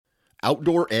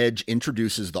Outdoor Edge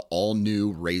introduces the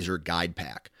all-new Razor Guide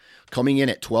Pack. Coming in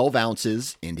at 12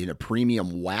 ounces and in a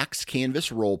premium wax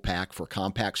canvas roll pack for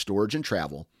compact storage and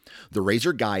travel, the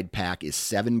Razor Guide Pack is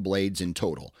 7 blades in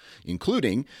total,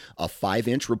 including a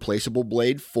 5-inch replaceable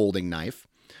blade folding knife,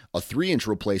 a 3-inch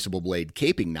replaceable blade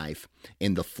caping knife,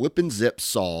 and the flip and zip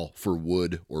saw for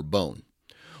wood or bone.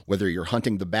 Whether you're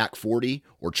hunting the back 40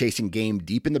 or chasing game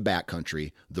deep in the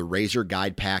backcountry, the Razor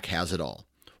Guide Pack has it all.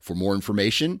 For more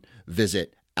information,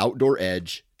 visit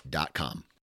OutdoorEdge.com.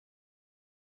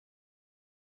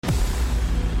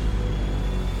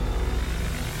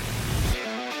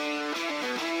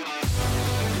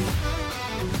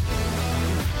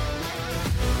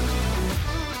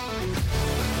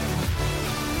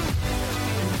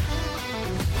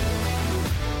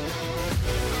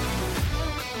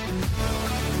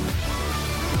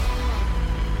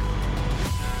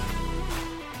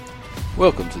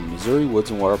 Welcome to the Missouri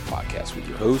Woods and Water Podcast with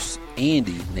your hosts,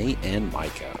 Andy, Nate, and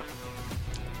Micah.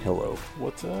 Hello.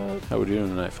 What's up? How we doing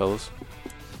tonight, fellas?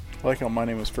 I like how my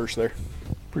name was first there.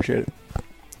 Appreciate it.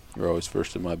 You're always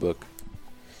first in my book.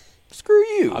 Screw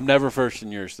you. I'm never first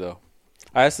in yours, though.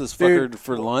 I asked this fucker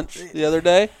for lunch the other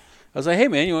day. I was like, hey,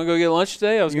 man, you want to go get lunch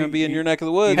today? I was going to be in your neck of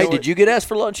the woods. Hey, did you get asked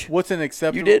for lunch? What's an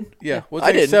acceptable? You did? Yeah. What's I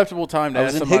an didn't. acceptable time to I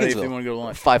was ask in somebody if they Higginsville. want to go to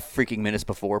lunch? 5 freaking minutes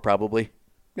before, probably.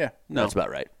 Yeah. No, that's about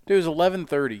right. Dude, it was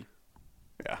 11:30.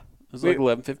 Yeah. It was like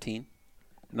 11:15.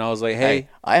 And I was like, hey,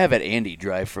 I have had Andy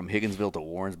drive from Higginsville to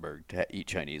Warrensburg to eat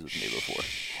Chinese with me before.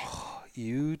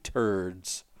 you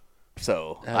turds.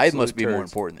 So Absolute I must be more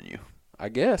turds. important than you. I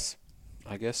guess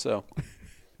so.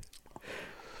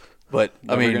 But I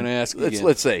Never mean, gonna ask again.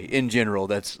 let's say in general,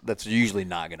 that's usually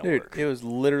not going to Dude, work. it was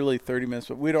literally 30 minutes.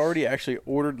 But we'd already actually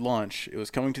ordered lunch. It was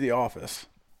coming to the office.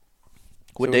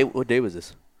 What so- day was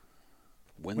this?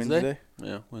 Wednesday?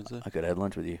 Yeah, Wednesday. I could have had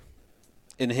lunch with you.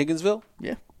 In Higginsville?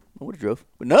 Yeah, I would have drove.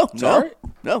 But no. I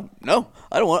don't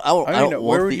want. I mean, don't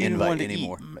where want would the you invite want to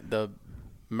anymore. eat? The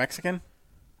Mexican?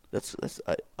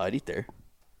 I'd eat there.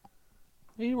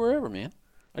 Eat wherever, man.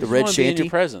 I The just Red wanna be in Shanty? your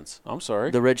presence. I'm sorry.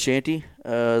 The Red Shanty.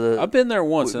 I've been there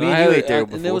once, Me and and I you had ate there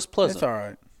and it before. was pleasant. It's all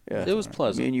right. Yeah, It was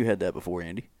pleasant. Me and you had that before,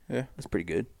 Andy. Yeah. That's pretty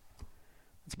good.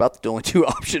 It's about the only 2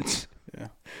 options. Yeah.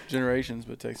 Generations,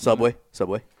 but it takes a Subway.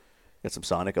 Got some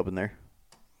Sonic up in there.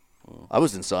 I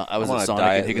was in I'm at on a Sonic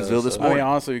diet, in Higginsville though, this so- minute. I mean, morning.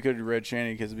 honestly, we could do Red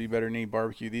Shanty because it'd be better than any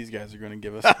barbecue these guys are going to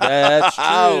give us. That's true.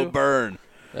 Oh, burn.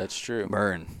 That's true.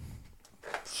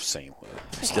 Same way.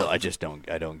 Still,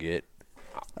 I don't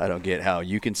get how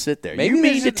you can sit there. Maybe You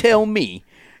mean there's to a- tell me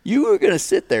you are going to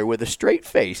sit there with a straight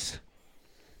face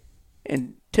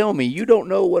and tell me you don't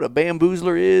know what a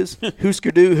bamboozler is?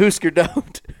 Hoosker do, Hoosker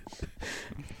don't.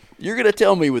 You're going to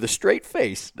tell me with a straight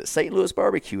face that St. Louis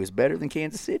barbecue is better than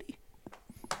Kansas City?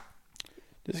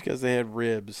 Just because they had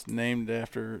ribs named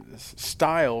after this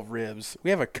style of ribs.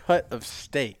 We have a cut of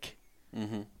steak.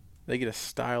 Mm-hmm. They get a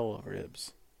style of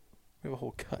ribs. We have a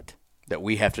whole cut. That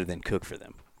we have to then cook for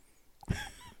them.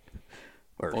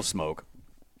 Or smoke.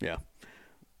 Yeah.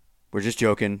 We're just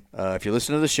joking. If you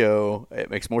listen to the show, it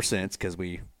makes more sense because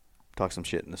we talk some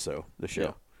shit in the show.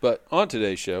 Yeah. But on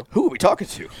today's show, Who are we talking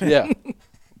to? yeah,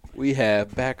 we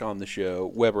have back on the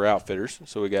show Weber Outfitters.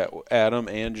 So we got Adam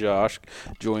and Josh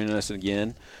joining us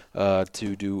again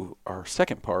to do our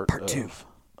second part of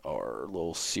our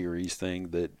little series thing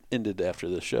that ended after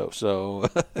the show. So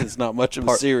it's not much of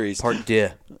a series. Part D.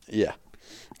 Yeah.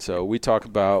 So we talk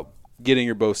about getting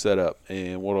your bow set up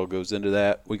and what all goes into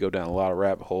that. We go down a lot of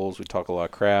rabbit holes. We talk a lot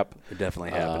of crap. It definitely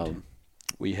happened.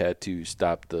 We had to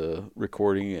stop the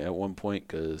recording at one point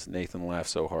because Nathan laughed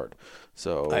so hard.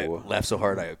 So I laughed so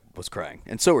hard I was crying.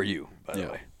 And so are you, by the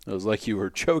way. it was like you were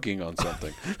choking on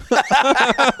something.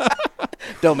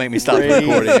 Don't make me stop the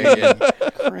recording again.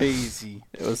 Crazy.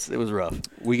 It was rough.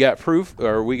 We got proof,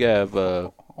 or we have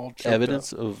All choked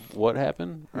evidence up. of what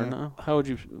happened, or no? How would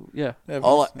you? Yeah.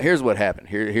 Here's what happened.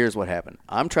 Here's what happened.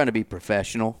 I'm trying to be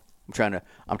professional. I'm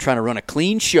trying to run a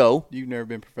clean show. You've never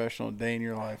been professional a day in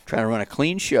your life. Trying to run a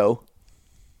clean show,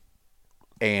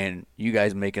 and you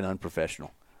guys make it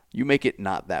unprofessional. You make it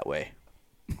not that way.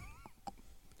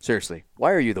 Seriously,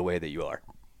 why are you the way that you are?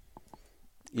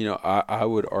 You know, I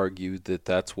would argue that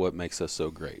that's what makes us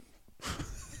so great.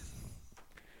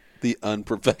 The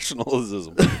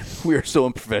unprofessionalism. We are so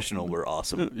unprofessional. We're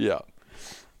awesome. Yeah.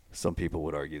 Some people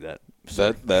would argue that.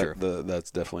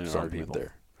 That's definitely an Some argument people.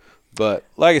 there. But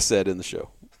like I said in the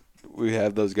show, we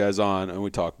have those guys on and we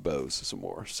talk bows some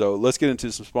more. So let's get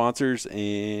into some sponsors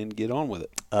and get on with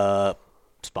it. Title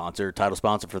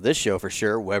sponsor for this show for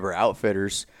sure, Weber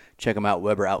Outfitters. Check them out,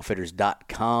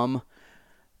 WeberOutfitters.com.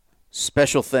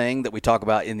 Special thing that we talk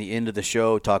about in the end of the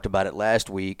show, talked about it last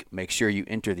week. Make sure you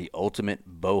enter the ultimate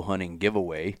bow hunting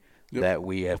giveaway that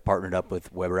we have partnered up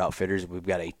with Weber Outfitters. We've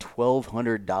got a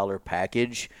 $1,200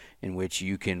 package in which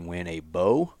you can win a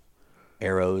bow,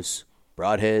 arrows,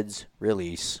 broadheads,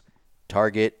 release,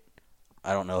 target.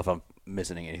 I don't know if I'm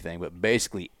missing anything, but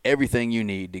basically everything you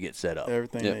need to get set up.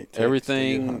 Everything. Yep. it takes to get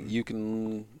Everything hunting. you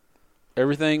can,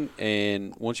 everything,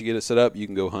 and once you get it set up, you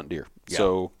can go hunt deer. Yeah.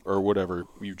 So, or whatever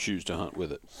you choose to hunt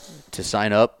with it. To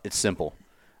sign up, it's simple.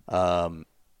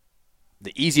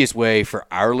 The easiest way for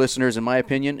our listeners, in my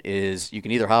opinion, is you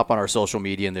can either hop on our social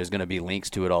media, and there's going to be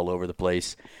links to it all over the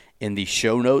place. In the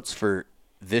show notes for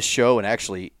this show, and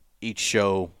actually each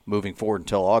show moving forward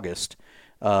until August,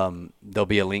 there'll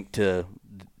be a link to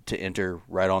enter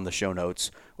right on the show notes.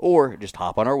 Or just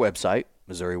hop on our website,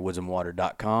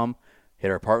 MissouriWoodsandWater.com, hit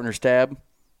our partners tab,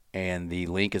 and the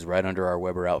link is right under our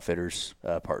Weber Outfitters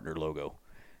partner logo.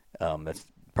 That's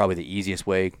probably the easiest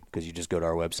way because you just go to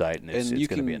our website and it's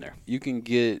going to be in there. You can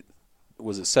get,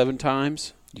 was it 7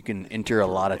 times? You can enter a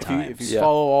lot of times. If you Yeah.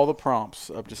 follow all the prompts,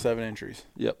 up to 7 entries.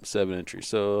 Yep, 7 entries.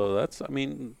 So that's, I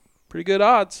mean, pretty good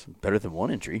odds. Better than one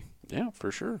entry. Yeah,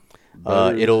 for sure.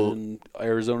 It'll- than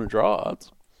Arizona draw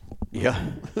odds.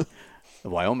 Yeah.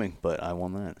 Wyoming, but I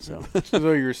won that. So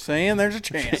So you're saying there's a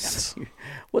chance.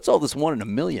 what's all this 1 in a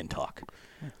million talk?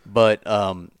 But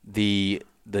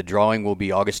the drawing will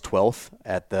be August 12th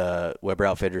at the Weber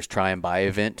Outfitters Try and Buy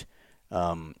event.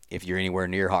 If you're anywhere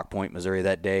near Hawk Point, Missouri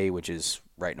that day, which is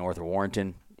right north of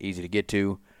Warrenton, easy to get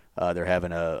to, they're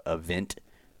having a event.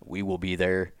 We will be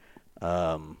there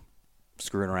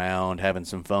screwing around, having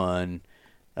some fun,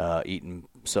 eating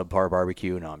subpar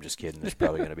barbecue. No, I'm just kidding. There's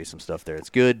probably going to be some stuff there. It's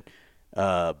good.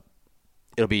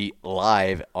 It'll be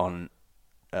live on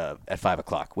at 5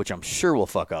 o'clock, which I'm sure will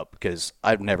fuck up because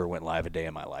I've never went live a day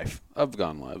in my life. I've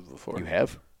gone live before. You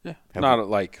have? Yeah. Have Not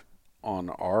like on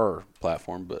our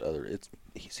platform, but it's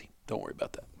easy. Don't worry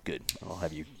about that. Good. I'll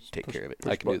have you take care of it.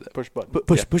 I can do that. Push button.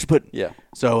 Push button. Yeah.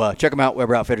 So check them out,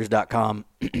 WeberOutfitters.com.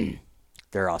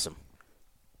 They're awesome.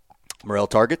 Morel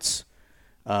targets.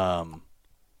 Hoping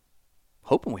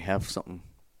we have something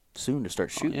soon to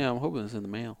start shooting. Yeah, I'm hoping it's in the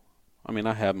mail. I mean,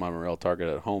 I have my Morel target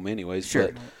at home anyways.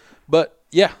 Sure. But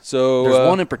yeah, so There's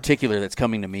one in particular that's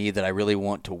coming to me that I really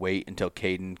want to wait until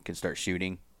Caden can start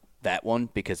shooting. That one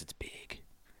because it's big.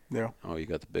 Yeah. Oh, you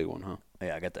got the big one, huh?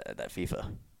 Yeah, I got that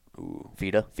FIFA. Ooh,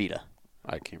 FIDA.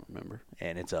 I can't remember.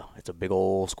 And it's a big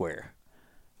old square.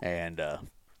 And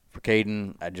for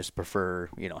Caden, I just prefer,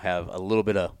 have a little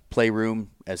bit of playroom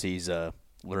as he's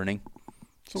learning.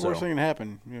 So, worst thing can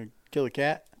happen. You know, kill a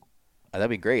cat. That'd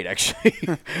be great, actually.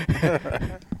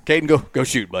 Caden, go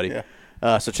shoot, buddy.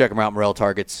 Yeah. So check them out, Morel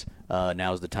Targets.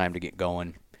 Now's the time to get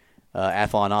going.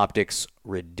 Athlon Optics,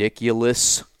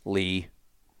 ridiculously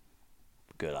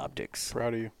good optics.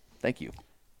 Proud of you. Thank you.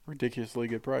 Ridiculously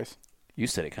good price. You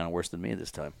said it kind of worse than me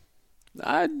this time.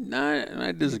 I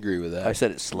disagree with that. I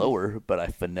said it slower, but I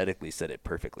phonetically said it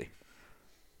perfectly.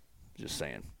 Just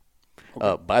saying.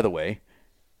 By the way,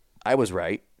 I was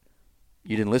right.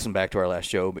 You didn't listen back to our last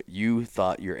show, but you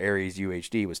thought your Aries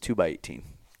UHD was 2x18.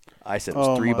 I said it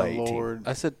was 3x18. Lord.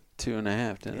 I said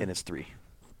 2.5, didn't I? And it's 3.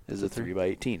 Is it 3 by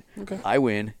 18? Okay. I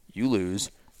win. You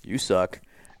lose. You suck.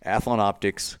 Athlon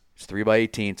Optics. It's 3 by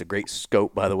 18. It's a great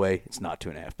scope, by the way. It's not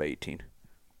 2.5 by 18.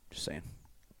 Just saying.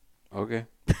 Okay.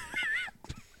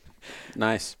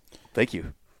 Nice. Thank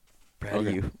you. Proud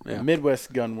of you. Yeah.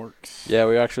 Midwest Gunworks. Yeah,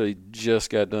 we actually just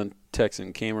got done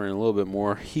texting Cameron a little bit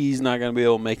more. He's not going to be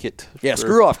able to make it. Yeah,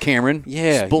 screw off, Cameron.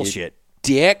 Yeah, It's bullshit.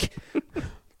 Dick.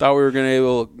 Thought we were going to be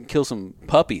able to kill some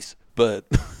puppies, but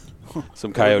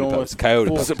some coyote going puppies. with Coyote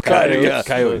full puppies. coyotes.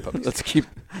 Coyote puppies. Let's keep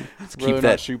Rather not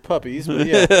that. shoot puppies, but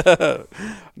yeah.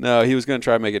 No, he was going to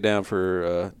try and make it down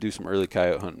for do some early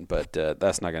coyote hunting, but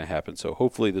that's not going to happen. So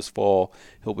hopefully this fall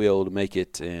he'll be able to make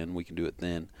it, and we can do it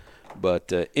then.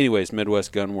 But anyways,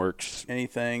 Midwest Gunworks.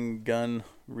 Anything gun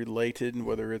related,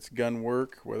 whether it's gun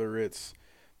work, whether it's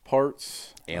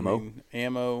parts, Ammo.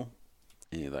 Ammo,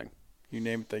 Anything. you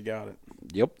name it, they got it.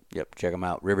 Yep. Yep, check them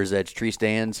out. River's Edge Tree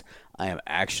Stands. I am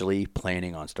actually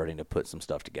planning on starting to put some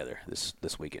stuff together this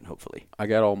weekend, hopefully. I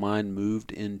got all mine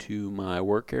moved into my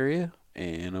work area,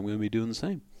 and I'm going to be doing the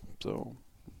same. So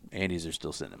Andy's are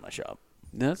still sitting in my shop.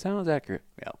 that sounds accurate.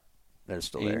 Yeah, they're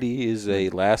still there. Andy is a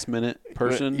last-minute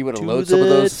person. You want to to load some of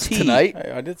the those T. tonight?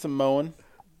 I did some mowing.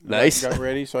 Nice. Got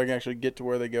ready so I can actually get to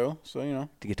where they go. So,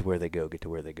 To get to where they go,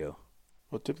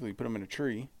 well, typically put them in a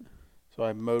tree. So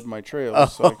I mowed my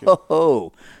trails so I could.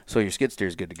 Oh, so your skid steer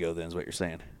is good to go then is what you're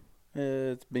saying.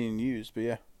 It's being used, but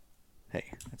yeah.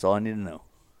 Hey, that's all I need to know.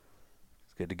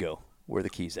 It's good to go. Where are the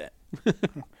keys at?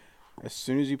 As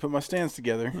soon as you put my stands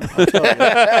together, I'll tell you.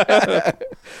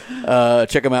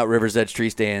 Check them out, River's Edge Tree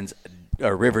Stands,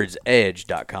 or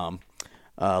riversedge.com.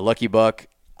 Lucky Buck,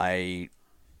 I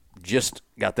just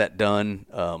got that done.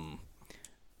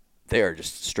 They are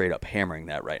just straight up hammering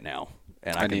that right now.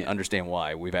 And I can understand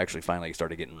why. We've actually finally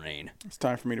started getting rain. It's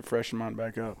time for me to freshen mine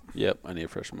back up. Yep, I need to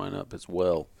freshen mine up as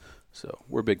well. So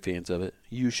we're big fans of it.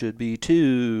 You should be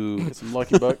too. Get some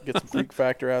Lucky Buck, get some Freak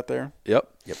Factor out there. Yep.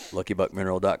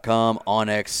 LuckyBuckMineral.com.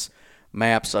 Onyx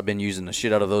maps. I've been using the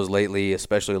shit out of those lately,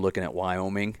 especially looking at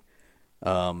Wyoming,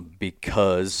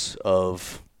 because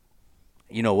of,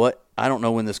 you know what? I don't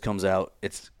know when this comes out.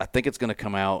 I think it's going to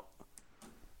come out.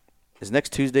 Is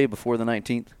next Tuesday before the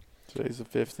 19th? Today's the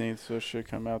 15th, so it should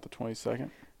come out the 22nd.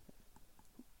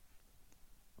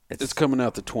 It's coming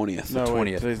out the 20th. No, the 20th.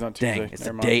 wait, today's not Tuesday. Dang, it's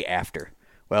Never the mind. day after.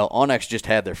 Well, Onyx just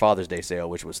had their Father's Day sale,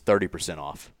 which was 30%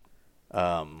 off.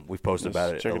 We've posted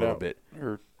about it Check a it little out. bit.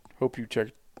 Or hope you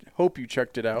checked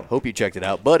it out. Hope you checked it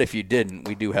out. But if you didn't,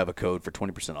 we do have a code for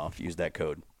 20% off. Use that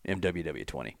code,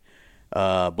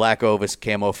 MWW20. Black Ovis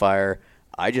Camo Fire.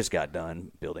 I just got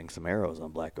done building some arrows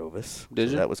on Black Ovis.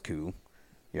 Did you? That was cool.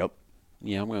 Yep.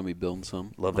 Yeah, I'm going to be building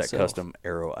some. Love myself. that custom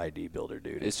arrow ID builder,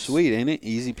 dude. It's sweet, ain't it?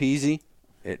 Easy peasy.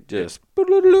 It Just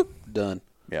done.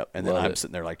 Yep. And then Love I'm it.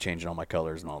 sitting there like changing all my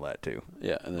colors and all that too.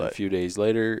 Yeah, and then a But- few days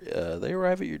later, they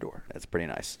arrive at your door. That's pretty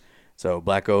nice. So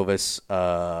Black Ovis,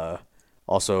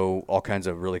 also all kinds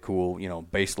of really cool,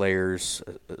 base layers,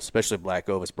 especially Black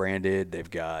Ovis branded.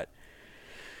 They've got,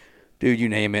 dude, you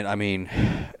name it. I mean,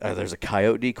 there's a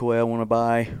coyote decoy I want to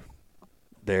buy.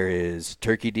 There is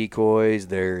turkey decoys.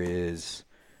 There is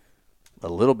a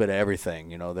little bit of everything.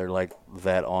 They're like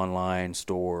that online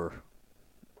store,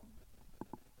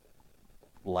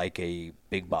 like a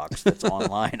big box that's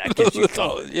online, I guess you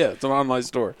call it. Yeah, it's an online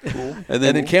store. Cool. And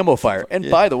then Camo Fire.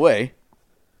 And by the way,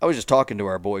 I was just talking to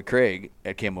our boy Craig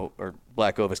at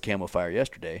Black Ovis Camo Fire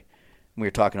yesterday. And we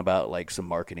were talking about like some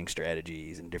marketing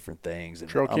strategies and different things. And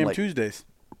Trail I'm Cam like, Tuesdays.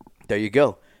 there you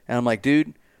go. And I'm like,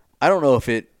 dude, I don't know if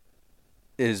it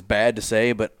is bad to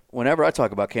say, but whenever I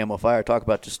talk about Camo Fire,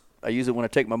 I use it when I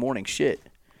take my morning shit.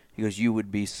 He goes, you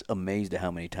would be amazed at how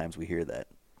many times we hear that.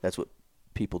 That's what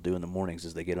people do in the mornings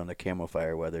is they get on their Camo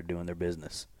Fire while they're doing their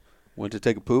business. Went to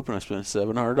take a poop and I spent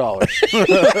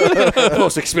 $700.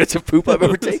 Most expensive poop I've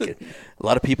ever taken. A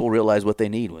lot of people realize what they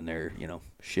need when they're,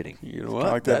 shitting. You know I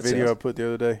what? like that video I sounds- put the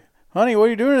other day. Honey, what are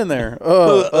you doing in there?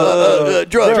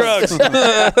 Drugs.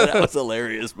 That was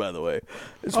hilarious, by the way.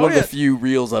 It's one of yeah. the few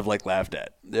reels I've laughed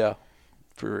at. Yeah,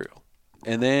 for real.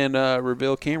 And then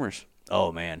Reveal Cameras.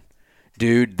 Oh man,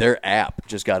 dude, their app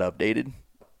just got updated,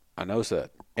 I noticed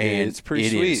that. and it's pretty it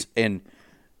sweet. is, and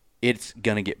it's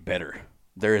gonna get better.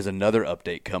 There is another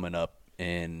update coming up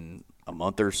in a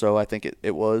month or so, I think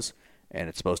it was, and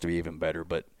it's supposed to be even better.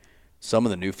 But some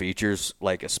of the new features,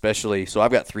 like especially, so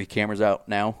I've got 3 cameras out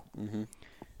now,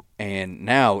 and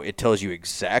now it tells you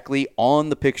exactly on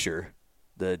the picture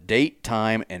the date,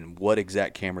 time, and what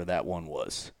exact camera that one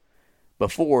was.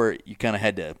 Before, you kind of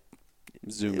had to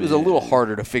Zoom it was a in. little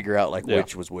harder to figure out like Yeah.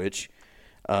 which was which.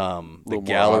 The more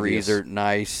galleries obvious. are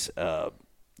nice.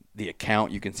 The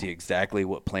account, you can see exactly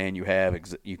what plan you have.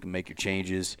 You can make your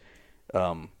changes.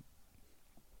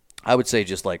 I would say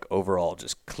just like overall,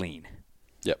 just clean.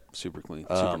 Yep, super clean,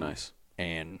 super nice.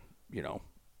 And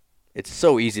it's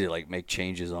so easy to like make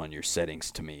changes on your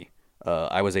settings. To me,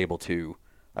 I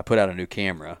put out a new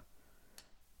camera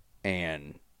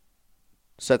and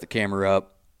set the camera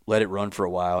up, let it run for a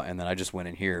while, and then I just went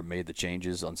in here and made the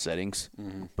changes on settings.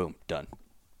 Boom, done.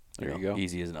 There you go.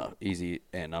 Easy as enough. Easy,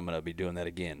 and I'm going to be doing that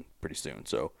again pretty soon.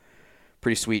 So,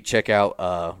 pretty sweet. Check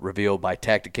out Reveal by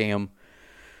Tacticam.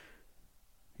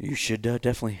 You should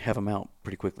definitely have them out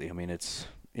pretty quickly. I mean, it's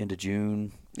into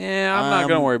June. Yeah, I'm not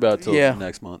gonna worry about it till yeah.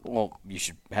 next month. Well, you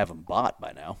should have them bought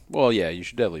by now. Well, yeah, you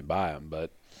should definitely buy them, but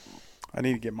I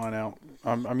need to get mine out.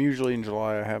 I'm usually in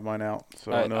July. I have mine out,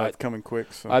 so I know it's coming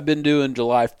quick. So I've been doing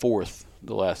July 4th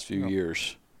the last few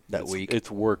years. That week. It's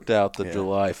worked out the Yeah.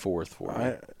 July 4th for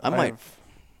me. I might. have-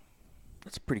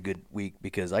 That's a pretty good week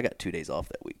because I got 2 days off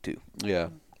that week too. Yeah,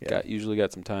 Yeah. usually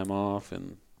got some time off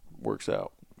and works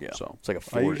out. Yeah, So it's like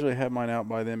a I 4. usually have mine out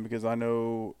by then because I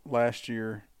know last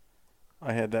year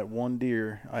I had that one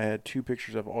deer I had 2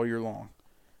 pictures of all year long.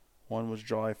 One was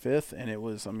July 5th, and it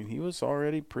was, he was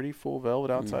already pretty full velvet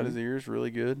outside his ears,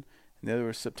 really good. And the other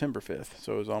was September 5th,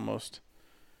 so it was almost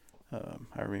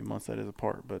however many months that is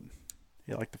apart, but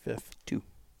yeah, like the 5th. 2.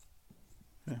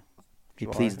 Yeah. He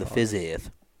July, pleased the August.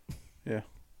 50th. Yeah.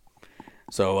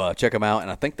 So check them out, and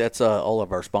I think that's all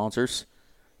of our sponsors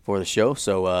for the show.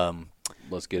 So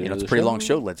let's get You know, into it's a the pretty show. long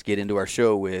show. Let's get into our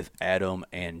show with Adam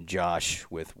and Josh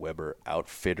with Weber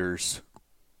Outfitters.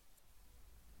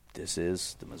 This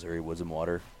is the Missouri Woods and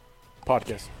Water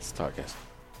Podcast. Let's talk, guys.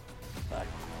 Bye.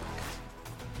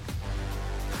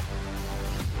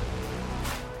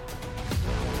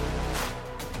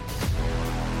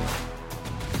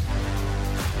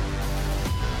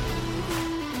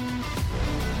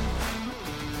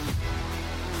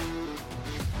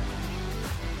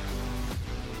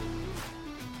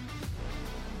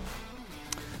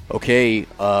 Okay,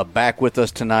 back with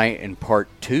us tonight in part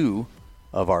 2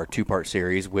 of our 2-part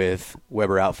series with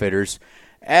Weber Outfitters,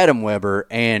 Adam Weber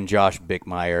and Josh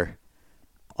Bickmeyer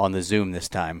on the Zoom this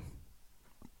time.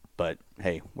 But,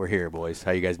 hey, we're here, boys.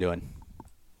 How you guys doing?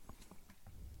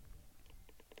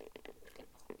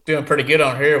 Doing pretty good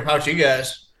on here. How's you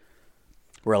guys?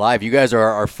 We're alive. You guys are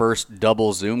our first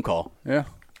double Zoom call. Yeah.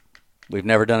 We've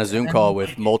never done a Zoom call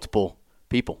with multiple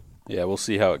people. Yeah, we'll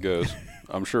see how it goes.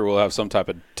 I'm sure we'll have some type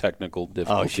of technical Oh,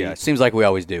 difficulty. yeah. Seems like we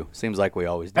always do.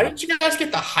 How did you guys get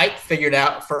the height figured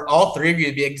out for all three of you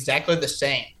to be exactly the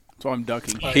same? So I'm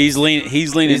ducking. He's leaning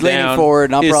He's leaning down. forward,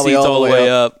 and I'm His probably seat's all the way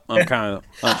up. I'm kind of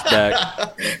hunched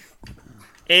back.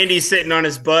 Andy's sitting on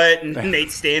his butt and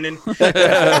Nate's standing.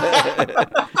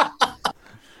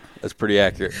 That's pretty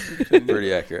accurate.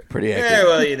 Pretty accurate. Pretty Yeah, accurate.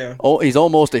 well, you know. Oh, he's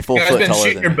almost a full You guys foot been taller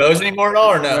shooting than your bows anymore at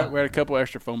all, or no? We had a couple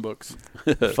extra phone books.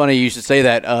 Funny you should say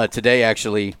that. Today,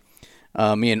 actually,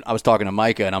 I was talking to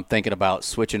Micah, and I'm thinking about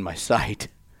switching my sight.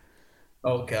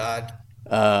 Oh God.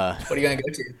 What are you gonna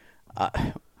go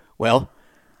to? Well,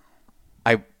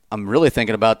 I'm really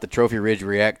thinking about the Trophy Ridge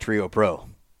React Trio Pro.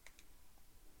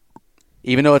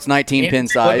 Even though it's 19 pin Look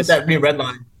at size, that new red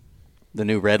line. the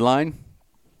new red line.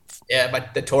 Yeah,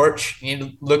 but the torch. You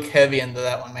need to look heavy into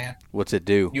that one, man. What's it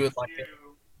do? You would like it.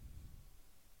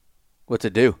 What's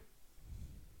it do?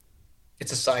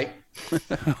 It's a sight.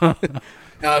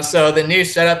 No, so the new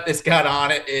setup that's got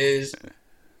on it is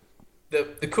the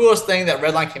coolest thing that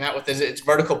Redline came out with is it's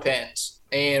vertical pins.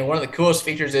 And one of the coolest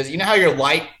features is, you know how your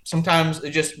light sometimes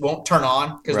it just won't turn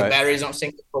on because Right. the batteries don't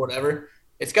sync or whatever?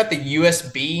 It's got the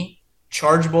USB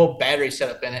chargeable battery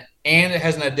setup in it, and it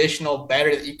has an additional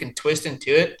battery that you can twist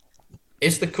into it.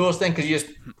 It's the coolest thing because you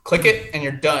just click it and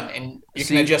you're done, and you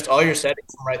can adjust all your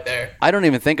settings from right there. I don't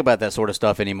even think about that sort of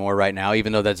stuff anymore right now,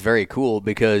 even though that's very cool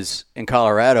because in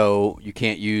Colorado, you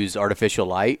can't use artificial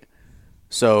light.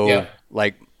 So, Yeah.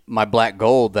 like my black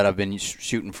gold that I've been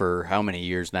shooting for how many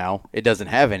years now, it doesn't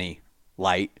have any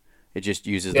light. It just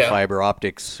uses the Yeah. fiber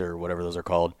optics or whatever those are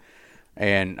called.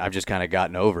 And I've just kind of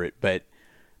gotten over it. But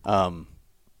I'm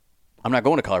not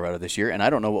going to Colorado this year, and I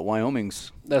don't know what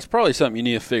Wyoming's That's probably something you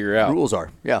need to figure out. rules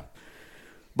are. Yeah.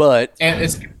 But And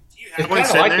it's one kind of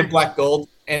sitting like there? the black gold,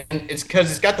 and it's because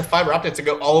it's got the fiber optics that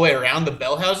go all the way around the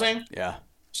bell housing. yeah.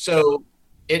 So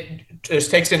it just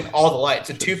takes in all the light. It's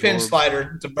a 2-pin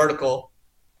slider. It's a vertical.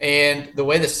 And the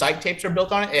way the sight tapes are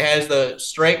built on it, it has the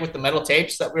straight with the metal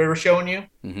tapes that we were showing you.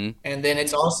 Mm-hmm. And then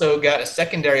it's also got a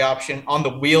secondary option on the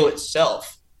wheel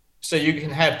itself. So you can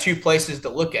have two places to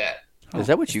look at. Is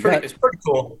that what you Pretty, got? it's pretty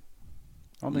cool.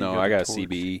 No, I got a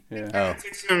CBE. Yeah.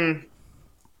 Oh.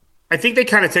 I think they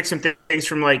kind of took some things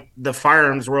from like the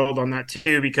firearms world on that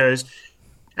too, because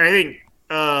I think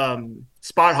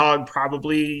Spot Hog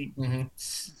probably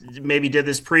maybe did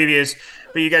this previous,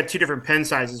 but you got two different pen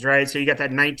sizes, right? So you got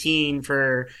that 19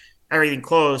 for everything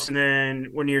close, and then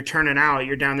when you're turning out,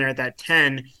 you're down there at that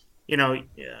 10. You know,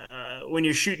 when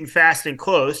you're shooting fast and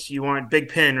close, you want big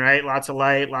pin, right? Lots of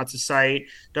light, lots of sight,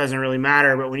 doesn't really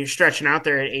matter. But when you're stretching out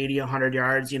there at 80, 100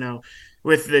 yards, you know,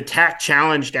 with the TAC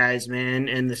challenge guys, man,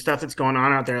 and the stuff that's going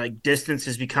on out there, like distance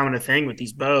is becoming a thing with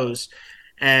these bows.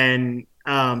 And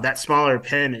that smaller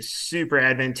pin is super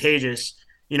advantageous.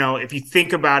 You know, if you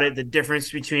think about it, the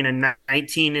difference between a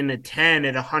 19 and a 10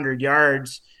 at 100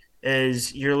 yards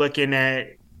is you're looking at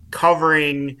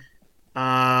covering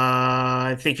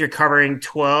I think you're covering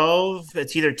 12.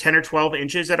 It's either 10 or 12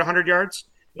 inches at 100 yards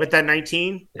with that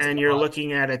 19. And you're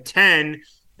looking at a 10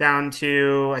 down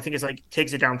to, I think it's like,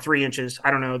 takes it down 3 inches.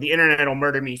 I don't know. The internet will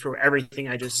murder me for everything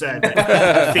I just said. But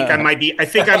I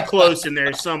think I'm close in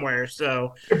there somewhere.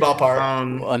 So, Your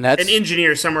ballpark. And that's an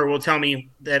engineer somewhere will tell me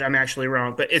that I'm actually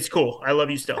wrong, but it's cool. I love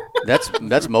you still.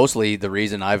 that's mostly the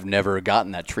reason I've never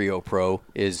gotten that Trio Pro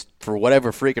is for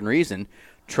whatever freaking reason,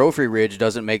 Trophy Ridge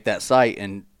doesn't make that sight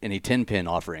in any 10-pin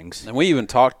offerings. And we even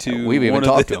talked to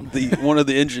one of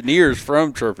the engineers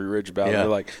from Trophy Ridge about it. Yeah. They're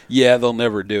like, yeah, they'll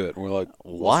never do it. And we're like,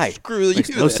 Why? Screw you. Makes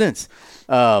no sense.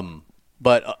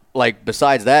 But like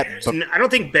besides that, I don't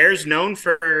think Bear's known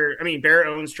for. I mean, Bear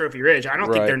owns Trophy Ridge. I don't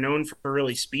think Right. they're known for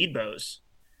really speed bows.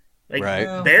 Like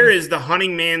Right. Bear's the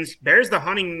hunting man's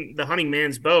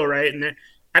bow, right? And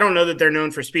I don't know that they're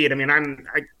known for speed. I mean,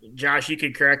 Josh, you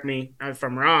could correct me if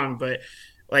I'm wrong, but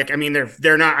like, I mean,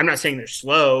 they're not. I'm not saying they're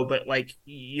slow, but like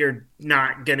you're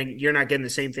not getting the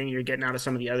same thing you're getting out of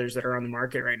some of the others that are on the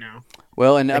market right now.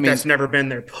 Well, and Like, I mean, that's never been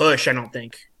their push. I don't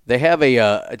think. they have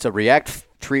it's a React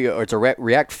Trio, or it's a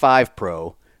React 5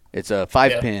 Pro. It's a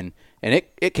 5-pin, and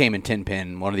it came in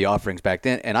 10-pin, one of the offerings back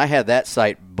then. And I had that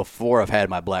sight before I've had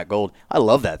my black gold. I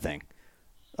love that thing.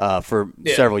 For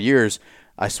several years,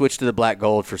 I switched to the black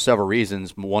gold for several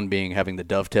reasons. One being having the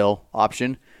dovetail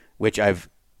option, which I've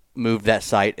moved that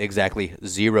sight exactly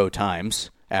 0 times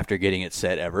after getting it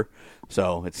set ever.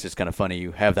 So it's just kind of funny.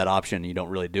 You have that option, and you don't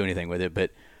really do anything with it,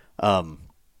 but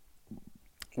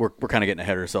we're kind of getting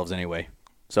ahead of ourselves anyway.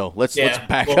 So let's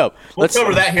back up. We'll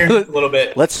cover that here in a little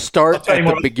bit. Let's start at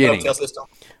the beginning. System.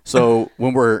 So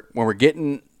when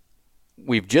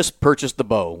we've just purchased the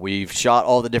bow. We've shot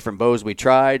all the different bows we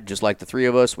tried, just like the three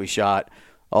of us. We shot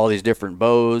all these different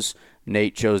bows.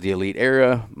 Nate chose the Elite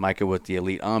Era, Micah with the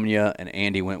Elite Omnia, and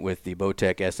Andy went with the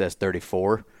Bowtech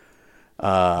SS34.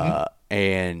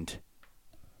 And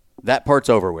that part's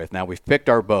over with. Now we've picked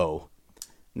our bow.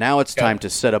 Now it's time to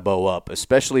set a bow up,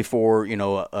 especially for,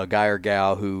 a guy or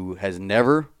gal who has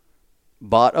never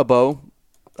bought a bow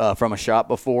from a shop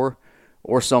before,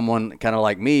 or someone kind of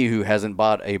like me who hasn't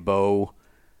bought a bow.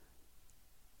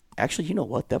 Actually, you know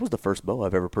what? That was the first bow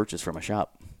I've ever purchased from a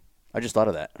shop. I just thought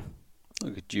of that.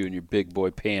 Look at you in your big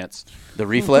boy pants. The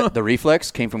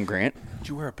Reflex came from Grant. Did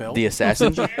you wear a belt? The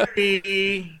Assassin.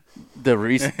 the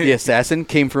Assassin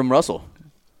came from Russell.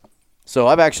 So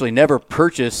I've actually never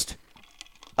purchased.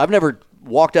 I've never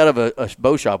walked out of a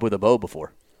bow shop with a bow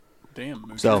before.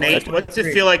 Damn. So Nate, what's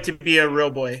it feel like to be a real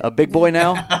boy? a big boy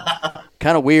now?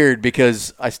 Kind of weird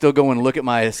because I still go and look at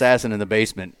my Assassin in the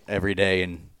basement every day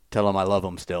and tell him I love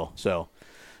him still. So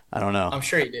I don't know. I'm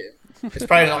sure you do. It's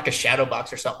probably like a shadow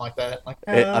box or something like that.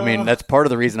 I mean, that's part of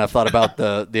the reason I've thought about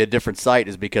the different site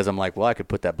is because I'm like, well, I could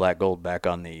put that black gold back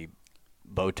on the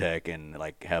Bowtech and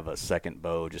like have a second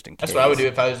bow just in case. That's what I would do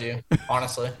if I was you,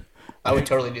 honestly. I would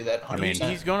totally do that. 100%. I mean,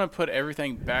 He's going to put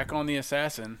everything back on the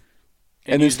Assassin.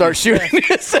 And then start shooting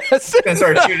the Assassin. Gonna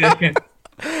start shooting.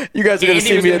 You guys are going to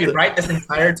see me right this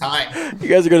entire time. You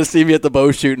guys are going to see me at the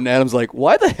bow shoot, and Adam's like,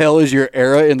 "Why the hell is your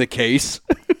Era in the case?"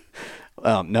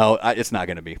 No, it's not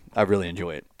going to be. I really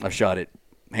enjoy it. I've shot it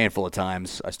a handful of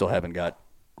times. I still haven't got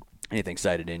anything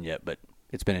sighted in yet, but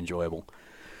it's been enjoyable.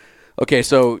 Okay,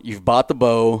 so you've bought the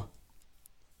bow.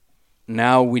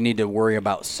 Now we need to worry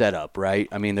about setup, right?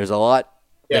 I mean, there's a lot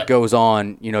that goes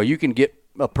on. You can get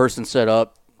a person set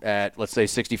up at, let's say,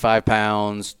 65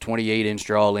 pounds, 28-inch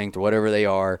draw length, or whatever they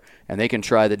are, and they can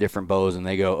try the different bows, and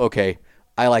they go, okay,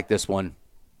 I like this one.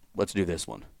 Let's do this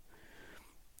one.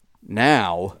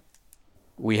 Now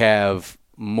we have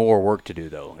more work to do,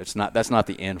 though. That's not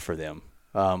the end for them,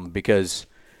 because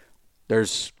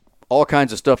there's all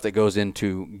kinds of stuff that goes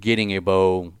into getting a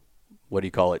bow. What do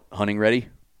you call it? Hunting ready?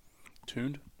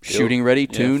 Tuned? Shooting ready?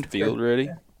 Tuned? Field ready?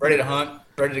 Ready to hunt,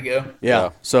 ready to go.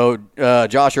 Yeah. So,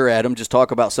 Josh or Adam, just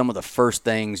talk about some of the first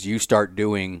things you start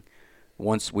doing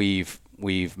once we've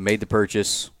made the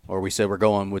purchase, or we said we're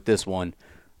going with this one.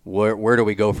 Where do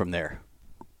we go from there?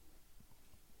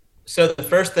 So the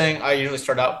first thing I usually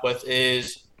start out with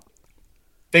is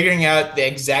figuring out the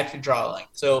exact draw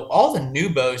length. So all the new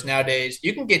bows nowadays,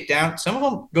 you can get down. Some of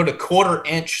them go to 1/4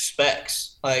 inch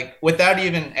specs, like without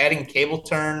even adding cable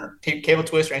turn, cable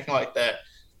twist, or anything like that.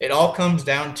 It all comes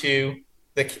down to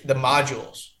the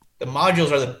modules. The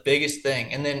modules are the biggest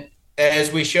thing. And then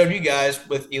as we showed you guys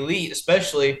with Elite,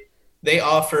 especially, they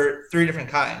offer 3 different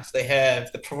kinds. They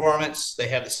have the performance, they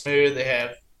have the smooth, they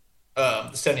have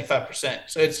the 75%.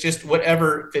 So it's just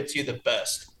whatever fits you the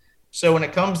best. So when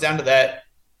it comes down to that,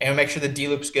 and make sure the D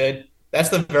loop's good, that's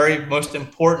the very most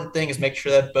important thing, is make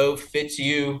sure that bow fits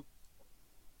you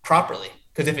properly.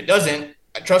 Because if it doesn't,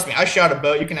 trust me, I shot a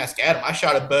bow. You can ask Adam. I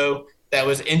shot a bow that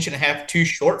was 1.5 inches too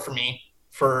short for me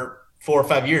for 4 or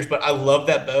 5 years, but I love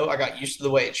that bow. I got used to the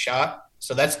way it shot.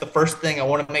 So that's the first thing. I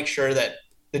want to make sure that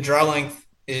the draw length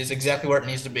is exactly where it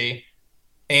needs to be.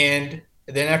 And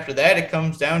then after that, it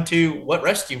comes down to what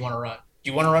rest do you want to run? Do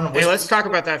you want to run a whistle? Hey, let's talk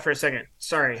about that for a second.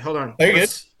 Sorry, hold on. Very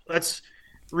good. Let's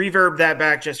reverb that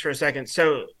back just for a second.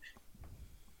 So,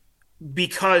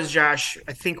 because Josh,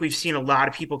 I think we've seen a lot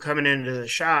of people coming into the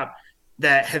shop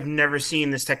that have never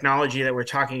seen this technology that we're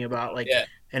talking about,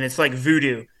 and it's like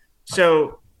voodoo.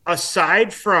 So,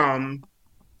 aside from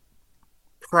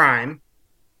Prime,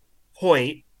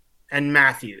 Hoyt, and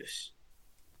Matthews,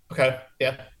 Okay,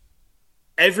 yeah.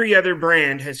 every other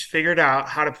brand has figured out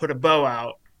how to put a bow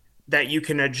out that you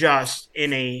can adjust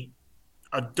in a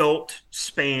adult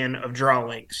span of draw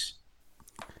links.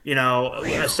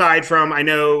 Aside from, I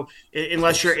know,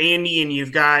 unless you're Andy and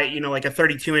you've got, like a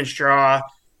 32-inch draw,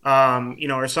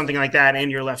 or something like that, and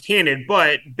you're left-handed,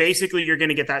 but basically you're going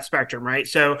to get that spectrum, right?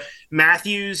 So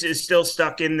Matthews is still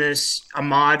stuck in this, a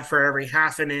mod for every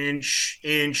half an inch,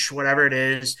 whatever it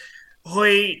is.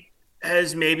 Hoyt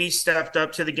has maybe stepped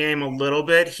up to the game a little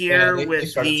bit here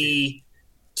with the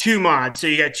 2 mods. So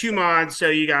you got 2 mods, so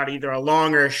you got either a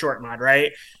long or a short mod,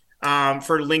 right?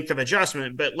 For length of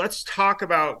adjustment. But let's talk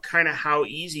about kind of how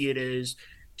easy it is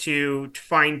to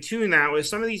fine tune that with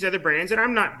some of these other brands. And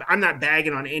I'm not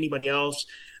bagging on anybody else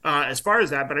as far as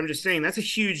that, but I'm just saying that's a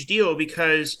huge deal,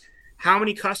 because how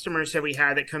many customers have we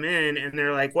had that come in and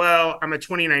they're like, well, I'm a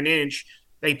 29-inch.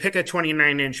 They pick a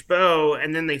 29-inch bow,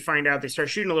 and then they find out, they start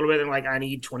shooting a little bit, and like, I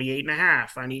need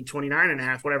 28.5, I need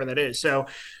 29.5, whatever that is. So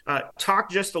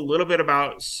talk just a little bit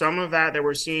about some of that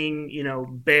we're seeing,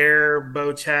 Bear,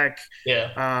 Bowtech,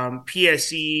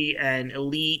 PSE, and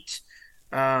Elite,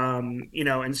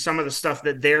 and some of the stuff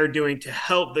that they're doing to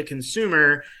help the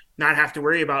consumer not have to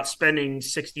worry about spending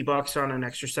 $60 on an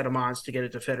extra set of mods to get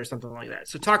it to fit or something like that.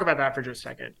 So talk about that for just a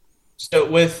second. So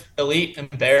with Elite and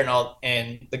Bear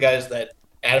and the guys that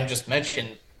Adam just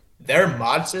mentioned, their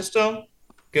mod system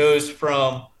goes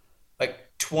from like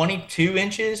 22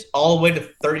 inches all the way to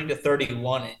 30 to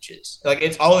 31 inches. Like,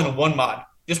 it's all in one mod.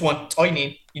 Just one. It's all you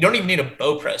need. You don't even need a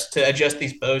bow press to adjust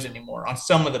these bows anymore on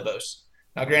some of the bows.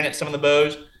 Now, granted, some of the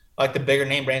bows, like the bigger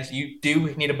name brands, you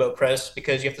do need a bow press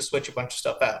because you have to switch a bunch of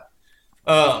stuff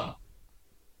out.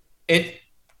 It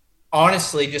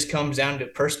honestly just comes down to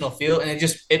personal feel, and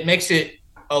it makes it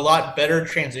a lot better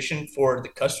transition for the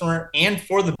customer and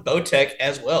for the Bowtech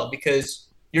as well, because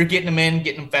you're getting them in,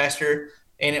 getting them faster,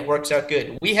 and it works out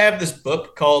good. We have this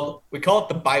book we call it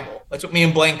the Bible. That's what me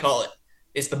and Blaine call it.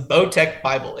 It's the Bowtech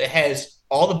Bible. It has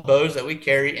all the bows that we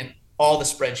carry and all the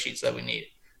spreadsheets that we need.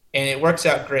 And it works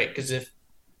out great, because if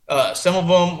some of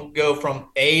them go from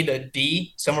A to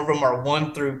D, some of them are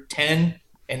 1 through 10,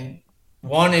 and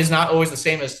 1 is not always the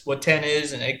same as what 10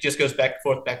 is, and it just goes back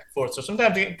and forth. So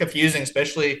sometimes it gets confusing,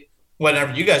 especially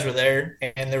whenever you guys were there,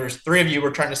 and there was 3 of you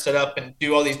were trying to set up and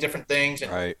do all these different things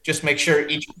and just make sure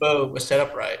each bow was set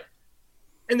up right.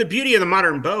 And the beauty of the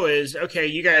modern bow is, okay,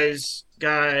 you guys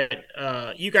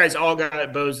all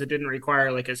got bows that didn't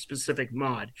require like a specific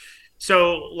mod.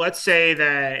 So let's say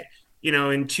that,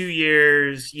 in 2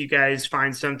 years, you guys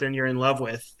find something you're in love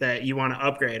with that you want to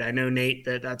upgrade. I know, Nate,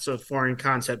 that's a foreign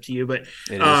concept to you, but,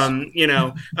 you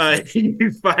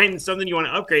find something you want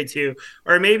to upgrade to,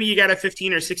 or maybe you got a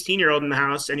 15 or 16-year-old in the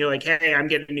house and you're like, hey, I'm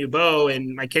getting a new bow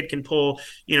and my kid can pull,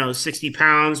 60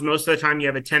 pounds. Most of the time you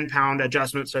have a 10-pound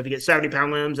adjustment. So if you get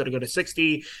 70-pound limbs, it'll go to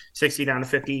 60 down to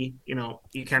 50,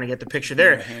 you kind of get the picture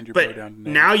there. But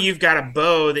now you've got a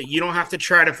bow that you don't have to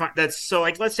try to find. That's so,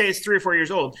 like, let's say it's 3 or 4 years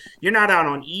old. You're not out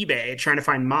on eBay trying to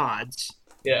find mods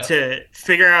to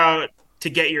figure out to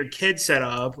get your kid set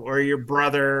up, or your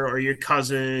brother or your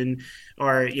cousin,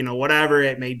 or whatever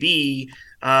it may be.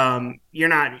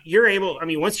 You're able,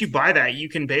 once you buy that, you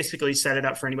can basically set it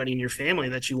up for anybody in your family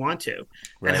that you want to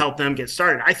and help them get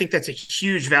started. I think that's a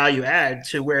huge value add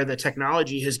to where the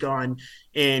technology has gone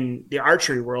in the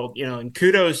archery world, and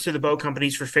kudos to the bow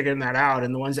companies for figuring that out,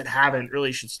 and the ones that haven't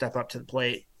really should step up to the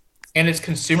plate. And it's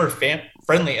consumer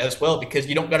friendly as well, because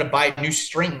you don't got to buy new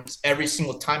strings every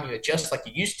single time you adjust like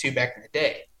you used to back in the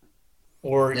day.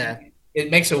 Or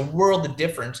it makes a world of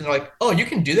difference. And they're like, oh, you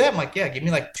can do that? I'm like, yeah, give me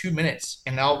like 2 minutes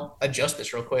and I'll adjust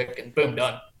this real quick, and boom,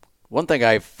 done. One thing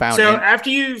I found after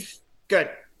you've good.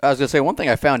 I was going to say, one thing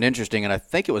I found interesting, and I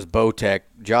think it was Bowtech,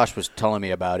 Josh was telling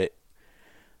me about it.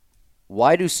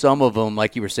 Why do some of them,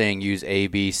 like you were saying, use A,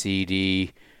 B, C,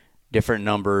 D, different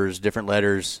numbers, different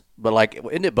letters? But, like,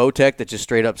 isn't it Bowtech that just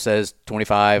straight up says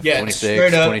 25,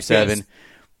 26, 27? Yes.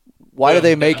 Why do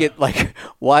they make it like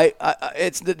 – why?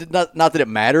 It's not that it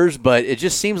matters, but it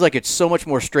just seems like it's so much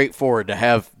more straightforward to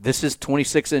have this is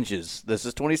 26 inches, this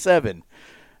is 27.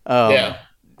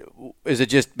 Is it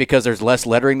just because there's less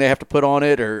lettering they have to put on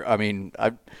it? Or, it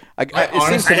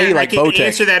seems to me like Bowtech.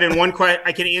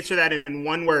 I can answer that in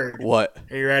one word. What?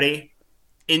 Are you ready?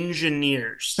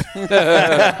 Engineers. They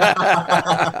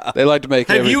like to make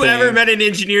Have you ever met an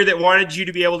engineer that wanted you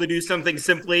to be able to do something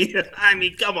simply?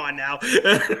 Come on now.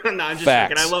 No, I'm just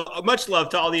joking. Much love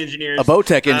to all the engineers. A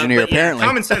Bowtech engineer, apparently.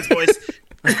 Common sense, boys.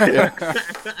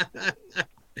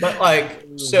 But,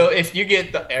 so if you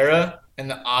get the Era and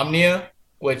the Omnia,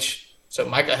 so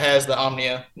Micah has the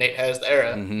Omnia, Nate has the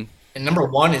Era, and number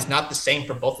 1 is not the same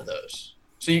for both of those.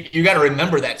 So you got to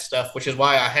remember that stuff, which is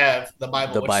why I have the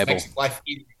Bible, which makes life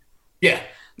easier. Yeah.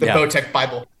 the Yeah. Bowtech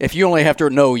Bible. If you only have to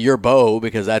know your bow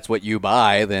because that's what you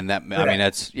buy, then I mean,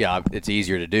 it's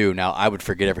easier to do. Now, I would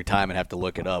forget every time and have to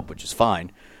look it up, which is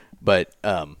fine. But,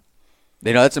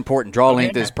 that's important. Draw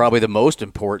length is probably the most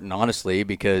important, honestly,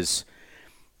 because,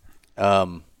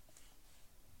 you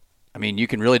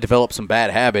can really develop some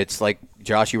bad habits. Like,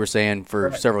 Josh, you were saying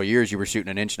for several years you were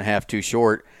shooting 1.5 inches too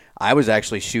short. I was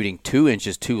actually shooting 2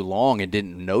 inches too long and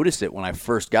didn't notice it when I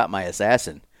first got my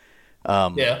Assassin.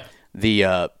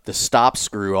 The stop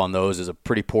screw on those is a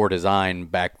pretty poor design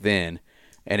back then,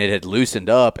 and it had loosened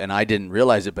up, and I didn't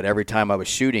realize it. But every time I was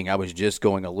shooting, I was just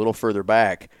going a little further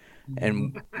back.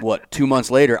 And 2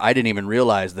 months later, I didn't even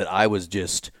realize that I was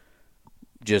just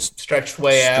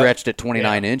Stretched at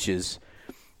 29 inches.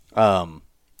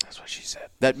 That's what she said.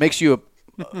 That makes you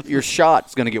your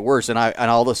shot's going to get worse. And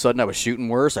all of a sudden I was shooting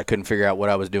worse. I couldn't figure out what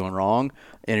I was doing wrong.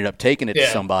 Ended up taking it to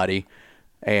somebody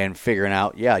and figuring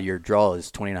out, your draw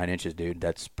is 29 inches, dude.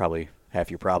 That's probably half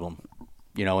your problem.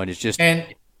 And it's just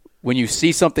when you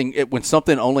see something, when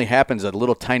something only happens a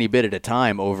little tiny bit at a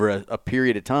time over a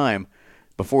period of time,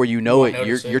 before you know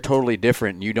it, you're totally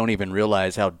different. And you don't even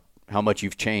realize how much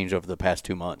you've changed over the past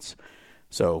 2 months.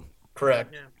 So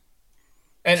correct. Yeah.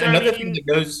 And so, another thing that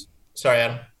goes. Sorry,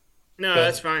 Adam. No,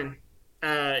 that's fine.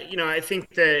 I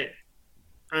think that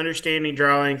understanding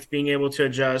draw length, being able to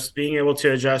adjust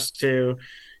to,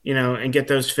 and get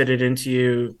those fitted into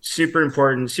you, super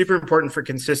important for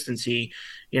consistency.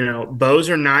 Bows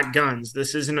are not guns.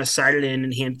 This isn't a sighted in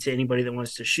and hand to anybody that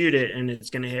wants to shoot it, and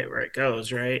it's going to hit where it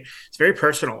goes, right? It's very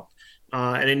personal.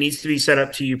 And it needs to be set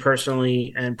up to you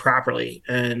personally and properly.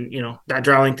 And, that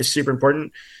draw length is super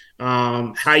important.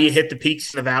 How you hit the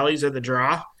peaks and the valleys of the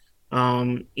draw, how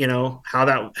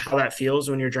that feels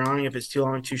when you're drawing, if it's too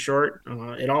long, too short,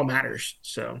 it all matters.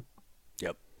 So,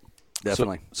 yep,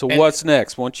 definitely. So what's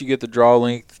next? Once you get the draw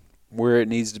length where it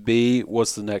needs to be,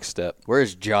 what's the next step? Where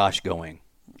is Josh going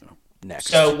next?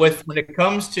 So when it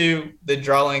comes to the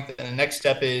draw length, and the next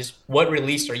step is what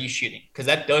release are you shooting? Because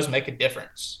that does make a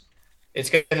difference. It's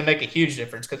going to make a huge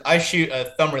difference because I shoot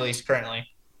a thumb release currently.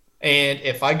 And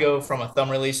if I go from a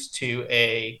thumb release to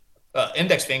a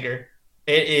index finger,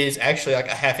 it is actually like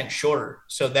a 1/2 inch shorter.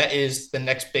 So that is the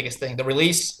next biggest thing. The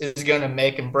release is going to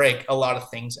make and break a lot of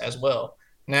things as well.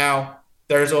 Now,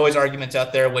 there's always arguments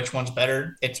out there which one's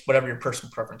better. It's whatever your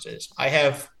personal preference is. I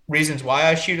have reasons why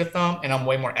I shoot a thumb, and I'm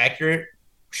way more accurate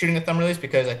shooting a thumb release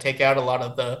because I take out a lot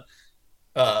of the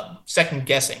second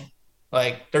guessing.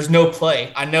 Like, there's no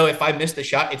play. I know if I missed the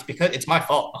shot, it's because it's my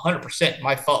fault, 100%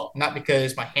 my fault, not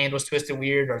because my hand was twisted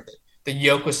weird or the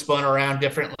yoke was spun around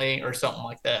differently or something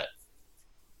like that.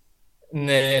 And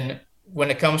then when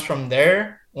it comes from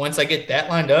there, once I get that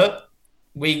lined up,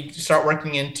 we start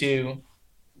working into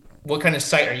what kind of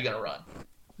sight are you going to run?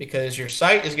 Because your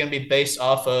sight is going to be based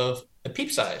off of the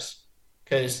peep size.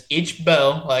 Because each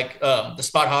bow, like the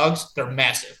Spot Hogs, they're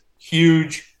massive,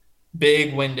 huge,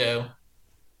 big window.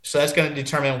 So that's going to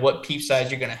determine what peep size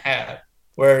you're going to have.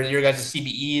 Where your guys'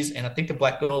 CBEs, and I think the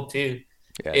Black Gold too,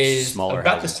 is about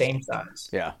houses. The same size.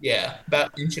 Yeah. Yeah,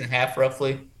 about 1.5 inches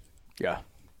roughly. Yeah.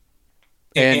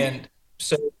 And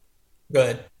so, go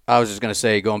ahead. I was just going to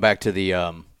say, going back to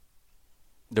the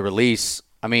release,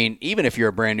 I mean, even if you're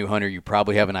a brand new hunter, you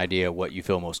probably have an idea of what you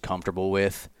feel most comfortable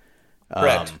with.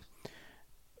 Correct.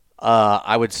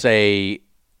 I would say,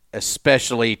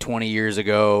 especially 20 years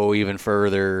ago, even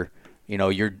further,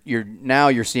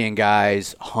 you're seeing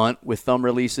guys hunt with thumb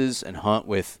releases and hunt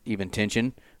with even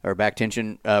tension or back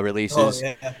tension releases.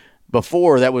 Oh, yeah.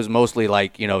 Before, that was mostly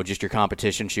like, just your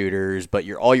competition shooters, but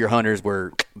all your hunters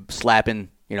were slapping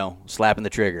the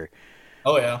trigger.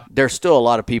 Oh, yeah. There's still a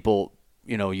lot of people,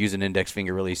 using index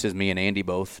finger releases. Me and Andy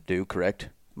both do, correct?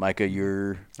 Micah,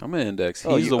 I'm an index.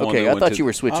 He's the one. Okay, I thought you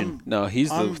were switching.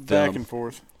 I'm back and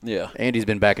forth. Yeah, Andy's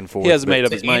been back and forth. He hasn't made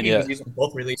up his mind Andy yet. was using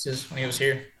both releases when he was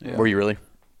here. Yeah. Were you really?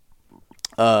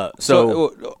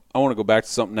 So I want to go back to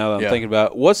something now that I'm thinking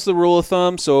about. What's the rule of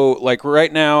thumb? So, like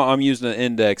right now, I'm using an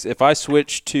index. If I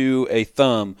switch to a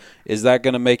thumb, is that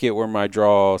going to make it where my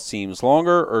draw seems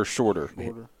longer or shorter?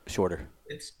 Shorter.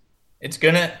 It's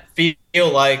going to feel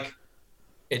like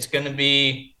it's going to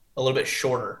be a little bit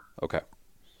shorter. Okay.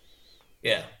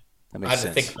 Yeah. That makes sense. I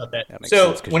had to think about that.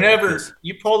 So whenever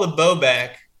you pull the bow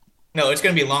back, no, it's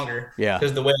going to be longer. Yeah.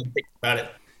 Because the way I'm thinking about it.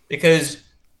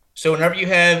 So whenever you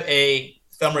have a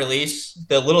thumb release,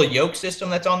 the little yoke system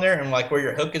that's on there and like where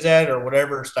your hook is at or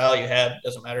whatever style you have,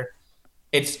 doesn't matter.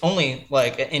 It's only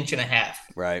like 1.5 inches.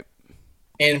 Right.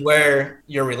 And where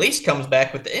your release comes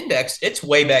back with the index, it's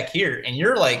way back here and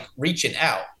you're like reaching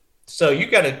out. So you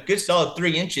got a good solid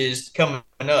 3 inches coming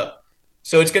up.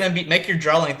 So it's going to make your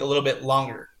draw length a little bit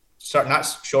longer. Sorry, not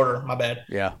shorter. My bad.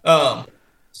 Yeah.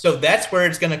 So that's where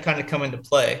it's going to kind of come into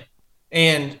play.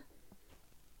 And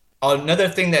another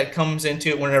thing that comes into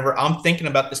it whenever I'm thinking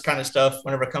about this kind of stuff,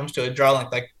 whenever it comes to a draw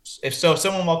length, like if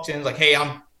someone walks in and is like, hey,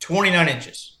 I'm 29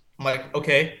 inches. I'm like,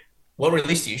 okay, what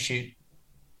release do you shoot?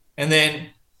 And then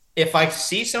if I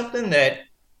see something that,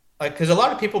 like, because a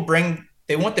lot of people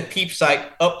they want the peep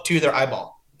sight up to their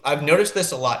eyeball. I've noticed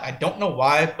this a lot. I don't know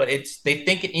why, but they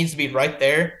think it needs to be right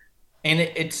there. And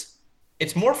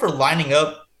it's more for lining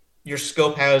up your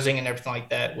scope housing and everything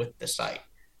like that with the sight.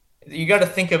 You got to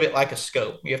think of it like a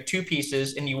scope. You have two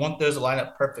pieces, and you want those to line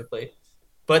up perfectly.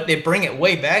 But they bring it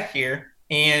way back here,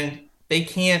 and they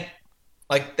can't,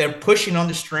 like, they're pushing on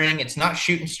the string. It's not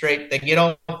shooting straight. They get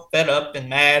all fed up and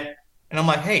mad. And I'm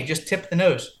like, hey, just tip the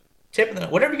nose.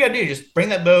 Whatever you got to do, just bring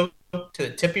that bow to the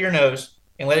tip of your nose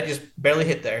and let it just barely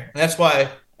hit there. And that's why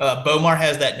Bowmar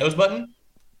has that nose button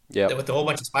with a whole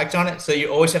bunch of spikes on it. So you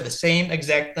always have the same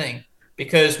exact thing.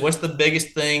 Because what's the biggest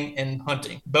thing in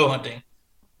hunting, bow hunting?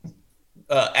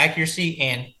 Accuracy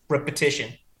and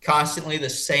repetition. Constantly the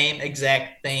same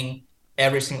exact thing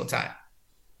every single time.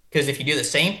 Because if you do the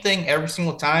same thing every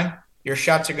single time, your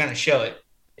shots are going to show it.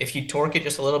 If you torque it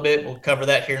just a little bit, we'll cover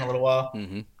that here in a little while,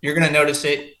 you're going to notice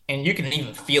it, and you can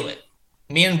even feel it.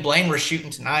 Me and Blaine were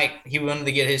shooting tonight. He wanted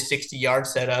to get his 60-yard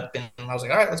set up, and I was like,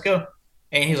 all right, let's go.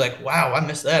 And he's like, wow, I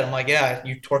missed that. I'm like, yeah,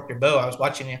 you torqued your bow. I was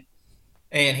watching you.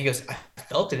 And he goes, I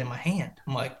felt it in my hand.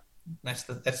 I'm like,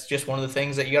 that's just one of the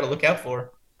things that you got to look out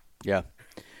for. Yeah.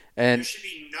 And there should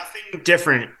be nothing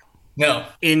different No.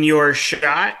 in your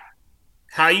shot,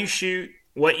 how you shoot,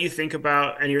 what you think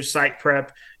about, and your sight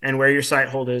prep and where your sight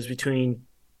hold is between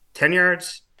 10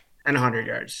 yards and 100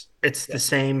 yards. It's the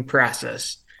same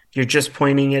process. You're just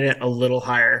pointing it a little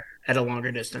higher at a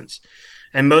longer distance.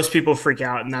 And most people freak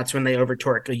out, and that's when they over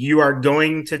torque. You are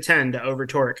going to tend to over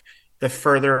torque the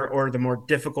further or the more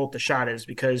difficult the shot is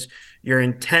because you're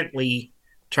intently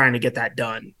trying to get that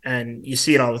done. And you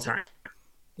see it all the time.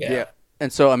 Yeah.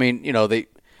 And so, I mean, you know,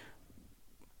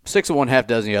 6 of one, half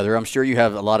dozen the other. I'm sure you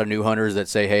have a lot of new hunters that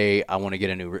say, hey, I want to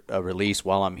get a new release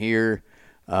while I'm here.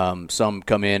 Some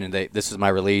come in and this is my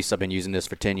release. I've been using this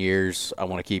for 10 years. I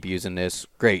want to keep using this.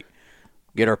 Great.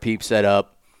 Get our peep set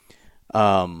up.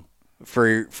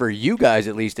 For you guys,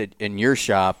 at least in your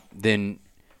shop, then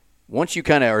once you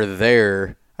kind of are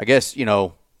there, I guess, you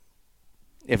know,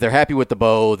 if they're happy with the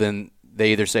bow, then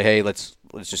they either say, hey, let's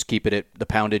just keep it at the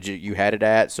poundage you had it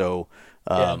at. So,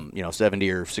 you know, 70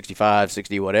 or 65,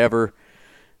 60, whatever.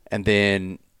 And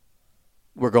then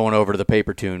we're going over to the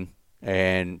paper tune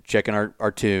and checking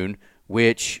our tune,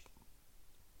 which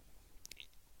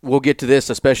we'll get to this,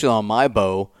 especially on my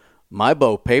bow. My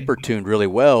bow paper tuned really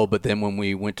well, but then when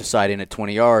we went to sight in at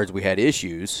 20 yards, we had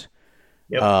issues,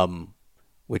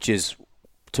 which is,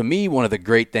 to me, one of the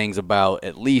great things about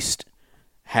at least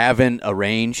having a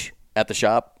range at the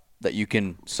shop that you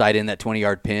can sight in that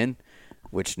 20-yard pin,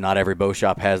 which not every bow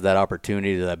shop has that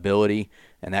opportunity, that ability,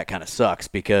 and that kind of sucks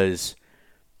because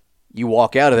you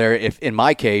walk out of there. If in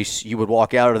my case, you would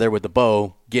walk out of there with the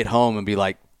bow, get home, and be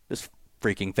like, this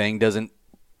freaking thing doesn't.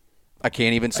 I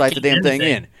can't even sight the damn thing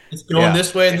in. It's going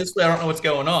this way and this way. I don't know what's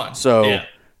going on. So,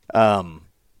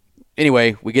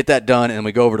 anyway, we get that done, and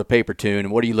we go over to paper tune.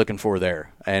 And what are you looking for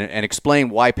there? And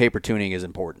explain why paper tuning is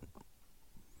important.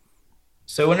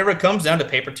 So whenever it comes down to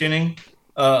paper tuning,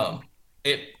 a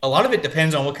lot of it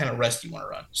depends on what kind of rest you want to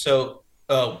run. So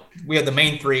we have the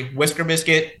main three: whisker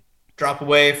biscuit, drop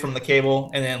away from the cable,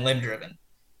 and then limb driven.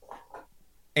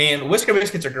 And whisker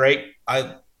biscuits are great.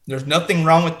 There's nothing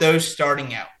wrong with those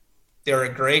starting out. They're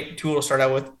a great tool to start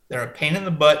out with. They're a pain in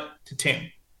the butt to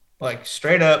tune, like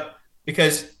straight up,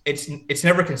 because it's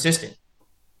never consistent.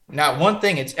 Not one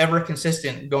thing it's ever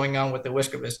consistent going on with the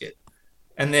whisker biscuit.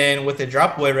 And then with the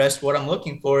drop away rest, what I'm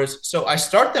looking for is, so I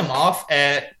start them off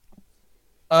at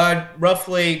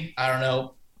roughly,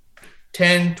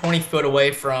 10, 20 foot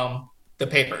away from the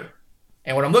paper.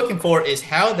 And what I'm looking for is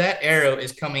how that arrow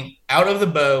is coming out of the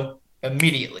bow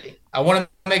immediately. I want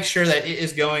to make sure that it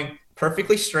is going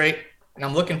perfectly straight, and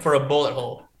I'm looking for a bullet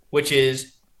hole, which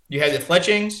is you have the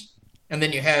fletchings, and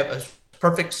then you have a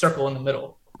perfect circle in the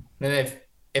middle. And then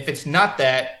if it's not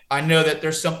that, I know that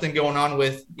there's something going on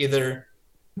with either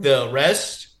the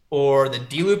rest or the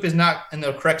D-loop is not in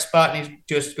the correct spot, and needs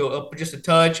to just go up just a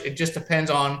touch. It just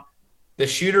depends on the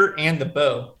shooter and the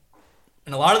bow.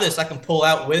 And a lot of this I can pull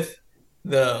out with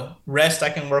the rest I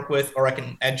can work with, or I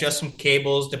can adjust some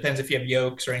cables, depends if you have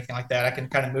yokes or anything like that. I can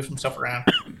kind of move some stuff around.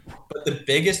 But the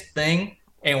biggest thing,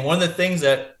 and one of the things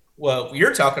that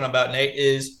you're talking about, Nate,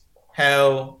 is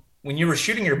how when you were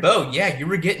shooting your bow, you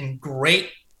were getting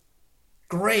great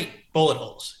bullet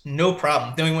holes, no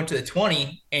problem. Then we went to the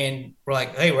 20, and we're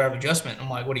like, hey, we're out of adjustment. I'm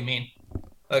like, what do you mean?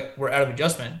 Like, we're out of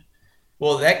adjustment.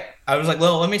 Well, I was like,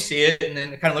 well, let me see it. And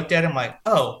then I kind of looked at it. I'm like,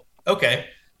 oh, okay.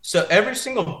 So every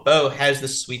single bow has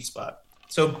this sweet spot.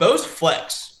 So bows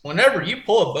flex. Whenever you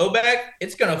pull a bow back,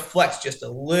 it's going to flex just a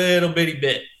little bitty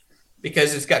bit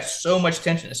because it's got so much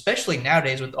tension, especially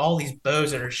nowadays with all these bows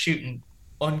that are shooting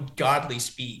ungodly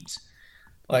speeds,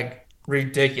 like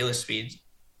ridiculous speeds.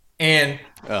 And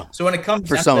so when it comes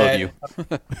for down some to of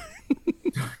that,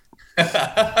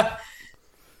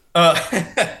 you.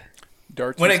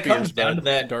 Darts when and it comes spears, down bud. to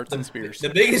that, Darts and spears. the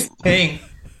biggest thing.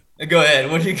 Go ahead.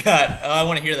 What do you got? I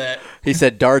want to hear that. He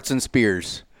said darts and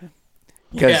spears.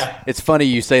 Because it's funny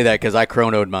you say that because I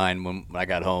chronoed mine when I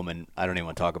got home, and I don't even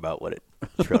want to talk about what it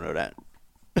chronoed at.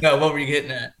 No, what were you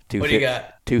getting at? What do you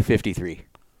got? 253.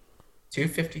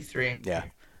 253. Yeah.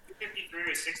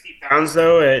 53 is 60 pounds,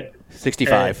 though, at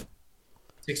 65.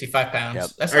 65 pounds. Yep.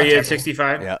 That's Are not you at terrible.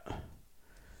 65? Yeah.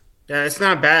 Yeah, it's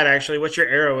not bad, actually. What's your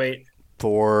arrow weight?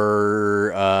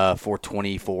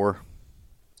 424.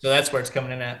 So that's where it's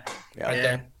coming in at. Yeah. Right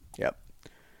there. Yep.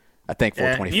 I think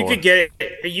 424.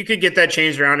 You could get that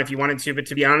changed around if you wanted to, but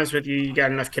to be honest with you, you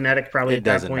got enough kinetic probably It at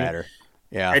that doesn't point. matter.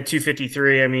 Yeah. At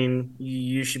 253, I mean,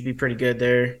 you should be pretty good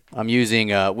there. I'm using,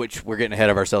 which we're getting ahead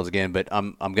of ourselves again, but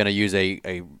I'm going to use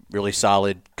a really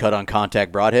solid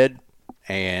cut-on-contact broadhead,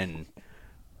 and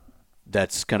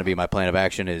that's going to be my plan of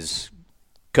action is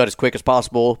cut as quick as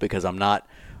possible because I'm not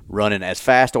running as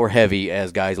fast or heavy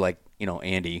as guys like,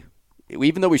 Andy.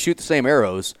 Even though we shoot the same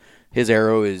arrows, his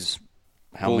arrow is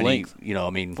how Full many, length.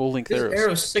 Full length This arrows.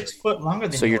 arrow's 6 foot longer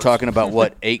than So you're yours. talking about,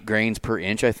 what, 8 grains per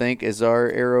inch, I think, is our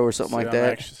arrow or something like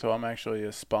that? I'm actually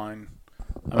a spine.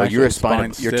 You're a spine.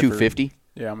 You're stiffer. 250?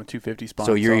 Yeah, I'm a 250 spine.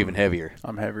 So you're even heavier.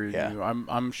 I'm heavier Yeah. than you.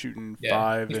 I'm shooting Yeah.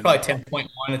 5. He's and, probably 10.1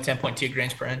 to 10.2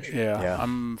 grains per inch. Yeah, Yeah.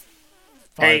 I'm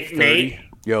Hey, 530. Nate.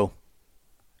 Yo.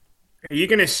 Are you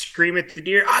going to scream at the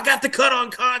deer, I got the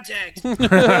cut-on contact,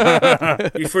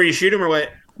 before you shoot him or what?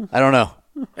 I don't know.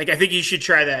 Like, I think you should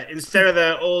try that. Instead of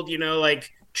the old, like,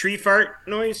 tree fart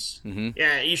noise,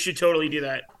 yeah, you should totally do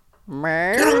that.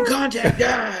 Cut-on contact,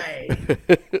 guy!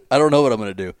 I don't know what I'm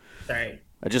going to do. Sorry.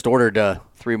 I just ordered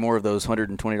 3 more of those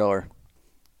 $120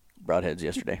 broadheads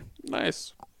yesterday.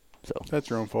 Nice. So That's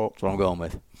your own fault. that's what I'm going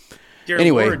with. Dear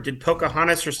Anyway. Lord, did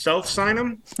Pocahontas herself sign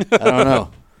them? I don't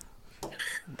know.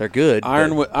 They're good.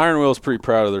 Iron but Will's pretty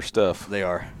proud of their stuff. They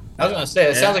are. I was going to say,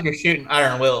 it sounds like you're shooting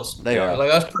iron wills. They are. Like,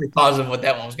 I was pretty positive what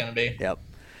that one was going to be. Yep.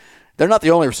 They're not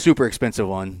the only super expensive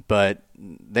one, but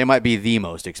they might be the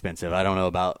most expensive. I don't know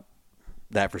about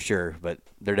that for sure, but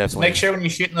they're Just definitely. make sure when you're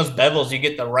shooting those bevels, you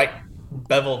get the right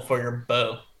bevel for your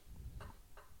bow.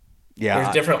 Yeah.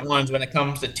 There's different ones when it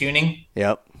comes to tuning.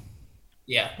 Yep.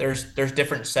 Yeah, there's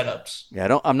different setups.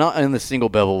 Yeah. I'm not in the single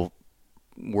bevel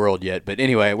world yet, but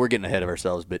anyway, we're getting ahead of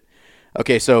ourselves. But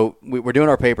okay, so we're doing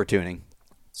our paper tuning.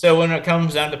 So when it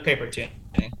comes down to paper tuning,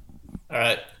 all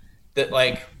right, that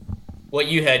like what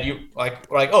you had, you were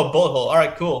like, oh, bullet hole. All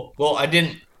right, cool. Well, I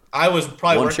didn't. I was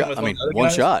probably One working shot. with I one mean, of the other one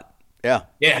guys. shot. Yeah.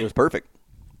 Yeah. It was perfect.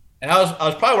 And I was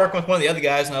probably working with one of the other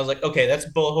guys, and I was like, okay, that's a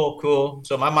bullet hole, cool.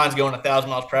 So my mind's going 1,000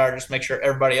 miles per hour, just make sure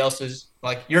everybody else is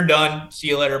like, you're done. See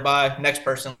you later. Bye. Next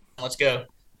person. Let's go.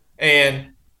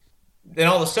 And then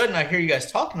all of a sudden, I hear you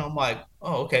guys talking. I'm like,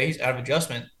 oh, okay, he's out of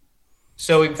adjustment.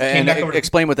 So we came And back over to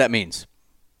explain what that means.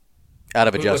 Out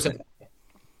of What's adjustment. it?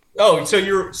 Oh,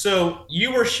 so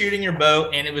you were shooting your bow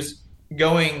and it was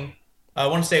going. I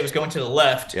want to say it was going to the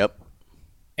left. Yep.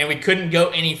 And we couldn't go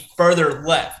any further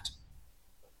left.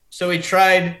 So we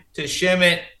tried to shim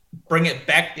it, bring it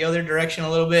back the other direction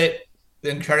a little bit,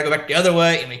 then try to go back the other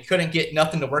way, and we couldn't get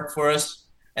nothing to work for us.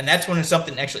 And that's when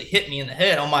something actually hit me in the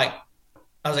head. I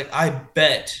was like, I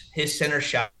bet his center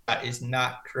shot is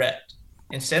not correct.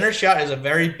 And center shot is a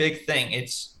very big thing.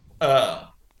 It's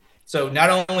so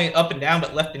not only up and down,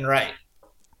 but left and right.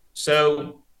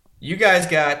 So you guys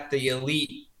got the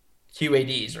elite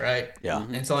QADs, right? Yeah.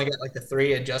 And it's only got like the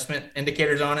 3 adjustment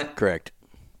indicators on it. Correct.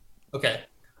 Okay.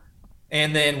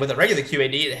 And then with a regular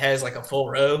QAD, it has like a full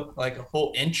row, like a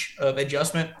whole inch of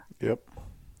adjustment. Yep.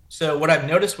 So what I've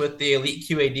noticed with the elite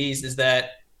QADs is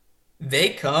that they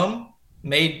come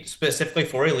made specifically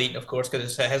for elite, of course,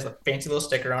 because it has a fancy little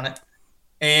sticker on it,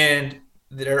 and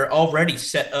they're already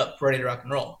set up ready to rock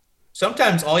and roll.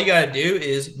 Sometimes all you got to do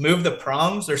is move the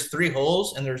prongs. There's 3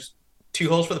 holes and there's 2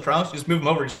 holes for the prongs. Just move them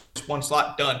over, just one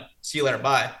slot, done. See you later,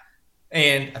 bye.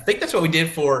 And I think that's what we did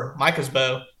for Micah's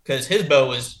bow, because his bow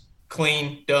was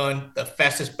clean, done, the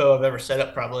fastest bow I've ever set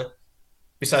up probably,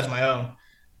 besides my own.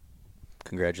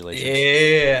 Congratulations.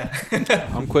 Yeah.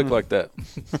 I'm quick like that.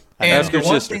 And Ask the your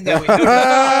one sister. thing that we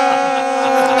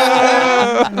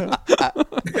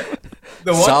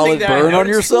The one Solid thing that I burn on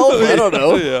noticed yourself? I don't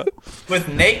know. Yeah. with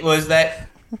Nate was that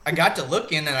I got to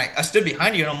looking and I stood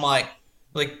behind you and I'm like,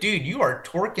 dude, you are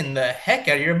torquing the heck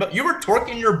out of your bow. You were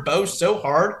torquing your bow so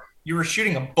hard, you were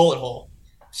shooting a bullet hole.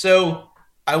 So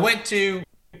I went to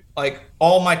like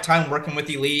all my time working with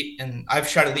Elite, and I've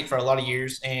shot Elite for a lot of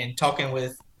years, and talking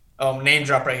with name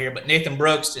drop right here, but Nathan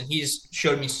Brooks, and he's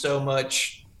showed me so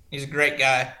much. He's a great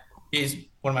guy. He's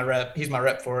he's my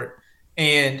rep for it.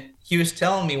 And he was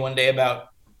telling me one day about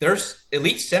there's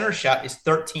Elite center shot is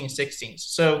 13/16.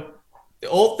 So the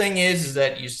old thing is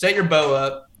that you set your bow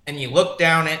up and you look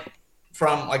down it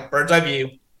from like bird's eye view,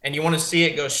 and you want to see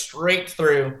it go straight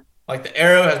through. Like the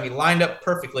arrow has to be lined up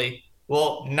perfectly.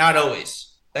 Well, not always.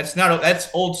 That's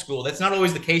old school. That's not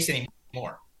always the case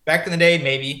anymore. Back in the day,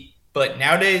 maybe, but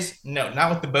nowadays, no, not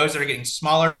with the bows that are getting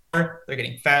smaller. They're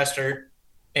getting faster.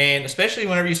 And especially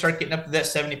whenever you start getting up to that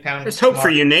 70-pound. There's hope for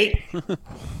you, Nate.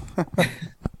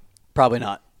 Probably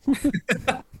not.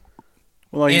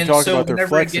 Well, you And talked so about their whenever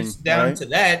flexing, it gets down right? to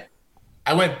that,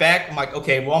 I went back. I'm like,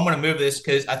 okay, well, I'm going to move this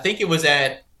because I think it was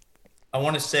at, I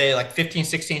want to say like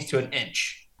 15/16 to an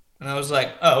inch. And I was like,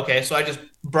 oh, okay. So I just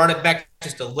brought it back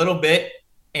just a little bit.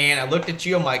 And I looked at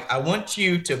you. I'm like, I want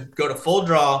you to go to full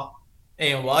draw.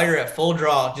 And while you're at full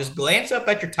draw, just glance up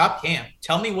at your top cam.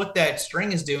 Tell me what that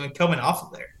string is doing coming off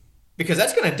of there. Because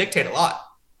that's going to dictate a lot.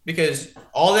 Because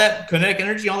all that kinetic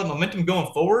energy, all the momentum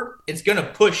going forward, it's going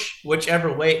to push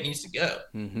whichever way it needs to go.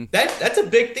 Mm-hmm. That's a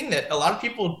big thing that a lot of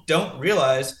people don't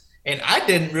realize. And I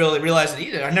didn't really realize it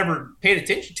either. I never paid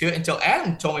attention to it until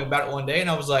Adam told me about it one day. And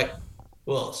I was like,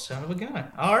 well, son of a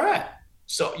gun. All right.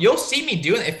 So you'll see me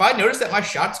doing it. If I notice that my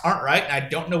shots aren't right and I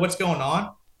don't know what's going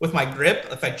on with my grip,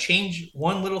 if I change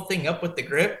one little thing up with the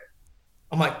grip,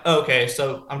 I'm like, oh, okay,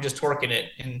 so I'm just torquing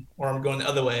it or I'm going the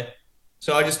other way.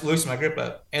 So I just loosen my grip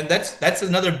up. And that's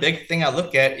another big thing I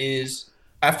look at is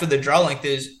after the draw length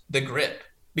is the grip.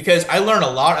 Because I learn a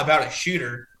lot about a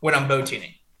shooter when I'm bow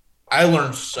tuning. I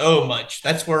learn so much.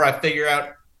 That's where I figure out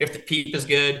if the peep is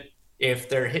good, if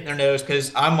they're hitting their nose,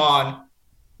 because I'm on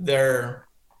their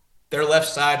left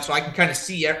side, so I can kind of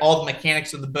see all the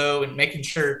mechanics of the bow and making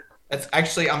sure that's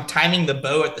actually I'm timing the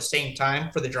bow at the same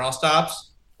time for the draw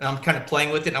stops, and I'm kind of playing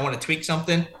with it. And I want to tweak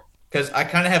something because I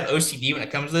kind of have OCD when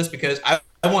it comes to this because I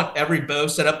want every bow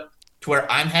set up to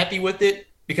where I'm happy with it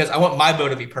because I want my bow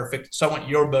to be perfect, so I want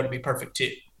your bow to be perfect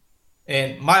too.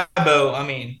 And my bow, I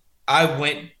mean, I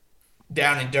went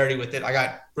down and dirty with it. I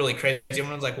got really crazy.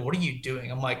 Everyone's like, well, what are you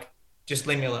doing? I'm like, just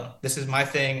leave me alone. This is my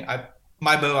thing.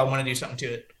 My bow, I want to do something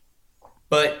to it.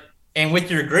 And with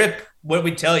your grip, what did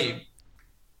we tell you?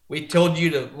 We told you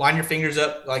to line your fingers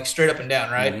up like straight up and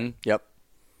down, right? Mm-hmm. Yep.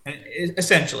 And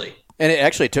essentially. And it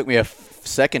actually took me a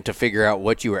second to figure out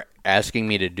what you were asking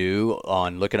me to do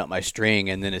on looking up my string.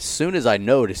 And then as soon as I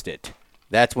noticed it,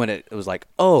 that's when it was like,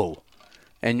 oh.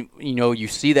 And, you know, you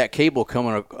see that cable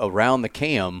coming around the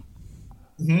cam.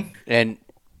 Mm-hmm. And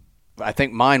I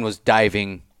think mine was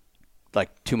diving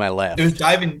like to my left. It was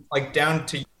diving like down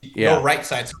to your right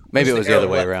side. So maybe it was the other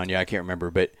way left. around. Yeah, I can't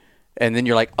remember. But and then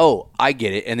you're like, oh, I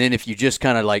get it. And then if you just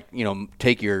kind of like, you know,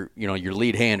 take your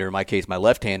lead hand, or in my case, my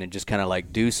left hand, and just kind of like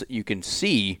you can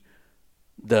see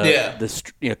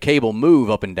the cable move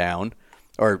up and down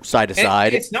or side to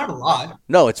side. It's not a lot.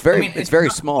 No, it's very very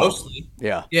not small. Mostly.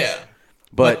 Yeah. Yeah.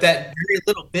 But that very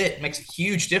little bit makes a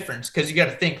huge difference because you got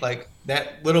to think like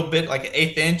that little bit, like an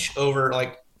 1/8 inch over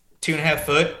like 2.5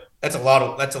 foot. That's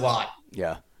a lot.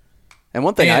 Yeah. And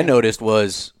one thing I noticed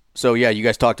was, so yeah, you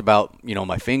guys talked about, you know,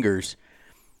 my fingers.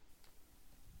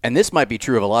 And this might be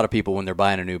true of a lot of people when they're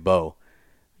buying a new bow.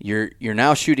 You're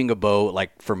now shooting a bow,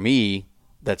 like for me,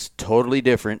 that's totally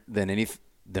different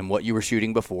than what you were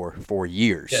shooting before for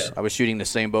years. Yeah. I was shooting the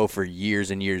same bow for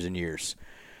years and years and years.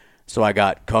 So I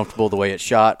got comfortable the way it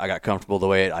shot. I got comfortable the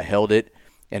way I held it.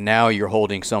 And now you're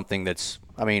holding something that's,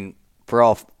 I mean, for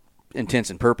all intents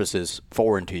and purposes,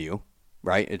 foreign to you,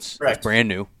 right? It's brand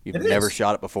new. You've never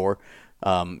shot it before,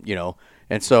 you know.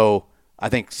 And so I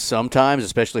think sometimes,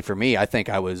 especially for me, I think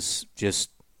I was just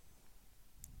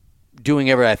doing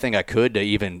everything I could to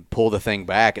even pull the thing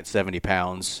back at 70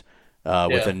 pounds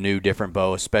with a new, different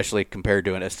bow, especially compared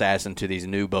to an Assassin, to these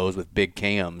new bows with big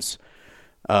cams.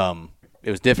 It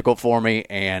was difficult for me,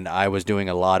 and I was doing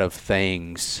a lot of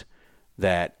things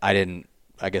that I didn't,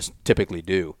 I guess, typically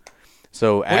do.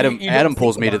 So Adam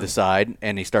pulls me to the side,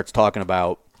 and he starts talking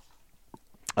about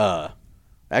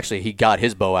actually, he got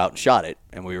his bow out and shot it,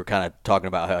 and we were kind of talking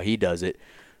about how he does it.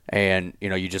 And, you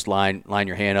know, you just line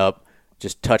your hand up,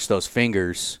 just touch those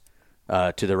fingers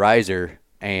to the riser,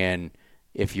 and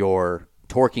if you're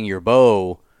torquing your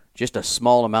bow, just a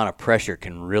small amount of pressure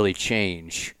can really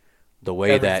change the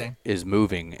way Everything. that is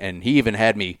moving. And he even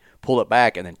had me pull it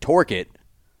back and then torque it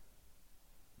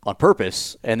on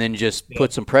purpose and then just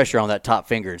put some pressure on that top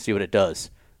finger and see what it does.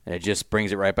 And it just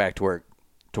brings it right back to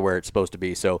where it's supposed to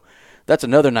be. So that's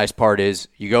another nice part is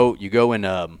you go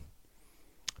in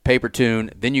paper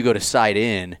tune, then you go to sight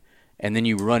in, and then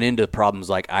you run into problems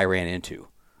like I ran into,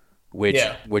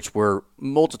 which were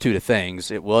multitude of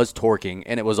things. It was torquing,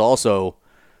 and it was also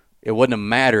it wouldn't have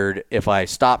mattered if I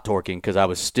stopped torquing because I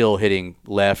was still hitting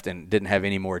left and didn't have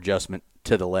any more adjustment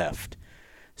to the left.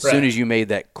 As soon as you made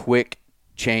that quick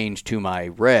change to my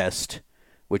rest,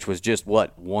 which was just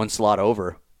one slot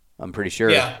over, I'm pretty sure.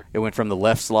 Yeah. It went from the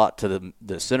left slot to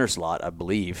the center slot, I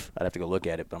believe. I'd have to go look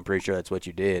at it, but I'm pretty sure that's what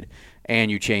you did. And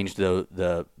you changed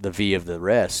the V of the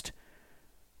rest.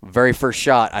 Very first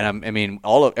shot, and I mean,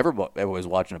 everybody was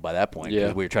watching it by that point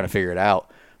because we were trying to figure it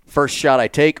out. First shot I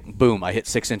take, boom, I hit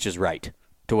 6 inches right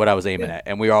to what I was aiming at.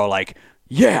 And we were all like,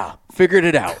 yeah, figured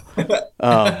it out. We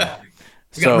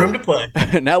got room to play.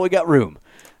 Now we got room.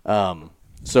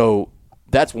 So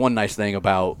that's one nice thing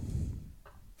about,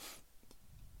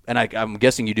 and I'm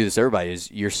guessing you do this, everybody, is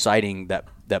you're sighting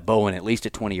that bow in at least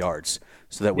at 20 yards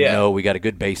so that we know we got a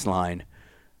good baseline.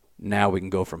 Now we can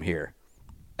go from here.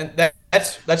 And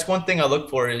that's one thing I look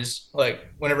for is, like,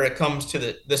 whenever it comes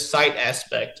to the sight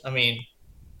aspect, I mean,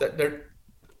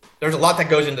 there's a lot that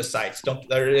goes into sights.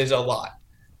 There is a lot.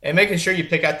 And making sure you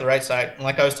pick out the right sight. And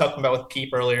like I was talking about with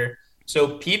PEEP earlier,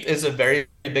 so PEEP is a very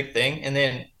big thing. And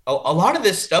then a lot of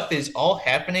this stuff is all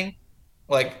happening.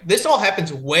 Like, this all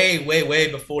happens way, way,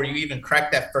 way before you even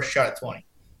crack that first shot at 20.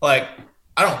 Like,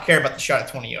 I don't care about the shot at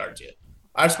 20 yards yet.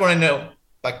 I just want to know,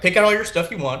 like, pick out all your stuff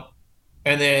you want,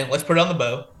 and then let's put it on the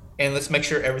bow, and let's make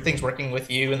sure everything's working with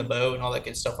you and the bow and all that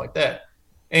good stuff like that.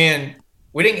 And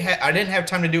I didn't have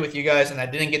time to do it with you guys, and I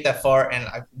didn't get that far, and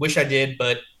I wish I did,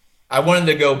 but I wanted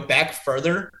to go back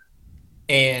further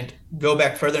and go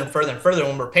back further and further and further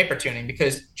when we're paper tuning,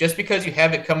 because just because you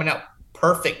have it coming out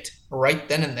perfect right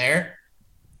then and there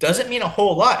doesn't mean a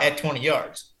whole lot at 20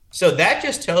 yards. So that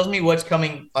just tells me what's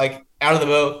coming, like, out of the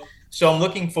bow. So I'm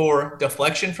looking for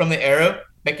deflection from the arrow,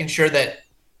 making sure that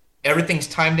everything's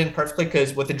timed in perfectly,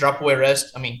 because with the drop away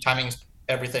rest, I mean, timing is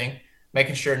everything.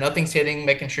 Making sure nothing's hitting,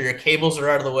 making sure your cables are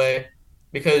out of the way,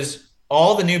 because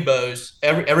all the new bows,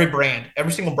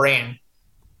 every single brand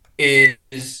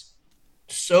is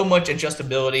so much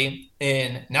adjustability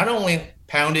in not only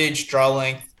poundage, draw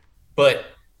length, but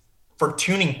for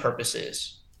tuning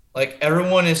purposes. Like,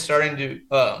 everyone is starting to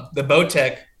the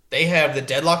Bowtech, they have the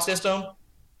deadlock system.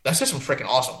 That system's freaking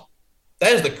awesome.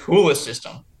 That is the coolest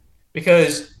system,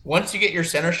 because once you get your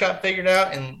center shot figured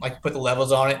out and, like, you put the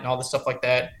levels on it and all this stuff like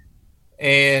that,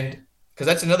 and because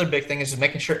that's another big thing, is just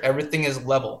making sure everything is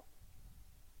level.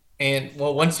 And,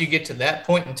 well, once you get to that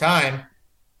point in time,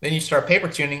 then you start paper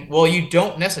tuning. Well, you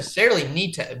don't necessarily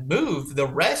need to move the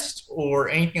rest or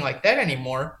anything like that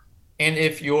anymore. And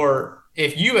if you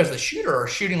as the shooter are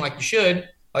shooting like you should,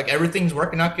 like, everything's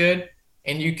working out good,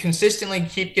 and you consistently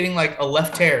keep getting, like, a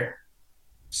left tear.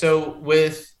 So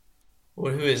with,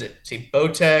 who is it? See,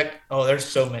 Bowtech. Oh, there's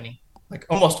so many. Like,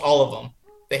 almost all of them.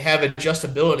 They have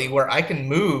adjustability where I can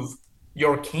move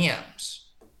your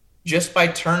cams just by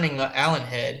turning the Allen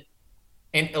head.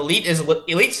 And Elite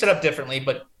set up differently,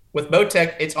 but with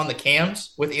Bowtech, it's on the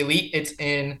cams. With Elite, it's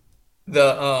in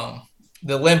the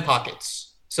limb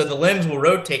pockets. So the limbs will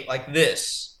rotate like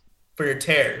this for your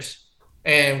tears.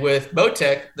 And with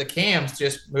Bowtech, the cams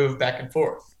just move back and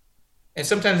forth. And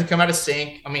sometimes they come out of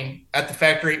sync. I mean, at the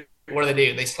factory, what do?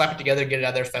 They slap it together, get it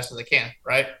out there as fast as they can,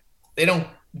 right? They don't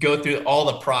go through all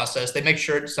the process. They make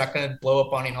sure it's not going to blow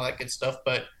up on you and all that good stuff.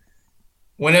 But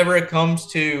whenever it comes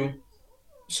to,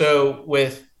 so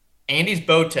with Andy's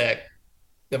Bowtech,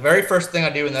 the very first thing I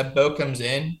do when that bow comes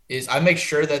in is I make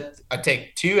sure that I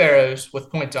take 2 arrows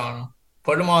with points on them,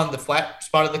 put them on the flat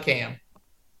spot of the cam.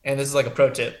 And this is like a pro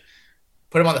tip.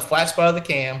 Put them on the flat spot of the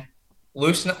cam,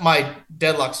 loosen up my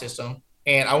deadlock system,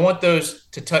 and I want those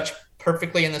to touch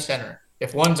perfectly in the center.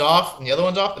 If one's off and the other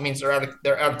one's off, that means they're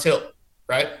out of tilt,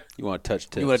 right? You want to touch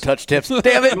tips. You want to touch tips?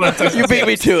 Damn it! You beat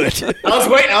me to it. I was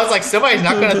waiting. I was like, somebody's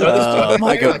not going to throw this to him.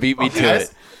 Michael beat me to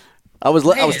it. I was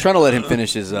trying to let him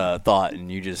finish his thought,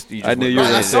 and you just I knew you were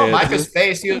going I to saw say Micah's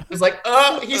face. He was like,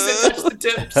 oh, he said touch the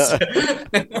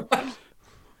tips.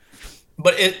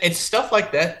 But it's stuff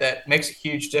like that makes a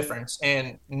huge difference.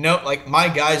 And like, my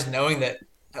guys knowing that,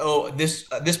 oh, this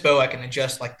bow I can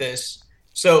adjust like this.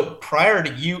 So prior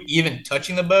to you even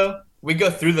touching the bow, we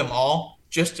go through them all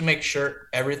just to make sure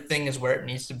everything is where it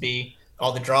needs to be.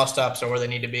 All the draw stops are where they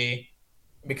need to be,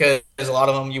 because there's a lot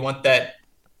of them you want that.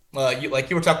 You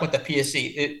were talking with the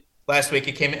PSC last week.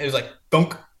 It came in, it was like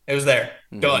dunk. It was there,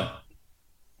 done.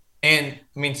 And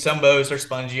I mean, some bows are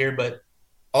spongier, but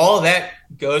all of that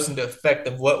goes into effect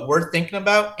of what we're thinking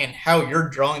about and how you're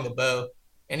drawing the bow.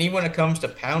 And even when it comes to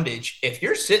poundage, if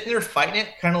you're sitting there fighting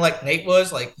it, kind of like Nate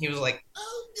was, like he was like,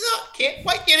 oh, no, can't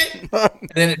quite get it. And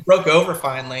then it broke over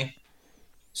finally.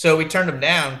 So we turned them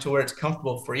down to where it's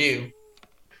comfortable for you.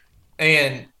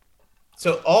 And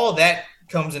so all of that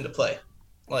comes into play.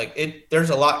 Like there's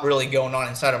a lot really going on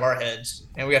inside of our heads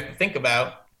and we have to think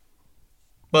about.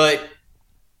 But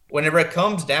whenever it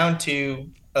comes down to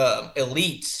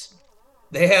elites,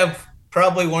 they have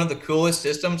probably one of the coolest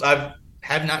systems.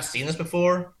 Have not seen this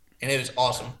before, and it was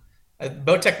awesome.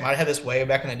 Bowtech might have had this way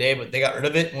back in the day, but they got rid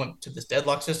of it and went to this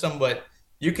deadlock system. But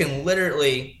you can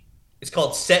literally, it's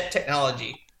called set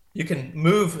technology. You can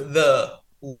move the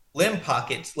limb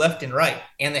pockets left and right,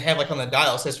 and they have like on the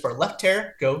dial, it says for left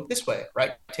tear, go this way,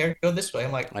 right tear, go this way.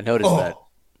 I'm like, I noticed that.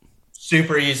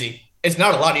 Super easy. It's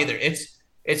not a lot either.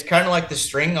 It's kind of like the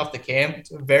string off the cam.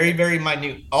 It's very, very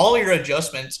minute. All your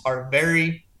adjustments are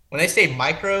very, when they say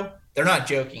micro, they're not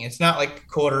joking. It's not like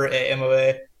quarter at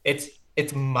MOA. It's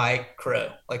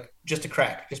micro, like just a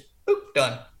crack, just boop,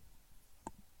 done.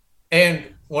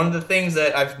 And one of the things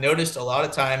that I've noticed a lot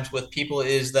of times with people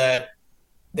is that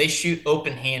they shoot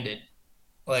open-handed.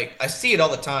 Like I see it all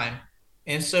the time.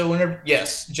 And so whenever,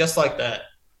 yes, just like that,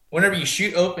 whenever you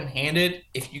shoot open-handed,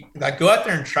 if you like go out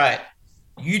there and try it,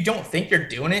 you don't think you're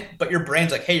doing it, but your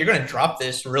brain's like, hey, you're going to drop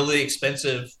this really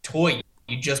expensive toy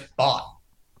you just bought.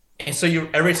 And so you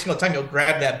every single time you'll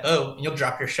grab that bow and you'll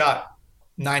drop your shot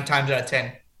 9 times out of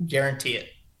 10, guarantee it.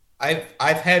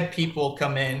 I've had people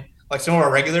come in, like some of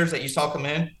our regulars that you saw come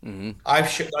in.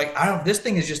 Mm-hmm. This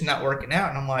thing is just not working out.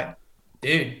 And I'm like,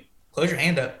 dude, close your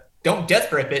hand up. Don't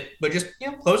death grip it, but just,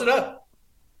 close it up.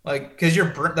 Like, cause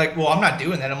you're like, well, I'm not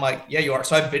doing that. I'm like, yeah, you are.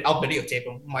 So I'll videotape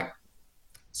them. I'm like,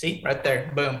 see right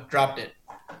there, boom, dropped it.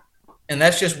 And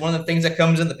that's just one of the things that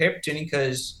comes in the paper tuning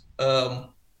because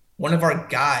one of our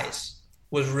guys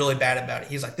was really bad about it.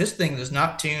 He's like, this thing does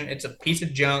not tune. It's a piece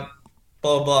of junk,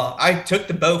 blah, blah. I took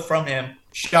the bow from him,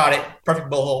 shot it, perfect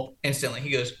bow hole instantly.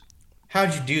 He goes,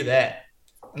 how'd you do that?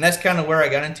 And that's kind of where I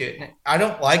got into it. And I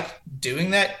don't like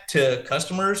doing that to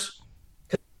customers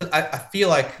because I feel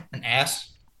like an ass.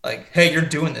 Like, hey, you're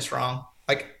doing this wrong.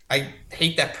 Like, I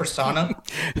hate that persona.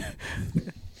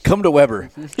 Come to Weber.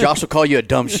 Josh will call you a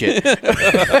dumb shit.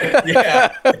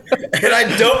 Yeah. And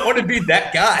I don't want to be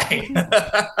that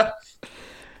guy.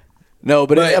 No,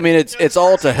 but I mean, it's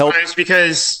all to help.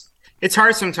 Because it's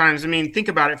hard sometimes. I mean, think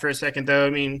about it for a second, though. I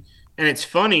mean, and it's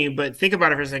funny, but think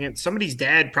about it for a second. Somebody's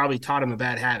dad probably taught him a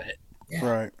bad habit. Yeah.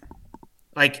 Right.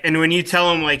 Like, and when you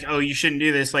tell them, like, oh, you shouldn't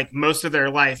do this, like, most of their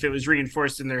life, it was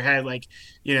reinforced in their head, like,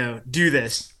 do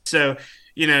this. So,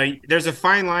 there's a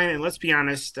fine line, and let's be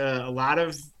honest, a lot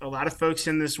of folks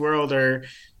in this world are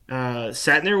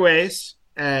set in their ways.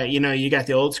 You got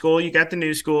the old school, you got the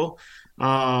new school,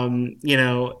 and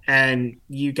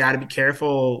you got to be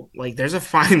careful. Like, there's a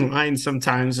fine line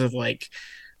sometimes of like,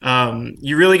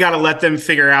 you really got to let them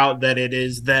figure out that it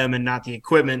is them and not the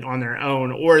equipment on their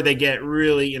own, or they get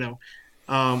really,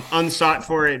 unsought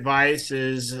for advice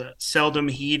is seldom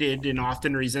heeded and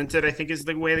often resented, I think is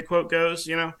the way the quote goes,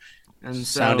 And so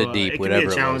sounded deep, it can whatever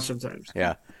be a challenge it was. sometimes.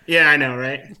 Yeah. Yeah, I know,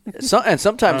 right? And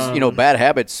sometimes, bad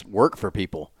habits work for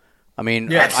people. I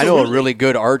mean, Yeah, I know a really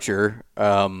good archer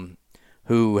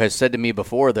who has said to me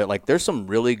before that, like, there's some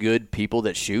really good people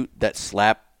that shoot that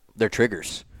slap their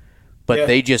triggers. But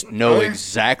they just know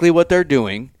exactly what they're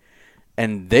doing,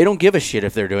 and they don't give a shit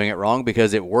if they're doing it wrong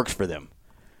because it works for them.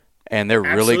 And they're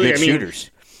really good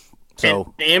shooters.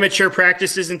 So amateur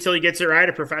practices until he gets it right,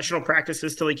 a professional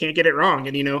practices till he can't get it wrong.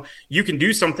 And, you can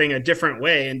do something a different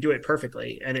way and do it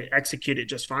perfectly and execute it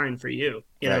just fine for you,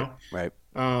 know? Right.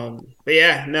 But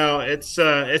yeah, no, it's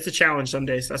a challenge some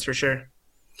days. That's for sure.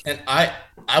 And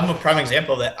I'm a prime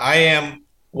example of that. I am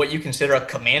what you consider a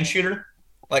command shooter.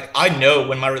 Like, I know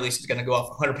when my release is going to go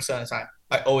off 100% of the time.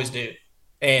 I always do.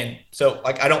 And so,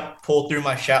 like, I don't pull through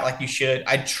my shot like you should.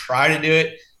 I try to do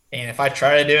it. And if I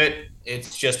try to do it,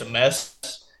 it's just a mess.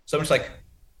 So I'm just like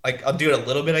I'll do it a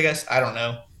little bit, I guess. I don't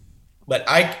know. But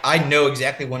I know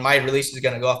exactly when my release is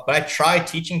going to go off. But I try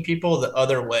teaching people the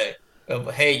other way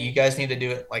of, hey, you guys need to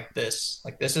do it like this.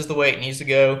 Like, this is the way it needs to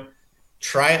go.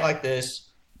 Try it like this.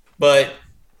 But,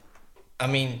 I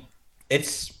mean,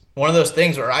 it's one of those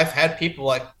things where I've had people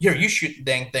like, here, you shoot the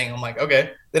dang thing. I'm like,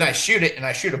 okay. Then I shoot it, and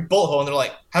I shoot a bullet hole, and they're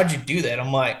like, how'd you do that?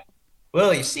 I'm like,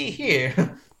 well, you see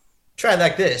here, try it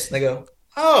like this. And they go,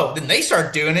 oh. Then they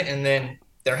start doing it, and then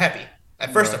they're happy.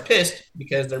 At first, they're pissed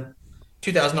because their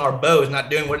 $2,000 bow is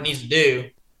not doing what it needs to do.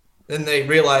 Then they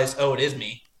realize, oh, it is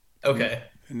me. Okay.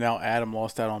 And now Adam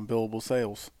lost out on billable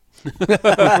sales.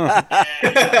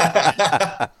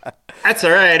 That's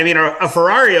all right. I mean, a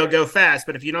Ferrari will go fast,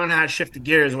 but if you don't know how to shift the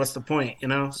gears, what's the point? You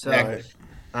know. So, Exactly.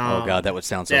 Oh God, that would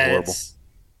sound so yeah, horrible.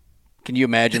 Can you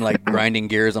imagine like grinding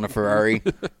gears on a Ferrari?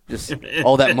 Just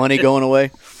all that money going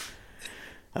away.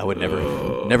 I would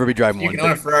never be driving You one. can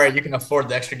own a Ferrari, you can afford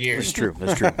the extra gears. That's true.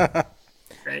 That's true.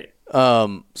 Right.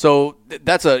 So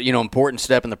that's a important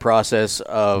step in the process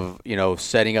of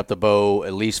setting up the bow.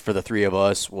 At least for the three of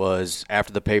us, was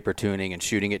after the paper tuning and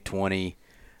shooting at 20.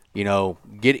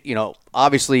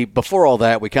 Obviously before all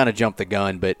that we kind of jumped the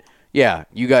gun, but yeah,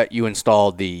 you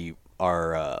installed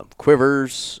our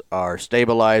quivers, our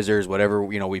stabilizers, whatever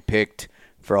we picked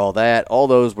for all that. All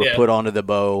those were put onto the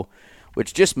bow,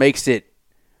 which just makes it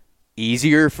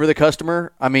easier for the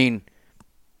customer. I mean,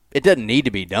 it doesn't need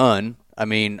to be done. I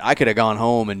mean, I could have gone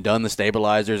home and done the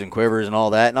stabilizers and quivers and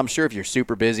all that, and I'm sure if you're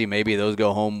super busy, maybe those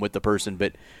go home with the person,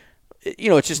 but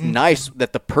it's just nice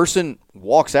that the person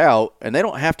walks out and they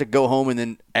don't have to go home and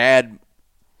then add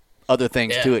other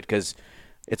things to it because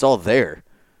it's all there.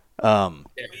 You want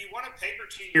to paper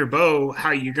tune your bow how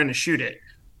you're going to shoot it.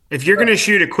 If you're going to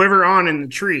shoot a quiver on in the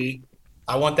tree,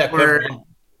 I want that quiver on.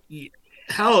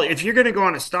 Hell, if you're going to go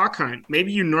on a stock hunt,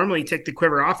 maybe you normally take the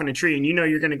quiver off in a tree and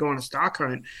you're going to go on a stock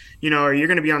hunt, or you're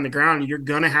going to be on the ground, you're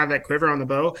going to have that quiver on the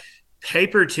bow.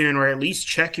 Paper tune, or at least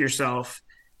check yourself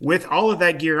with all of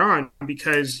that gear on,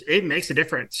 because it makes a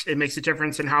difference. It makes a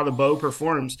difference in how the bow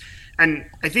performs. And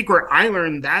I think where I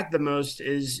learned that the most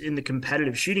is in the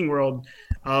competitive shooting world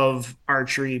of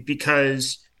archery,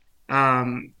 because,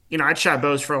 I'd shot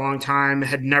bows for a long time,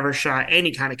 had never shot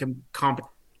any kind of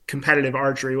competitive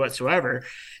archery whatsoever.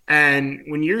 And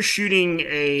when you're shooting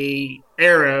a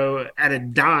arrow at a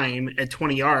dime at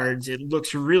 20 yards, it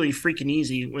looks really freaking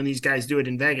easy when these guys do it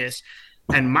in Vegas.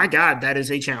 And my God, that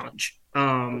is a challenge.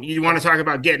 You want to talk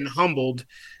about getting humbled.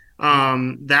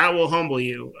 That will humble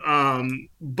you.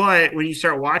 But when you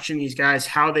start watching these guys,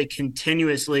 how they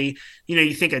continuously,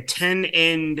 you think a 10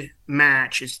 end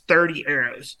match is 30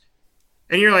 arrows.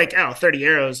 And you're like, 30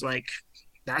 arrows, like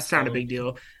that's not a big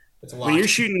deal. When you're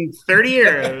shooting 30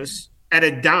 arrows at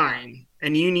a dime,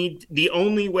 and the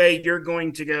only way you're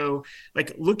going to go,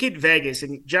 like, look at Vegas,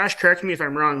 and Josh, correct me if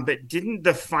I'm wrong, but didn't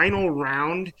the final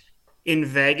round in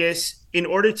Vegas, in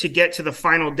order to get to the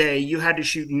final day, you had to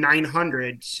shoot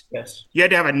 900s? Yes. You had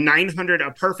to have a 900,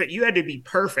 you had to be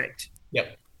perfect.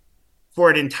 Yep. For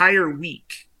an entire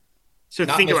week. So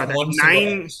Not think about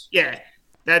that.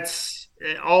 That's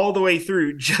all the way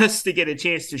through just to get a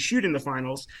chance to shoot in the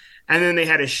finals. And then they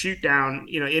had a shoot down,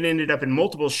 it ended up in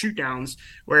multiple shoot downs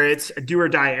where it's a do or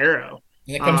die arrow.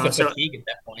 And it comes to fatigue at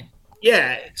that point.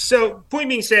 Yeah. So point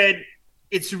being said,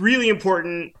 it's really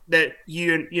important that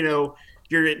you're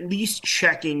at least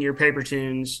checking your paper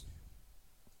tunes.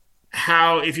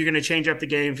 If you're going to change up the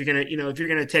game, if you're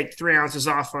going to take 3 ounces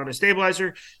off on a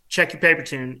stabilizer, check your paper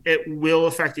tune. It will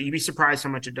affect it. You'd be surprised how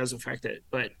much it does affect it.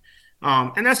 But,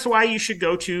 and that's why you should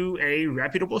go to a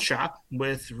reputable shop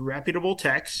with reputable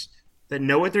techs that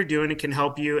know what they're doing and can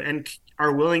help you and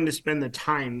are willing to spend the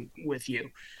time with you.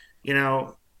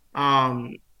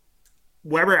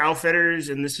 Weber Outfitters,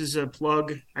 and this is a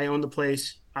plug. I own the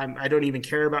place. I don't even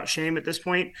care about shame at this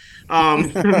point.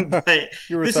 But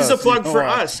this is a plug for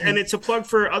us, and it's a plug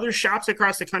for other shops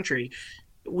across the country.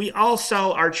 We all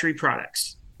sell archery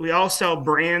products. We all sell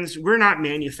brands. We're not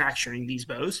manufacturing these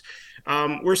bows.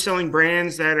 We're selling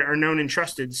brands that are known and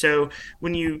trusted. So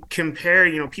when you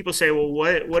compare, people say, well,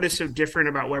 what is so different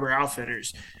about Weber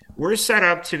Outfitters? We're set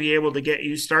up to be able to get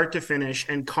you start to finish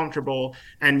and comfortable,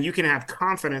 and you can have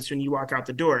confidence when you walk out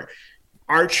the door.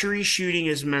 Archery shooting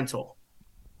is mental.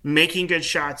 Making good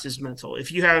shots is mental.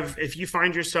 If you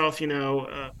find yourself,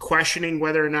 questioning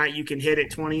whether or not you can hit at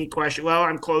 20,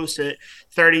 I'm close at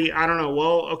 30. I don't know.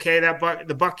 Well, okay,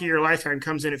 the buck of your lifetime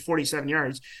comes in at 47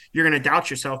 yards. You're going to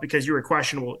doubt yourself because you were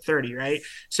questionable at 30, right?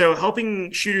 So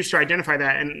helping shooters to identify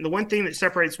that. And the one thing that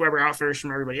separates Weber Outfitters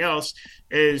from everybody else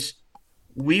is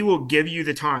we will give you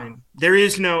the time. There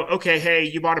is no, okay, hey,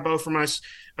 you bought a bow from us.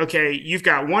 Okay, you've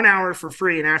got 1 hour for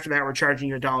free, and after that, we're charging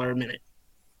you $1 a minute.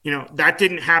 That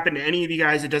didn't happen to any of you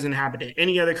guys. It doesn't happen to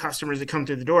any other customers that come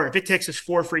through the door. If it takes us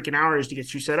 4 freaking hours to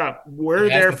get you set up, we're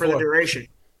there for the duration.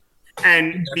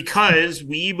 And because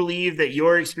we believe that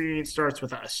your experience starts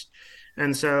with us.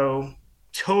 And so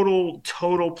total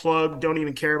plug. Don't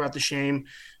even care about the shame.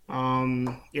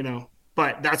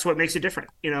 But that's what makes it different,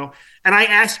 And I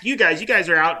ask you guys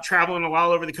are out traveling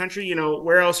all over the country,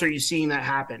 where else are you seeing that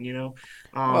happen,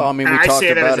 Well, I mean, we talked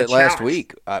about it last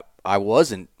week. I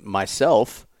wasn't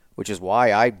myself, which is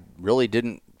why I really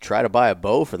didn't try to buy a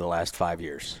bow for the last 5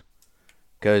 years.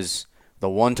 Because the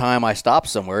one time I stopped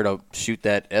somewhere to shoot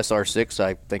that SR6,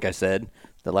 I think I said,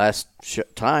 the last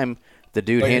time, the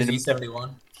dude handed me...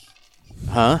 Z71.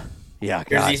 Huh? Yeah,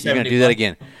 Your God, you're going to do Z71. that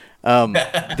again.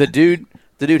 The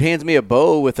dude hands me a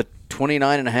bow with a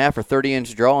 29.5 or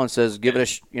 30-inch draw and says, give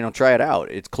it try it out.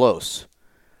 It's close.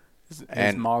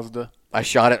 And Mazda. I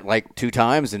shot it like 2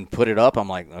 times and put it up. I'm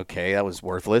like, okay, that was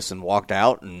worthless, and walked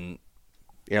out. And,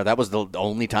 that was the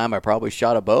only time I probably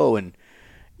shot a bow. And,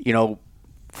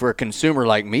 for a consumer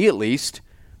like me at least,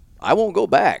 I won't go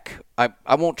back.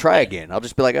 I won't try again. I'll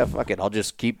just be like, oh, fuck it. I'll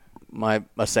just keep my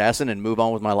assassin and move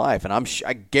on with my life. And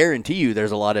I guarantee you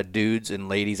there's a lot of dudes and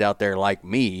ladies out there like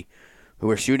me who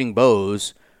are shooting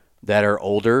bows that are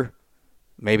older.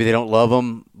 Maybe they don't love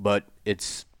them, but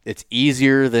it's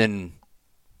easier than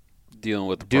dealing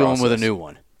with a new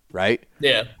one, right?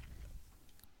 Yeah.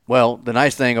 Well, the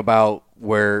nice thing about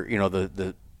where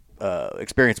the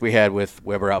experience we had with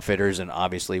Weber Outfitters, and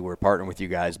obviously we're partnering with you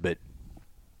guys, but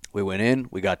we went in,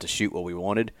 we got to shoot what we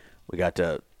wanted, we got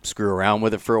to screw around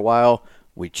with it for a while,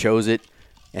 we chose it,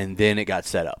 and then it got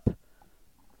set up.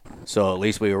 So at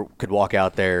least we could walk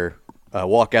out of there,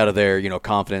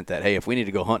 confident that, hey, if we need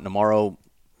to go hunting tomorrow,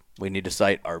 we need to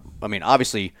sight our. I mean,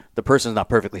 obviously the person's not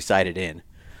perfectly sighted in.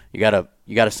 You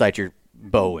gotta sight your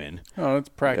bow in. Oh, it's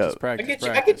practice. I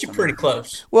get you pretty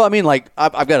close. Well, I mean, like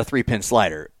I've got a 3-pin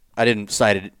slider. I didn't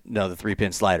sight the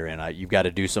 3-pin slider in. You've got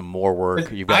to do some more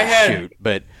work. You've got to shoot,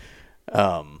 but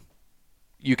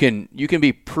you can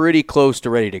be pretty close to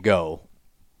ready to go.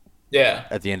 Yeah.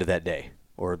 At the end of that day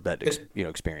or that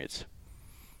experience.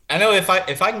 I know if I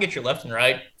can get your left and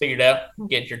right figured out,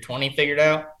 get your 20 figured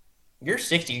out, your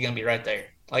 60 is gonna be right there.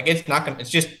 Like it's not gonna. It's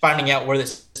just finding out where the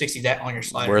 60's at on your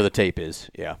slider. Where the tape is.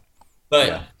 Yeah. But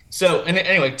yeah. So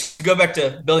anyway, to go back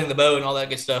to building the bow and all that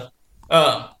good stuff.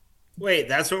 Wait,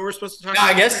 that's what we're supposed to talk Yeah,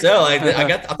 about? I guess so. Like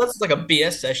I thought this was like a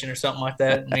BS session or something like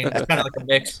that. I mean, it's kind of like a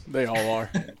mix. They all are.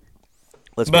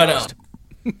 Let's be honest.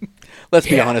 Let's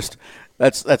be honest.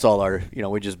 That's all our.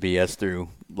 We just BS through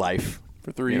life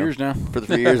For 3 years now. For the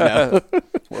 3 years now.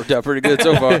 Worked out pretty good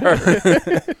so far.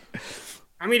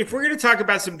 I mean, if we're going to talk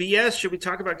about some BS, should we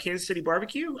talk about Kansas City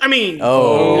barbecue? I mean,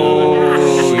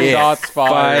 yeah. Shots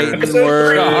fired.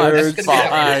 Words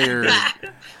fired.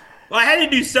 Well, I had to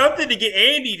do something to get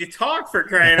Andy to talk, for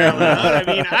crying out loud.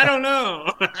 I mean, I don't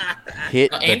know. Hit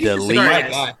the Andy's just delete. the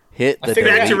right guy. Hit the figured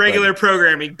delete. Back to regular button.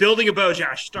 programming. Building a bow,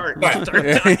 Josh. Start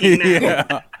talking now.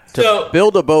 Yeah. To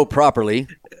build a bow properly,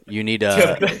 you need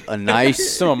a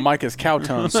nice Some of Micah's cow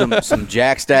tongue. some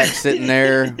jack stacks sitting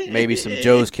there, maybe some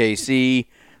Joe's KC,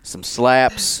 some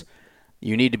slaps.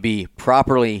 You need to be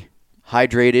properly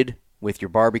hydrated with your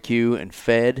barbecue and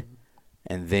fed,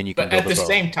 and then you can But build at the a bow.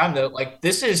 same time, though, like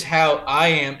this is how I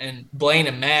am, and Blaine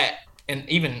and Matt, and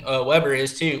even Weber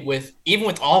is too. With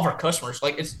all of our customers,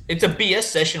 like it's a BS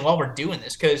session while we're doing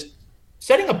this because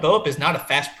setting a bow up is not a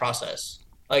fast process.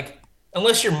 Like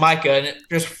unless you're Micah and it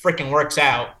just freaking works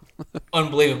out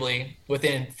unbelievably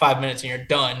within 5 minutes and you're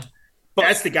done. But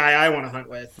That's the guy I want to hunt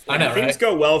with. I know, Things right?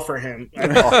 go well for him.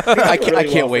 I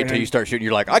can't wait till you start shooting.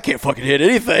 You're like, I can't fucking hit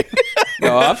anything.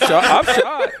 No, I've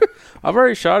shot. I've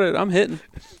already shot it. I'm hitting.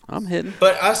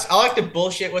 But I like to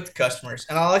bullshit with the customers,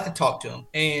 and I like to talk to them,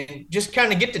 and just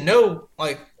kind of get to know,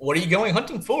 like, what are you going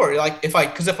hunting for? Like, if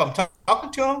I'm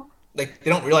talking to them, like,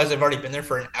 they don't realize I've already been there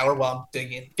for an hour while I'm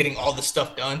getting all this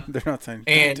stuff done. They're not saying,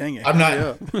 And God dang it. I'm not. hurry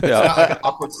up." It's not like an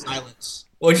awkward silence.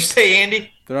 What'd you say,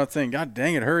 Andy? They're not saying, God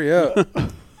dang it, hurry up.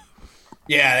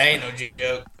 Yeah, that ain't no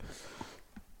joke.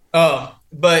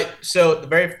 But so the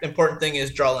very important thing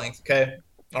is draw length, okay?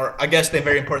 Or I guess the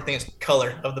very important thing is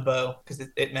color of the bow because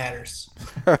it matters.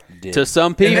 To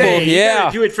some people, Hey, you yeah.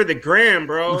 gotta do it for the gram,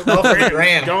 bro. Oh, for the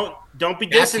gram. Don't be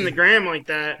Got dissing you. the gram like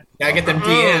that. Gotta get them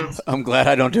DMs. I'm glad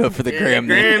I don't do it for the gram.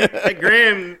 then.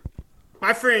 Graham,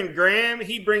 my friend Graham,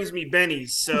 he brings me bennies,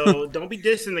 so don't be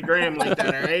dissing the Graham like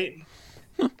that, all right?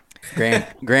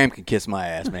 Graham can kiss my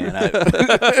ass, man.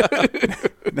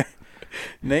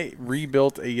 Nate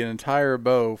rebuilt an entire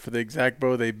bow for the exact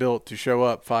bow they built to show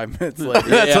up 5 minutes later.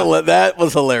 That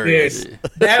was hilarious. Dude,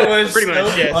 that was Pretty so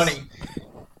much, yes. funny.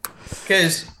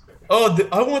 Because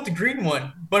I want the green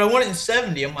one, but I want it in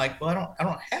 70. I'm like, well, I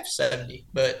don't have 70,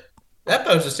 but that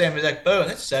bow's the same exact bow,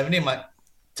 and it's 70. I'm like,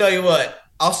 tell you what,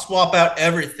 I'll swap out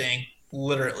everything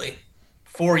literally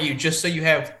for you, just so you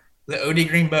have the OD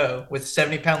green bow with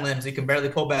 70-pound limbs you can barely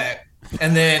pull back,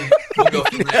 and then we'll go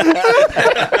from there.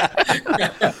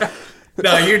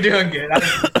 No, you're doing good.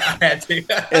 I had to.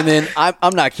 And then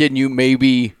I'm not kidding you.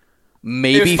 Maybe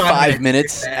It was 5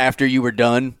 minutes after you were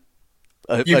done,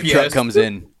 a truck UPS. comes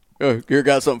in. Oh, here,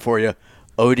 got something for you.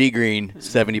 OD Green,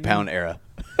 70-pound era.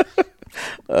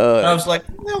 I was like,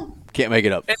 no, Can't make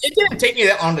it up. And it didn't take me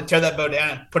that long to tear that bow down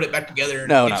and put it back together. And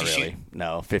No, get not you really. shooting.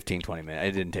 No, 15, 20 minutes.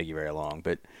 It didn't take you very long,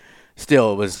 but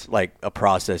still, it was like a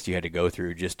process you had to go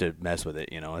through just to mess with it.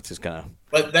 It's just kind of.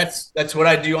 But that's what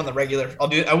I do on the regular. I'll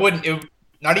do. I wouldn't.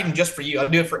 Not even just for you. I'll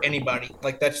do it for anybody.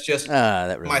 Like that's just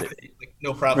That really. my thing. Like,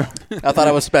 no problem. I thought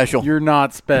I was special. You're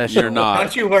not special. You're not.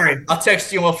 Don't you worry. I'll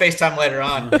text you and we'll FaceTime later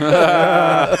on.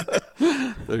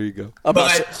 There you go.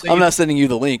 I'm not sending you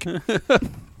the link.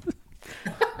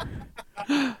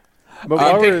 But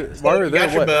while pick- we're you there,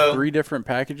 got your what, bow. 3 different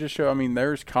packages show? I mean,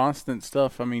 there's constant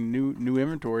stuff. I mean, new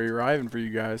inventory arriving for you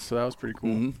guys, so that was pretty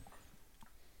cool. Mhm.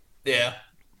 Yeah.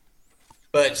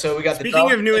 But so we got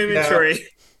Speaking of new inventory,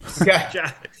 Yeah.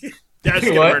 Josh is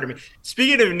gonna What? murder me.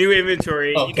 Speaking of new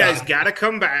inventory, Oh, you guys God. got to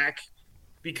come back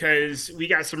because we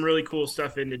got some really cool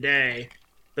stuff in today.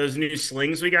 Those new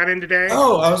slings we got in today.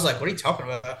 Oh, I was like, what are you talking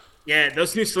about? Yeah,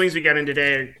 those new slings we got in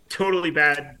today are totally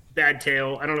bad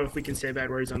tail. I don't know if we can say bad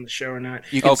words on the show or not.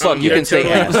 You can, fuck you yeah. can say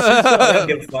Totally. ass. I don't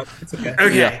give a fuck. It's okay.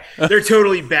 Okay, they're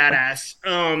totally badass.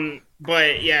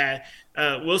 But yeah,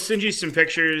 we'll send you some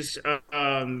pictures of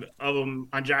them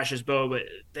on Josh's bow. But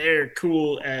they're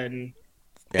cool and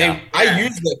Yeah. I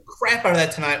used the crap out of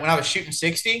that tonight when I was shooting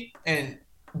 60, and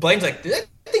Blaine's like, that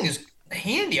thing is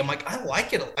handy. I'm like, I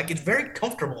like it. Like, it's very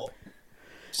comfortable.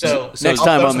 So Next I'll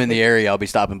time post I'm in some the area, I'll be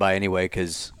stopping by anyway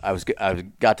because I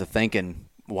got to thinking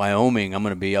Wyoming. I'm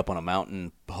going to be up on a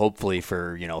mountain hopefully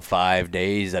for 5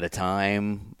 days at a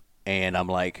time, and I'm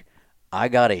like, I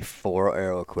got a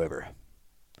 4-arrow quiver.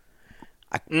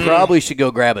 I probably should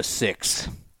go grab a 6,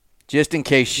 just in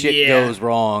case shit Yeah. goes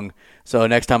wrong. So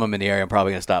next time I'm in the area, I'm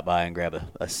probably going to stop by and grab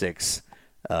a 6.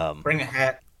 Bring a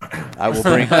hat. I will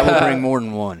bring more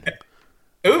than one.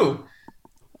 Ooh,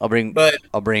 I'll bring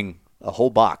a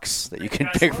whole box that you can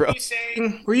Josh, pick what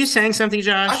from. were you saying something, I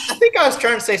Josh? think I was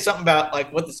trying to say something about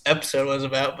like what this episode was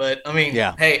about, but I mean,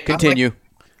 Yeah. hey, Continue.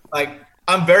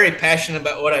 I'm very passionate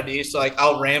about what I do, so like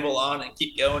I'll ramble on and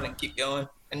keep going and keep going.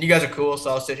 And you guys are cool,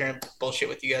 so I'll sit here and bullshit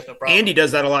with you guys, no problem. Andy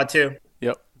does that a lot too.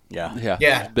 Yep. Yeah. Yeah.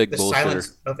 Yeah, Big the bullshitter.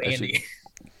 silence of That's Andy.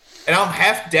 And I'm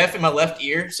half deaf in my left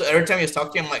ear, so every time you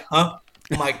talk to you, I'm like, huh?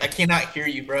 I'm like, I cannot hear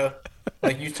you, bro.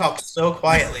 Like, you talk so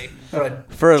quietly.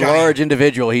 For a giant- large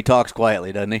individual, he talks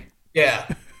quietly, doesn't he? Yeah.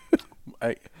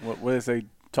 Hey, what do they say?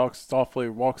 Talk softly,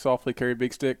 walk softly, carry a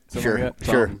big stick. Something Sure, like that?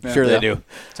 sure, Something. Yeah. sure they do.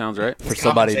 Sounds right. For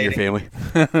somebody in your family.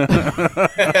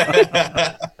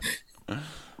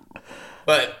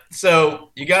 But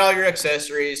so you got all your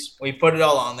accessories. We put it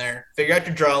all on there. Figure out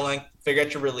your draw length. Figure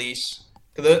out your release.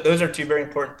 'Cause those are 2 very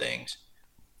important things.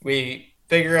 We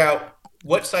figure out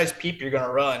what size peep you're going to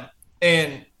run.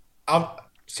 And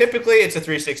typically it's a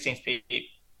 3/16 peep.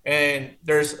 And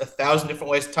there's 1,000 different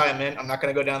ways to tie them in. I'm not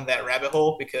going to go down that rabbit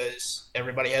hole because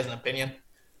everybody has an opinion.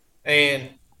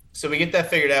 And so we get that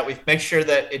figured out. We make sure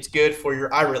that it's good for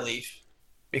your eye relief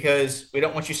because we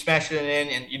don't want you smashing it in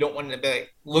and you don't want to be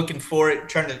like, looking for it,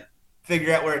 trying to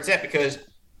figure out where it's at. Because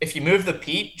if you move the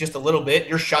peep just a little bit,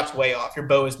 your shot's way off. Your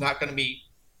bow is not going to be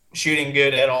shooting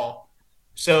good at all.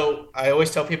 So I always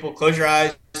tell people, close your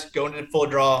eyes, go into full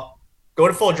draw. Go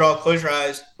to full draw, close your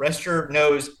eyes, rest your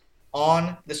nose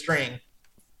on the string,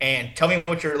 and tell me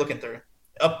what you're looking through.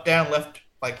 Up, down, left,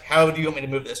 like how do you want me to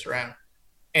move this around?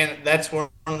 And that's one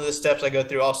of the steps I go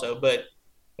through also. But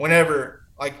whenever,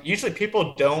 like usually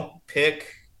people don't pick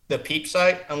the peep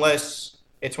sight unless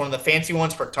it's one of the fancy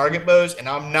ones for target bows, and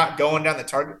I'm not going down the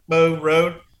target bow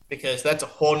road because that's a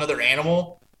whole nother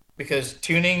animal because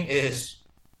tuning is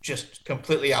just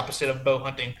completely opposite of bow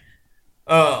hunting.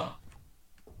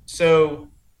 So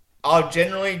I'll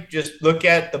generally just look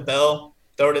at the bell,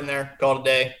 throw it in there, call it a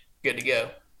day, good to go.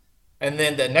 And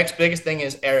then the next biggest thing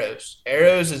is arrows.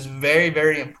 Arrows is very,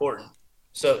 very important.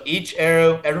 So each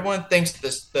arrow, everyone thinks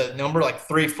the number like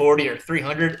 340 or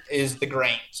 300 is the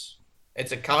grains.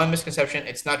 It's a common misconception.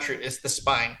 It's not true. It's the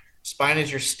spine. Spine is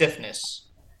your stiffness.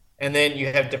 And then you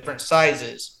have different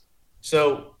sizes.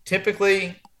 So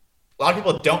typically, a lot of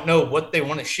people don't know what they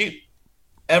want to shoot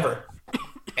ever.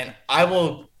 And I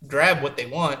will grab what they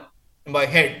want and be like,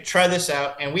 hey, try this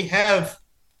out. And we have,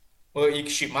 well, you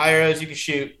can shoot my arrows, you can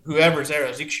shoot whoever's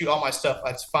arrows, you can shoot all my stuff.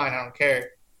 That's fine. I don't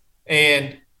care.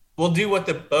 And we'll do what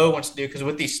the bow wants to do because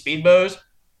with these speed bows,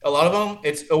 a lot of them,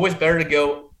 it's always better to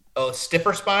go a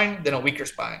stiffer spine than a weaker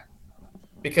spine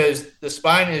because the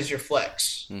spine is your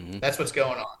flex. Mm-hmm. That's what's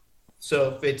going on.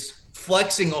 So if it's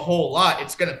flexing a whole lot,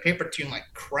 it's going to paper tune like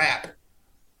crap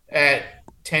at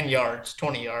 10 yards,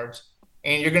 20 yards.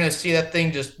 And you're going to see that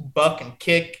thing just buck and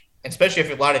kick, especially if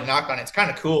you're lighted knock on it. It's kind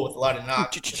of cool with a lot of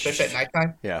knock, especially at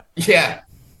nighttime. Yeah. Yeah.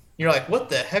 You're like, what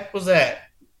the heck was that?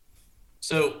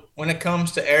 So when it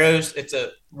comes to arrows, it's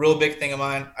a real big thing of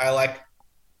mine. I like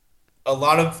a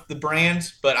lot of the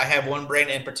brands, but I have one brand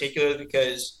in particular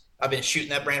because I've been shooting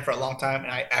that brand for a long time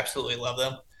and I absolutely love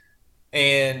them.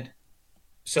 And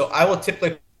so I will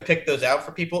typically pick those out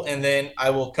for people and then I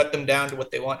will cut them down to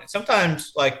what they want. And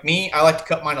sometimes, like me, I like to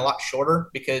cut mine a lot shorter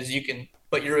because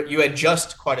you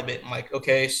adjust quite a bit. I'm like,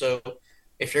 okay, so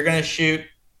if you're going to shoot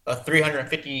a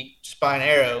 350 spine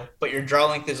arrow, but your draw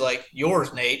length is like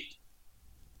yours, Nate,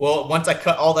 well, once I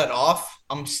cut all that off,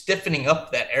 I'm stiffening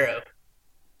up that arrow.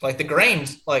 Like the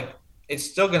grains, like it's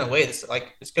still gonna weigh this.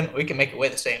 Like we can make it weigh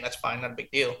the same. That's fine, not a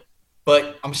big deal.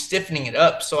 But I'm stiffening it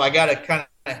up, so I gotta kind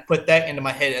of put that into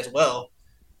my head as well,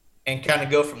 and kind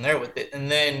of go from there with it. And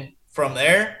then from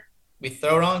there, we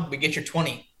throw it on. We get your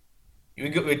 20.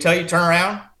 We tell you turn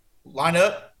around, line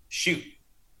up, shoot.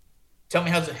 Tell me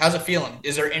how's it feeling?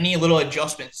 Is there any little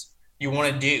adjustments you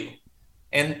want to do?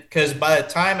 And because by the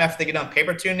time after they get on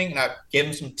paper tuning and I give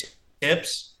them some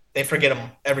tips, they forget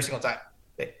them every single time.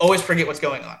 They always forget what's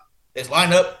going on. They just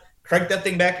line up, crank that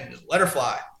thing back, and just let her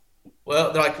fly.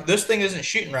 Well, they're like, this thing isn't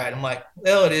shooting right. I'm like,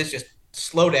 well, it is. Just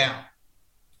slow down.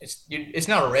 It's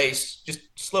not a race. Just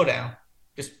slow down.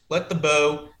 Just let the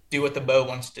bow do what the bow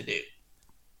wants to do.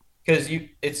 Because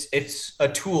it's a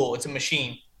tool. It's a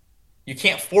machine. You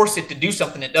can't force it to do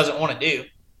something it doesn't want to do.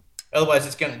 Otherwise,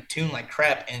 it's going to tune like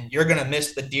crap, and you're going to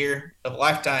miss the deer of a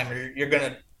lifetime, or you're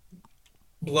going to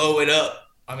blow it up.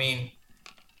 I mean,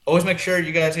 always make sure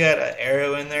you guys got an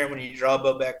arrow in there when you draw a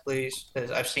bow back, please, because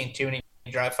I've seen too many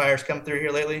dry fires come through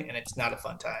here lately, and it's not a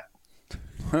fun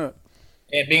time.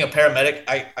 And being a paramedic,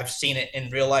 I've seen it in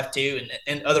real life too,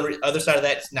 and other side of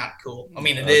that, it's not cool. I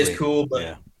mean, it is cool,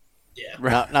 but yeah.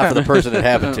 Not for the person it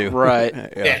happened to. Right.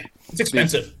 Yeah, it's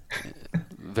expensive.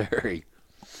 Very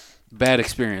bad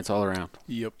experience all around.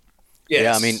 Yep. Yes.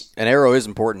 Yeah, I mean, an arrow is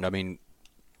important. I mean,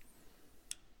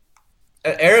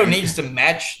 an arrow needs to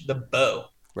match the bow.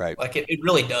 right. Like it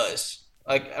really does.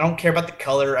 Like I don't care about the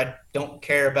color. I don't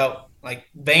care about like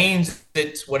veins.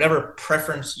 It's whatever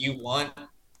preference you want.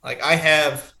 Like I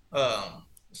have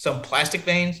some plastic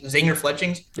veins, Zinger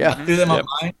fletchings. Yeah. I threw them on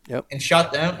mine Yep. and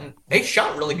shot them, and they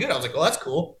shot really good. I was like, well, that's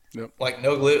cool. Yep. Like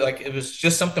no glue. Like it was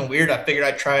just something weird. I figured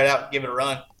I'd try it out and give it a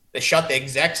run. They shot the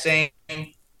exact same,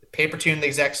 paper tuned the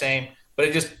exact same, but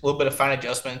it just a little bit of fine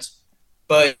adjustments.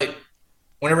 But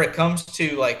whenever it comes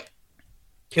to like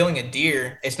killing a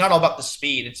deer, it's not all about the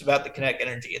speed. It's about the kinetic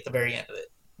energy at the very end of it.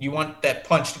 You want that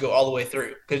punch to go all the way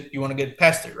through because you want to get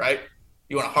past through, right?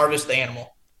 You want to harvest the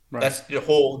animal. Right. That's the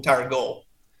whole entire goal.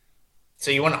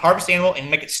 So you want to harvest the animal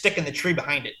and make it stick in the tree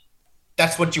behind it.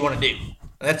 That's what you want to do. And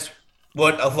that's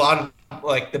what a lot of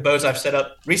like the bows I've set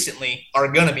up recently are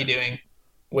going to be doing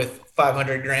with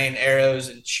 500 grain arrows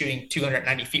and shooting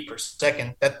 290 feet per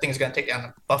second. That thing's going to take down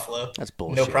a buffalo. That's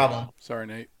bullshit. No problem. Sorry,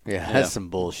 Nate. Yeah, that's some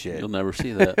bullshit. You'll never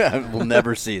see that. We'll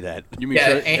never see that. You mean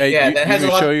Yeah, that has a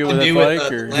lot show you to with do a with flake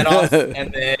the or let off,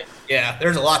 and then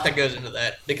there's a lot that goes into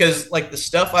that because like the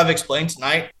stuff I've explained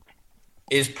tonight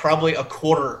is probably a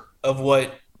quarter of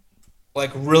what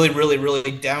like really, really,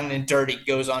 really down and dirty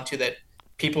goes on to that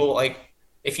people like.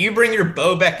 If you bring your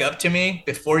bow back up to me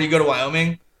before you go to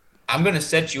Wyoming, I'm going to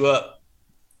set you up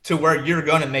to where you're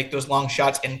going to make those long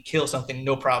shots and kill something,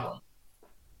 no problem.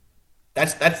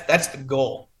 That's the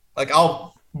goal. Like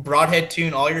I'll broadhead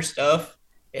tune all your stuff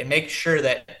and make sure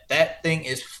that that thing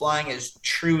is flying as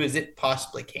true as it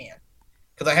possibly can,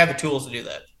 because I have the tools to do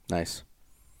that. Nice.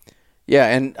 Yeah,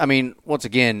 and I mean, once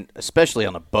again, especially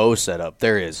on a bow setup,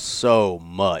 there is so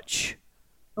much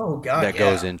that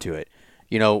goes into it.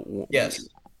 You know, Yes.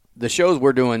 the shows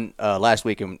we're doing last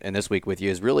week and this week with you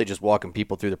is really just walking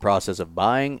people through the process of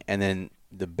buying and then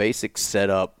the basic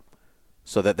setup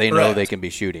so that they know Correct. they can be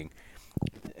shooting.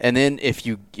 And then if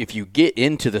you get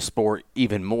into the sport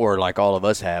even more, like all of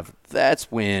us have,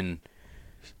 that's when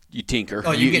You tinker.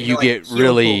 Oh, you like, get heel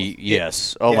really pulls.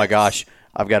 yes. Oh my Yes. gosh,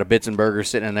 I've got a Bitzenberger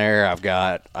sitting in there.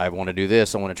 I want to do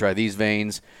this. I want to try these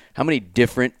veins. How many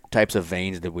different types of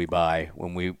veins did we buy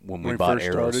when we we bought first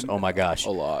arrows? started? Oh my gosh, A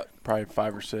lot. Probably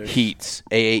 5 or 6. Heats,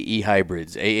 AAE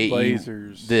hybrids, AAE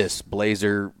Blazers. this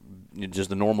blazer, just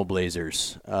the normal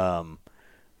blazers. All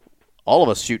of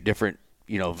us shoot different,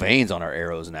 veins on our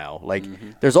arrows now. Like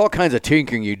there's all kinds of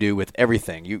tinkering you do with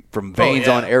everything. You from veins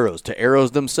yeah. on arrows to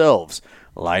arrows themselves,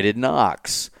 lighted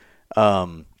nocks,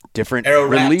 different Arrow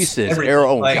wraps, releases. everything.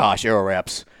 Arrow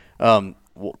wraps.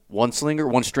 One slinger,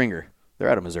 one stringer. They're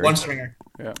out of Missouri. One stringer.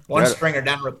 Yeah. One stringer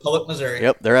down in Republic, Missouri.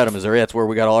 Yep, they're out of Missouri. That's where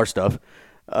we got all our stuff.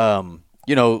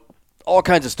 All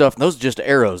kinds of stuff. And those are just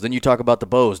arrows. Then you talk about the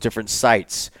bows, different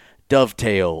sights,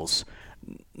 dovetails,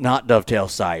 not dovetail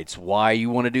sights, why you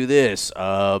want to do this,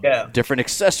 different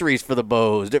accessories for the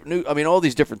bows, all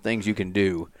these different things you can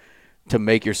do to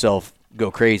make yourself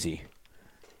go crazy.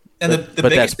 And the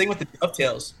biggest thing with the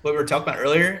dovetails, what we were talking about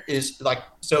earlier, is like,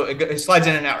 so it slides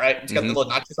in and out, right? It's got the little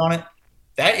notches on it.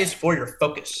 That is for your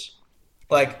focus.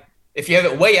 Like, if you have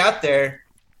it way out there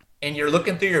and you're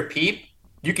looking through your peep,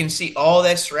 you can see all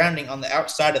that surrounding on the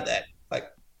outside of that.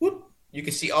 Like, whoop, you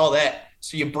can see all that.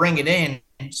 So you bring it in,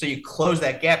 so you close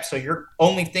that gap. So your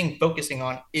only thing focusing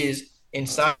on is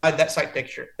inside that sight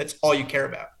picture. That's all you care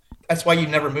about. That's why you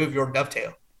never move your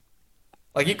dovetail.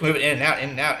 Like, you can move it in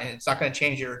and out, and it's not going to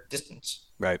change your distance.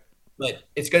 Right. But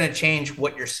it's going to change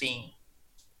what you're seeing.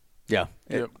 Yeah.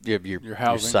 Yep. You have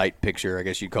your sight picture, I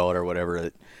guess you'd call it, or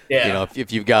whatever. Yeah. You know,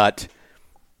 if you've got,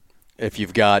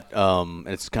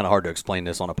 it's kind of hard to explain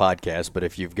this on a podcast, but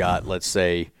if you've got, let's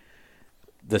say,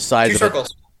 the size Two of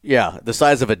circles. the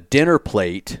size of a dinner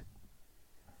plate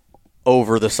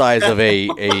over the size of a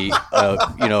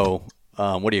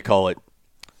what do you call it,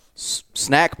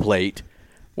 snack plate.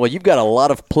 Well, you've got a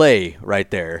lot of play right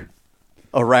there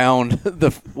around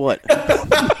the what?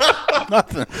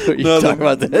 Nothing. Are you talking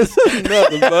about this?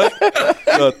 Nothing, bud.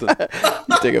 Nothing.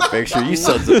 You take a picture, you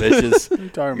sons of bitches. What are you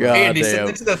talking about? God Andy, damn. send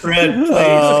it to the thread, please.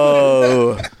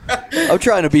 Oh, I'm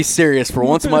trying to be serious for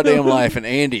once in my damn life, and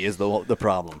Andy is the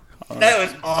problem. That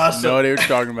was awesome. No idea what you're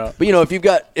talking about. But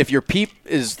if your peep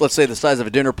is, let's say, the size of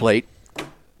a dinner plate,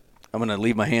 I'm gonna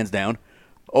leave my hands down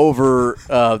over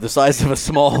the size of a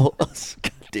small.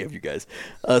 God damn you guys,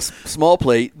 a small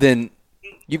plate, then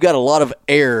you've got a lot of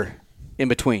air in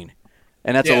between,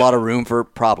 and that's a lot of room for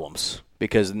problems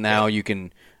because now you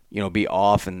can, be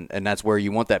off, and that's where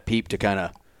you want that peep to kind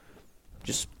of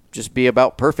just be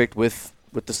about perfect with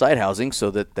the side housing so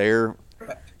that they're.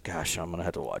 Gosh, I'm gonna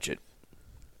have to watch it.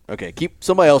 Okay, keep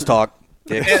somebody else talk.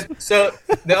 Yeah, so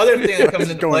the other thing that comes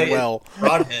into going play well. is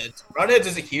broadheads. Broadheads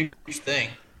is a huge thing.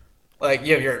 Like,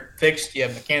 you have your fixed, you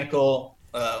have mechanical.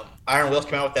 Iron Wheels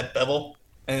came out with that bevel,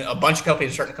 and a bunch of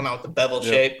companies are starting to come out with the bevel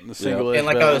shape. The single edge And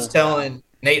like bevel. I was telling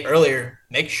Nate earlier,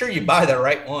 make sure you buy the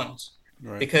right ones.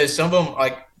 Right. Because some of them,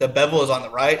 like the bevel is on the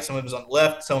right, some of it's on the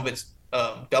left, some of it's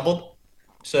doubled.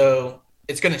 So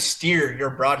it's going to steer your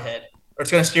broadhead, or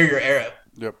it's going to steer your arrow.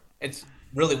 Yep. It's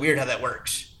really weird how that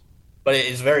works, but it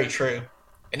is very true.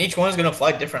 And each one is going to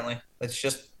fly differently. That's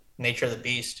just nature of the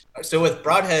beast. So with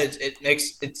broadheads,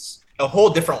 it's a whole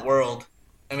different world.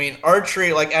 I mean,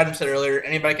 archery, like Adam said earlier,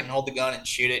 anybody can hold the gun and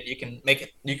shoot it. You can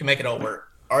make it all work.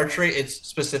 Archery, it's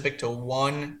specific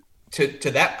to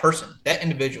that person, that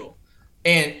individual.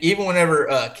 And even whenever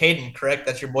Caden, correct,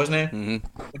 that's your boy's name?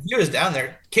 Mm-hmm. If you was down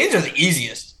there, kids are the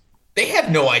easiest. They have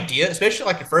no idea, especially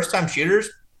like your first-time shooters.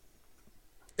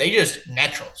 They just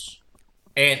naturals.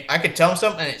 And I could tell them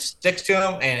something, and it sticks to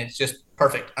them, and it's just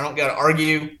perfect. I don't got to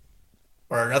argue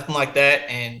or nothing like that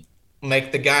and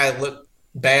make the guy look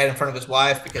bad in front of his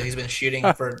wife because he's been shooting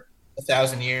for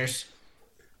 1,000 years.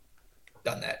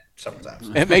 Done that several times.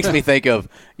 It makes me think of,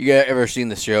 you guys ever seen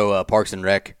the show Parks and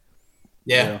Rec?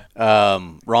 Yeah.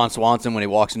 Ron Swanson, when he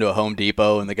walks into a Home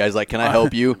Depot and the guy's like, "Can I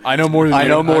help you?" I know more than I you.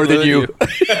 know more than you.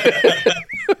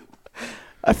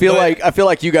 I feel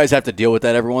like you guys have to deal with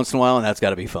that every once in a while, and that's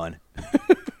got to be fun.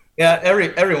 Yeah,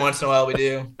 every once in a while we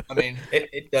do. I mean,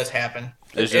 it does happen.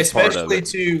 It's just part of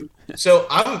Especially so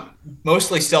I'm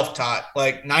mostly self-taught.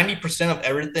 Like 90% of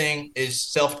everything is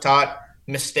self-taught.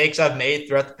 Mistakes I've made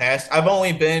throughout the past. I've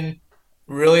only been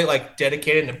really like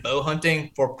dedicated to bow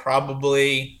hunting for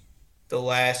probably the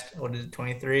last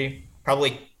 23,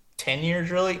 probably 10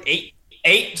 years, really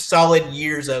 8 solid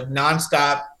years of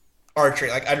nonstop archery.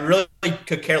 Like, I really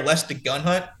could care less to gun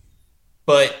hunt,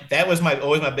 but that was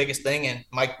always my biggest thing. And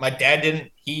my dad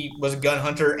didn't. He was a gun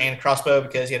hunter and crossbow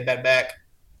because he had a bad back,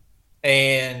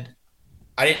 and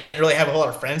I didn't really have a whole lot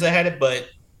of friends that had it. But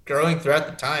growing throughout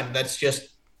the time,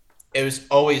 it was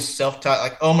always self-taught.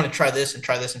 Like, oh, I'm going to try this and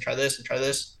try this and try this and try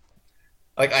this.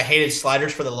 Like, I hated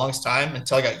sliders for the longest time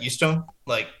until I got used to them.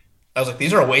 Like, I was like,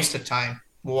 these are a waste of time.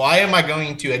 Why am I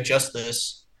going to adjust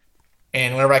this?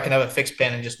 And whenever I can have a fixed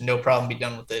pin and just no problem be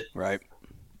done with it. Right.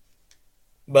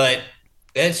 But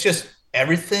it's just,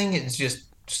 everything is just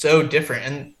so different.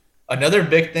 And another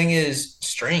big thing is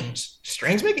strings.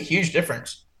 Strings make a huge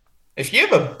difference. If you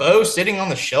have a bow sitting on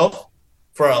the shelf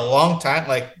for a long time,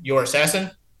 like your Assassin,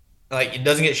 like it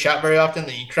doesn't get shot very often,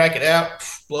 then you crack it out,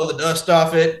 blow the dust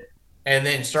off it, and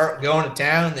then start going to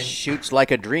town. Then Shoots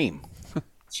like a dream.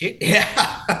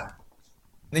 yeah.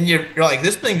 Then you're like,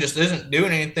 this thing just isn't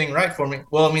doing anything right for me.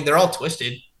 Well, I mean, they're all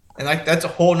twisted, and like that's a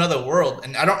whole nother world.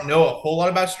 And I don't know a whole lot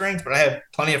about strings, but I have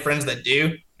plenty of friends that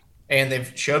do, and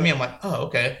they've showed me. I'm like, oh,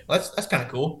 okay, that's kind of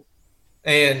cool.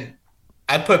 And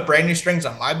I put brand new strings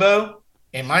on my bow,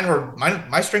 and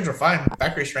my strings were fine,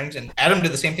 factory strings. And Adam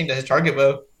did the same thing to his target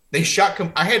bow. They shot.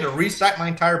 I had to resight my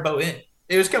entire bow in.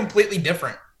 It was completely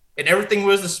different, and everything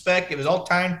was the spec. It was all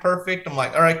timed perfect. I'm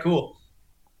like, all right, cool.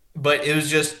 But it was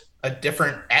just a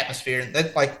different atmosphere.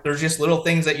 That like there's just little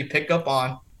things that you pick up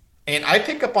on, and I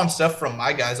pick up on stuff from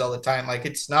my guys all the time. Like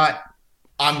it's not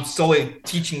I'm solely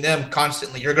teaching them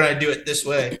constantly. You're going to do it this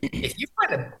way. If you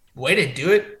find a way to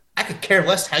do it, I could care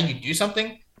less how you do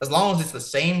something as long as it's the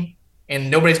same and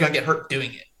nobody's going to get hurt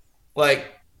doing it.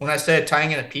 Like when I said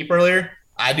tying in a peep earlier,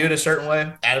 I do it a certain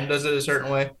way. Adam does it a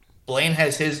certain way. Blaine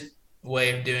has his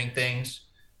way of doing things,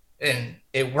 and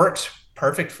it works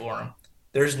perfect for him.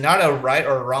 There's not a right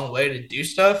or a wrong way to do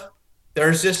stuff.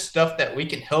 There's just stuff that we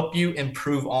can help you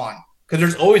improve on because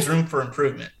there's always room for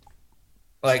improvement.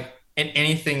 Like in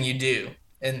anything you do.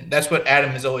 And that's what Adam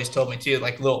has always told me too.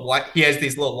 Like he has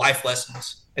these little life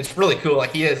lessons. It's really cool.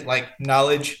 Like he has like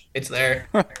knowledge. It's there,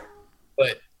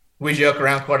 but we joke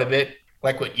around quite a bit.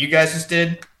 Like what you guys just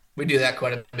did, we do that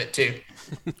quite a bit too.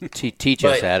 Teach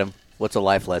us, Adam. What's a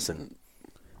life lesson?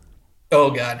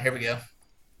 Oh God, here we go.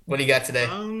 What do you got today?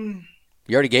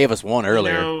 You already gave us one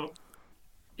earlier.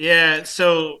 Yeah.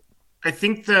 So I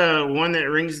think the one that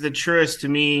rings the truest to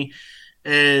me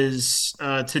is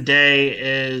today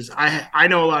is I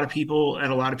know a lot of people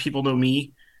and a lot of people know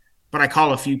me, but I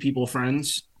call a few people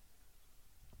friends.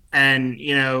 And,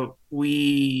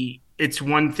 it's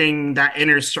one thing, that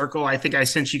inner circle. I think I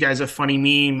sent you guys a funny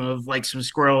meme of like some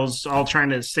squirrels all trying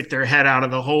to stick their head out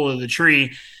of the hole of the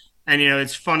tree. And,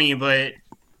 it's funny, but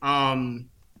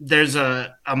there's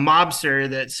a mobster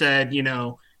that said,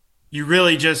 you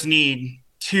really just need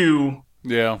two.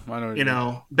 Yeah, I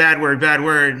know. Bad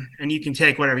word, and you can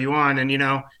take whatever you want.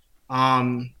 And,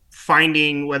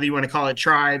 finding, whether you want to call it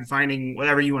tribe, finding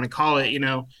whatever you want to call it,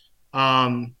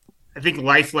 I think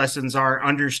life lessons are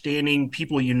understanding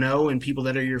people and people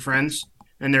that are your friends,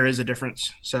 and there is a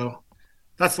difference. So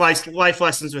that's life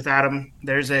lessons with Adam.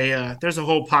 There's a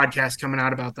whole podcast coming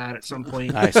out about that at some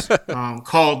point. Nice.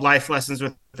 Called Life Lessons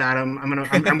with Adam.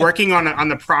 I'm working on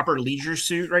the proper leisure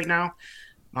suit right now.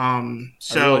 I really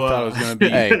thought it was going to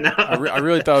be. I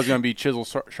really thought it was going to be chisel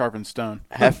sharpened stone.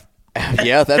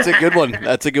 Yeah, that's a good one.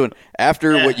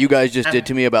 After what you guys just did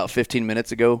to me about 15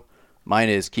 minutes ago, mine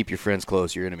is keep your friends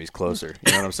close, your enemies closer.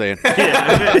 You know what I'm saying?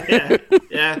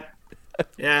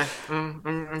 Yeah.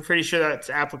 I'm pretty sure that's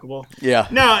applicable. Yeah.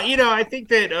 No, I think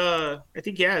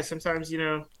that sometimes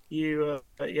you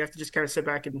have to just kind of sit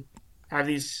back and have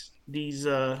these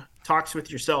talks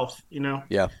with yourself.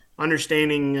 Yeah.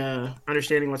 Understanding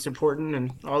what's important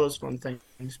and all those fun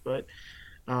things. But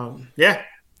yeah.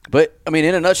 But I mean,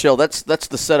 in a nutshell, that's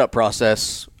the setup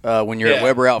process when you're at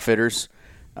Weber Outfitters.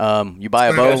 You buy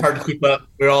a bow. It's hard to keep up.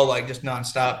 We're all like just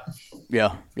nonstop.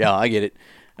 Yeah, I get it.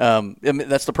 I mean,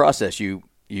 that's the process.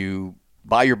 You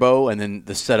buy your bow, and then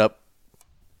the setup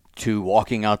to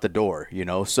walking out the door.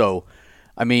 So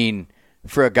I mean,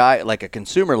 for a guy like a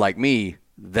consumer like me,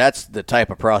 that's the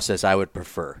type of process I would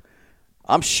prefer.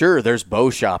 I'm sure there's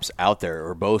bow shops out there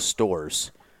or bow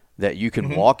stores that you can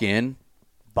walk in,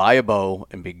 buy a bow,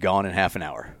 and be gone in half an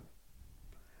hour.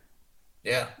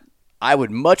 Yeah. I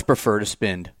would much prefer to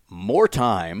spend more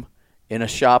time in a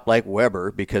shop like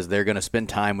Weber because they're going to spend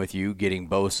time with you getting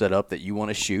bows set up that you want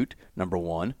to shoot, number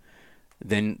one,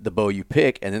 then the bow you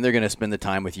pick, and then they're going to spend the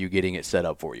time with you getting it set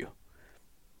up for you.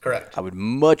 Correct. I would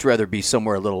much rather be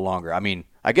somewhere a little longer. I mean,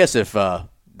 I guess if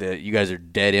you guys are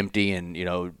dead empty and,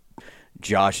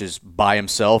 Josh is by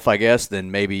himself, I guess, then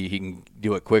maybe he can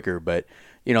do it quicker. But,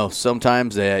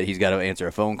 sometimes he's got to answer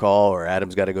a phone call or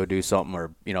Adam's got to go do something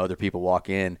or, other people walk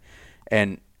in.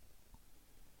 And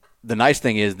the nice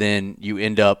thing is then you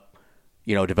end up,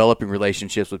 developing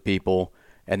relationships with people.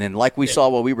 And then like we saw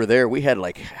while we were there, we had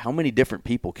like how many different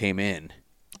people came in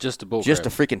just to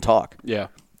freaking talk. Yeah.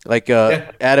 Like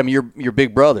Adam, your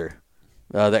big brother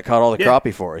that caught all the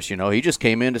crappie for us, he just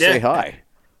came in to say hi.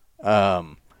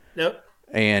 Yep.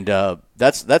 And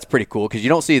that's pretty cool because you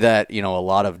don't see that, a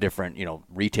lot of different,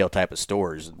 retail type of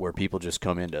stores where people just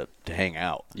come in to hang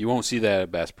out. You won't see that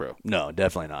at Bass Pro. No,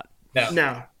 definitely not.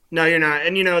 No, you're not.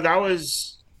 And that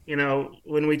was,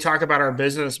 when we talk about our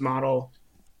business model,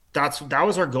 that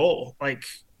was our goal. Like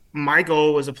my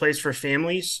goal was a place for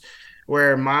families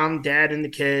where mom, dad, and the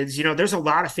kids, there's a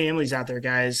lot of families out there,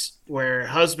 guys, where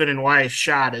husband and wife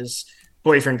shot as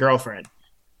boyfriend, girlfriend.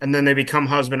 and then they become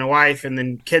husband and wife, and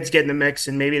then kids get in the mix,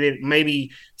 and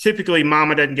maybe typically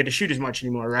mama doesn't get to shoot as much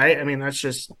anymore, right? I mean, that's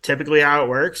just typically how it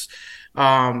works.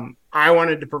 I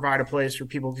wanted to provide a place where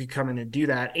people could come in and do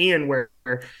that, and where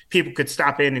people could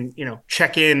stop in and,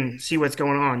 check in, see what's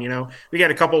going on. We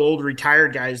got a couple old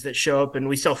retired guys that show up, and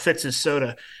we sell Fitz's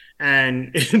soda,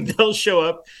 and they'll show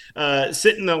up,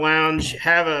 sit in the lounge,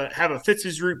 have a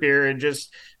Fitz's root beer, and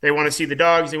just, they want to see the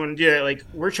dogs. They want to do it. Like,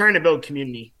 we're trying to build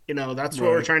community. That's what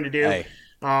we're trying to do. Hey.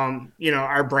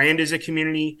 Our brand is a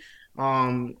community.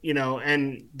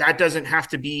 And that doesn't have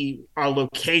to be a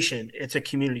location. It's a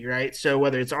community, right? So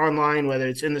whether it's online, whether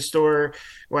it's in the store,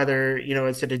 whether,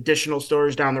 it's at additional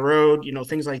stores down the road,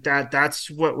 things like that, that's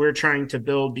what we're trying to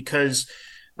build, because,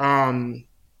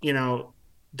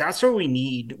 that's what we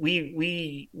need.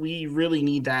 We really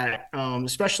need that.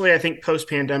 Especially I think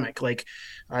post-pandemic, like,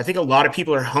 I think a lot of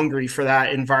people are hungry for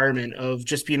that environment of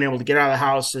just being able to get out of the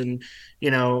house and,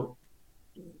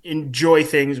 enjoy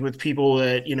things with people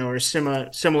that are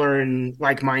similar and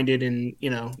like-minded, and you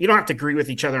don't have to agree with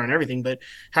each other on everything, but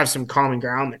have some common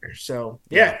ground there. So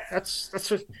that's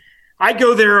what I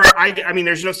go there. I mean,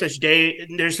 there's no such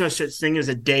thing as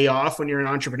a day off when you're an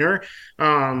entrepreneur,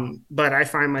 but I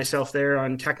find myself there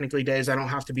on technically days I don't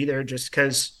have to be there, just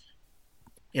because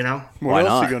What Why else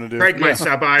not? are you going to do? Craig might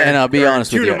stop by, And I'll be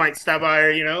honest with Tuna you. might stop by,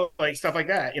 or like stuff like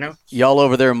that. Y'all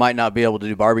over there might not be able to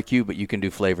do barbecue, but you can do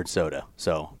flavored soda.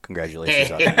 So congratulations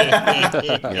on that. You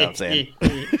know what I'm saying?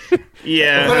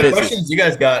 Yeah. What kind of This is- questions you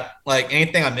guys got? Like,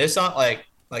 anything I missed on? Like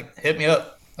hit me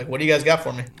up. Like, what do you guys got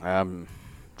for me? I'm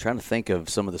trying to think of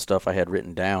some of the stuff I had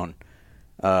written down.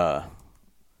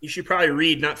 You should probably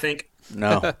read, not think.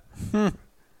 No.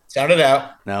 Sound it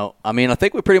out. No, I mean, I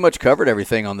think we pretty much covered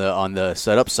everything on the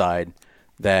setup side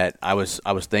that I was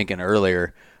thinking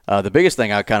earlier. The biggest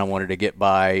thing I kind of wanted to get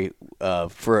by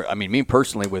me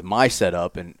personally with my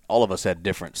setup, and all of us had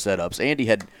different setups. Andy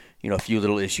had a few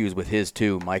little issues with his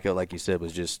too. Micah, like you said,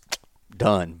 was just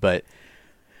done, but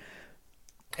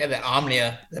Yeah, the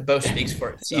Omnia, that bow speaks for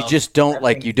itself. you just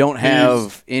don't you don't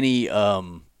have any.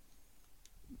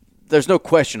 There's no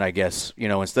question, I guess.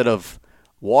 Instead of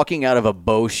walking out of a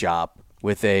bow shop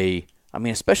with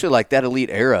especially like that Elite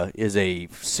Era is a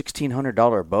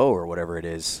 $1,600 bow or whatever it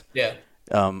is, Yeah.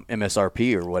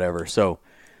 MSRP or whatever. So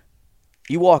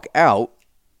you walk out,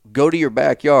 go to your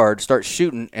backyard, start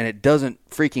shooting, and it doesn't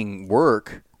freaking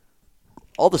work.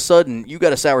 All of a sudden, you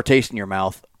got a sour taste in your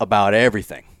mouth about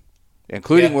everything,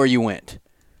 including Yeah. where you went.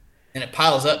 And it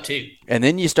piles up, too. And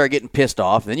then you start getting pissed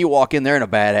off. And then you walk in there in a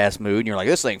badass mood, and you're like,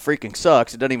 this thing freaking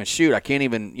sucks. It doesn't even shoot. I can't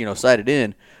even, sight it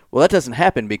in. Well, that doesn't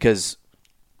happen because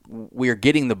you're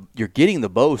getting the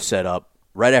bow set up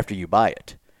right after you buy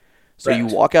it. So you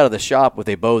Correct. walk out of the shop with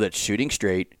a bow that's shooting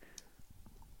straight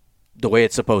the way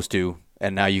it's supposed to,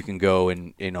 and now you can go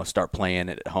and, start playing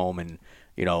it at home and,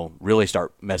 really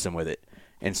start messing with it.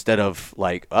 Instead of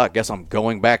like, I guess I'm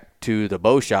going back to the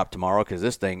bow shop tomorrow because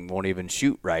this thing won't even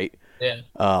shoot right. Yeah.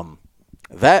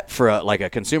 That for a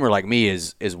consumer like me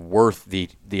is worth the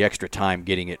extra time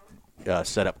getting it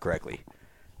set up correctly.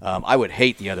 I would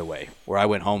hate the other way, where I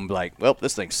went home like, well,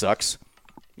 this thing sucks.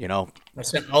 I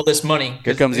spent all this money.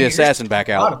 Here comes the assassin back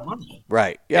A lot out. of money.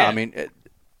 Right? Yeah. Yeah. I mean,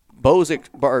 bows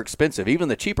are expensive. Even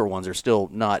the cheaper ones are still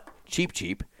not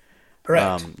cheap.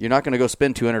 Correct. You're not going to go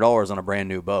spend $200 on a brand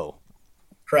new bow.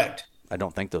 Correct. I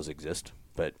don't think those exist,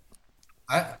 but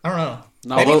I don't know.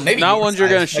 Not ones you're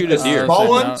gonna size. shoot Like a the deer. Small Not-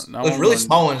 ones, not those one really on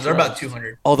small ones, they're about drugs.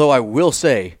 200. although I will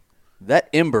say that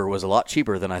Ember was a lot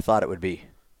cheaper than I thought it would be.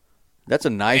 That's a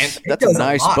nice And it does a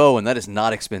lot. bow, and that is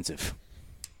not expensive.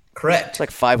 Correct. It's like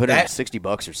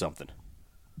 $560 or something.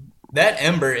 That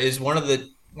Ember is one of the,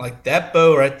 like, that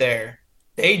bow right there.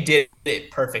 They did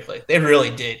it perfectly. They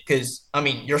really did. Because, I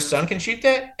mean, your son can shoot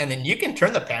that, and then you can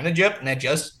turn the poundage up and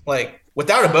adjust, like,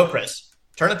 without a bow press.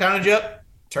 Turn the poundage up,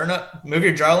 move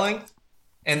your draw length,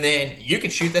 and then you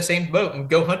can shoot that same bow and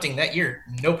go hunting that year.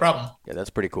 No problem. Yeah, that's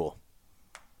pretty cool.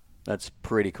 That's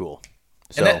pretty cool.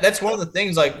 And that's one of the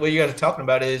things, like, what you guys are talking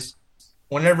about is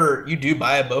whenever you do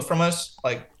buy a bow from us,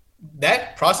 like,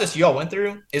 that process you all went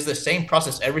through is the same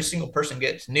process every single person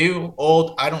gets. New,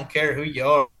 old, I don't care who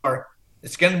you are.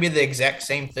 It's going to be the exact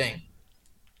same thing.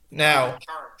 Now,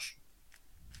 Charge.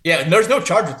 yeah, and there's no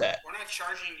charge with that. We're not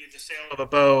charging you the sale of a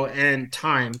bow and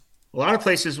time. A lot of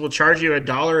places will charge you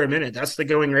 $1 a minute. That's the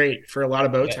going rate for a lot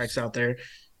of bow Yes. techs out there.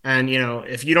 And,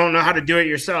 if you don't know how to do it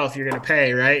yourself, you're going to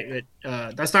pay, right?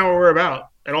 But that's not what we're about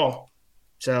at all.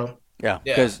 So, Yeah,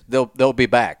 Yeah. because they'll be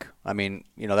back. I mean,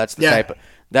 that's the Yeah. type of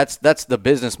that's the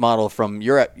business model from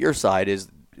your side is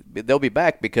they'll be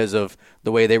back because of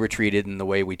the way they were treated and the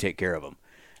way we take care of them.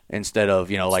 instead of,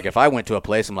 like if I went to a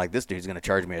place, I'm like, this dude's going to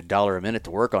charge me $1 a minute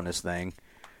to work on this thing.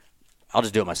 I'll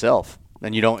just do it myself.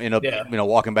 Then you don't end up,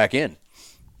 walking back in.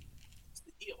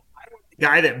 The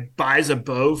guy that buys a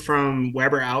bow from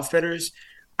Weber Outfitters,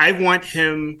 I want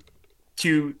him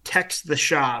to text the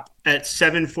shop at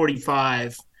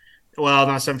 7:45. Well,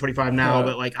 not 7:45 now,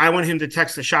 but like I want him to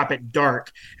text the shop at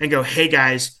dark and go, "Hey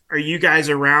guys, are you guys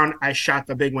around? I shot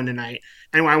the big one tonight."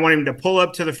 And I want him to pull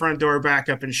up to the front door, back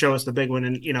up, and show us the big one,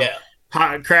 and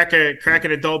crack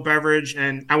an adult beverage,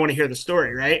 and I want to hear the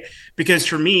story, right? Because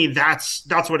for me, that's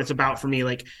what it's about for me.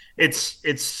 Like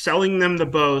it's selling them the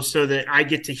bow so that I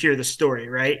get to hear the story,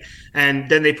 right? And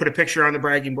then they put a picture on the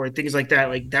bragging board, things like that.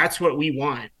 Like that's what we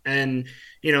want, and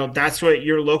that's what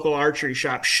your local archery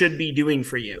shop should be doing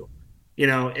for you.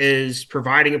 Is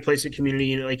providing a place of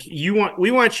community. Like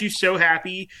we want you so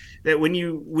happy that when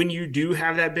you do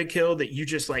have that big kill, that you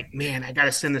just like, man, I got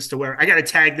to send this to where I got to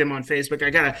tag them on Facebook. I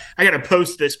got to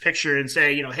post this picture and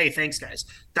say, hey, thanks guys.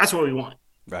 That's what we want.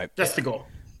 Right. That's the goal.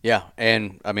 Yeah.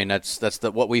 And I mean, that's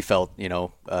what we felt,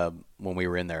 when we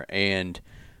were in there. And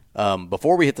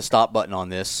before we hit the stop button on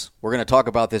this, we're going to talk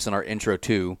about this in our intro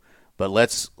too, but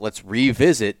let's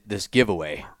revisit this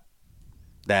giveaway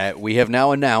that we have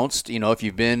now announced.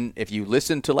 If you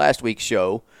listened to last week's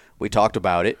show, we talked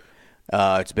about it.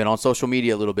 It's been on social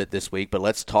media a little bit this week, but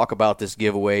let's talk about this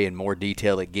giveaway in more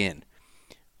detail again.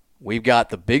 We've got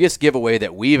the biggest giveaway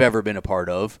that we've ever been a part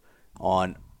of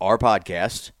on our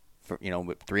podcast. For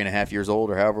 3.5 years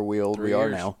old, or however old we are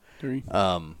now.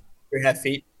 3.5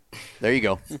 feet. There you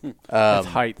go. That's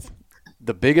height.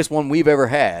 The biggest one we've ever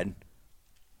had.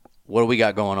 What do we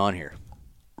got going on here?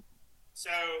 So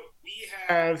we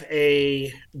have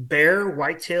a Bear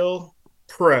Whitetail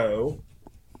Pro.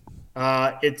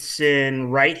 It's in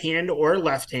right hand or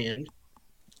left hand.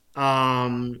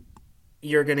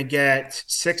 You're going to get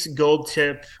 6 gold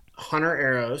tip hunter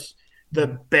arrows. The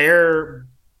Bear,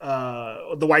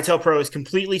 the Whitetail Pro is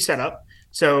completely set up.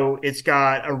 So it's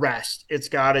got a rest, it's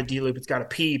got a D-loop, it's got a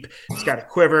peep, it's got a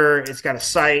quiver, it's got a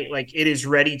sight. Like it is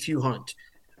ready to hunt.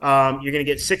 You're going to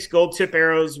get 6 gold tip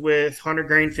arrows with 100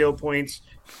 grain field points.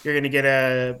 You're going to get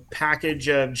a package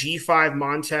of G5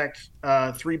 Montec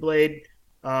 3-blade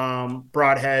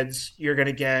broadheads. You're going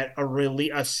to get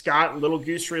a Scott Little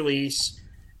Goose release,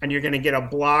 and you're going to get a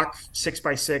block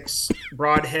 6x6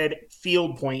 broadhead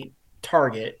field point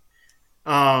target.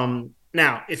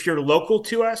 Now, if you're local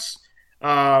to us,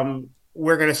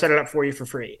 we're going to set it up for you for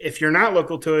free. If you're not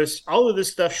local to us, all of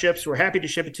this stuff ships. We're happy to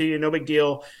ship it to you. No big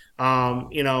deal.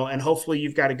 And hopefully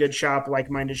you've got a good shop,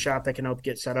 like-minded shop that can help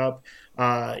get set up,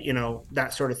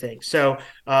 that sort of thing. So,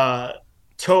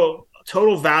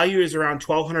 total value is around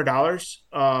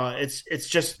 $1,200. It's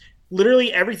just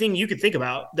literally everything you could think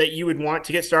about that you would want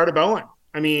to get started bowing.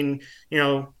 I mean,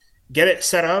 get it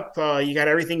set up. You got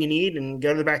everything you need, and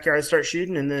go to the backyard and start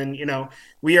shooting. And then,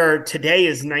 today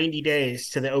is 90 days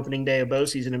to the opening day of bow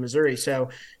season in Missouri. So,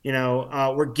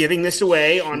 we're giving this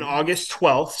away on August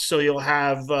 12th. So you'll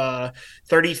have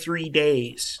 33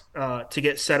 days to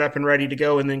get set up and ready to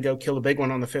go, and then go kill the big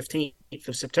one on the 15th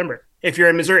of September. If you're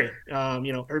in Missouri,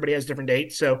 everybody has different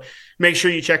dates. So make sure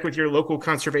you check with your local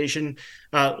conservation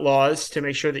laws to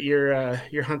make sure that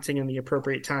you're hunting in the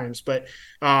appropriate times. But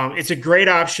it's a great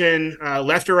option.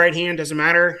 Left or right hand, doesn't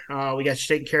matter. We got you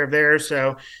taken care of there.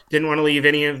 So didn't want to leave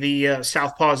any of the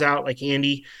southpaws out like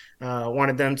Andy.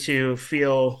 Wanted them to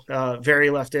feel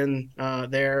very left in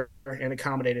there and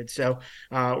accommodated. So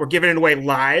we're giving it away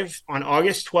live on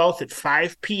August 12th at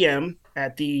 5 p.m.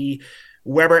 at the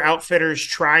Weber Outfitters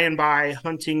Try and Buy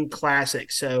Hunting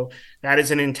Classic. So that is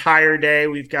an entire day.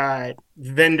 We've got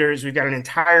vendors. We've got an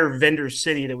entire vendor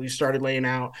city that we've started laying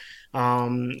out.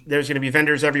 There's going to be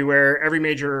vendors everywhere. Every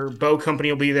major bow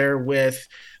company will be there with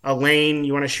a lane.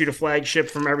 You want to shoot a flagship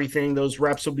from everything. Those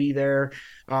reps will be there.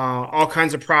 All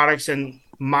kinds of products. And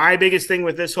my biggest thing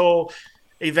with this whole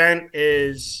event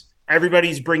is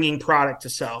everybody's bringing product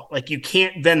to sell. Like you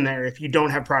can't vend there if you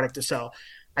don't have product to sell.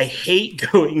 I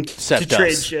hate going to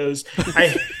trade shows.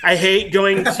 I hate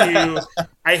going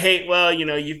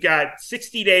to – you've got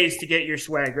 60 days to get your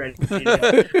swag ready.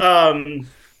 But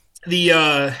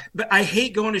I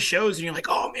hate going to shows and you're like,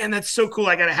 oh, man, that's so cool.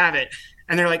 I got to have it.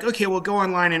 And they're like, okay, well, go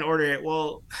online and order it.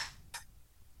 Well,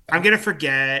 I'm going to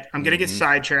forget. I'm going to get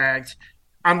sidetracked.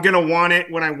 I'm going to want it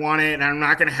when I want it, and I'm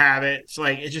not going to have it. It's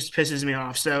like, it just pisses me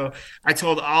off. So I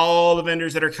told all the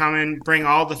vendors that are coming, bring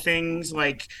all the things.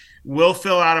 Like, we'll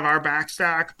fill out of our back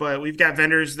stock, but we've got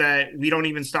vendors that we don't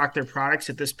even stock their products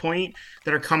at this point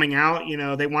that are coming out.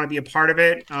 They want to be a part of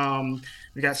it.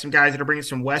 We got some guys that are bringing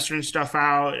some Western stuff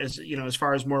out, as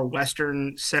far as more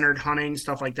Western centered hunting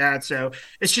stuff like that. So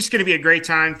it's just going to be a great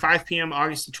time. 5 p.m.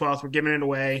 August the 12th. We're giving it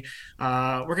away.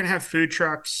 We're going to have food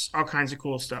trucks, all kinds of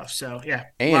cool stuff. So yeah,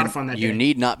 a lot of fun that day. You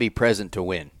need not be present to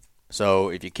win. So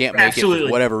if you can't make it for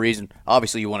whatever reason,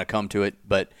 obviously you want to come to it.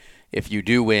 But if you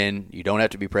do win, you don't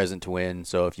have to be present to win.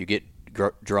 So if you get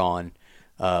drawn,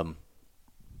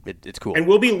 it's cool. And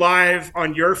we'll be live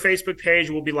on your Facebook page.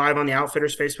 We'll be live on the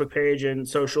Outfitters Facebook page and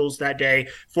socials that day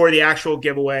for the actual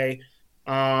giveaway.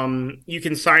 You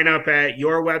can sign up at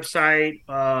your website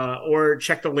or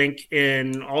check the link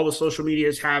in all the social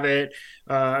medias have it.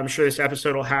 I'm sure this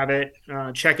episode will have it.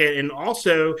 Check it. And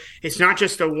also, it's not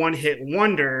just a one-hit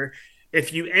wonder.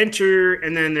 If you enter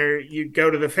and then you go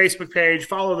to the Facebook page,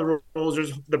 follow the rules,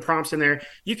 there's the prompts in there.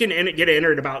 You can get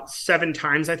entered about 7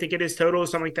 times, I think it is total,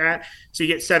 something like that. So you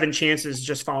get 7 chances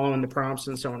just following the prompts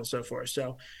and so on and so forth.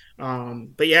 So,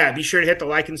 but yeah, be sure to hit the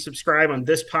like and subscribe on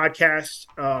this podcast.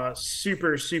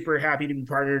 Super, super happy to be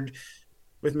partnered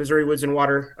with Missouri Woods and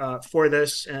Water for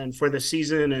this and for this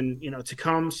season and, to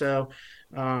come. So,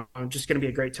 just going to be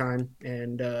a great time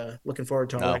and looking forward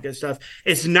to all that good stuff.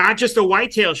 It's not just a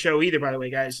whitetail show either, by the way,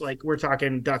 guys. Like we're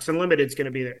talking Ducks Unlimited is going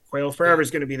to be there. Quail Forever is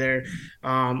going to be there.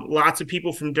 Lots of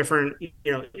people from different,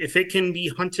 if it can be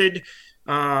hunted,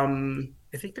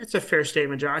 I think that's a fair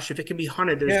statement, Josh. If it can be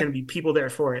hunted, there's going to be people there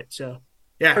for it. So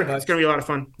yeah, it's going to be a lot of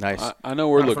fun. Nice. I know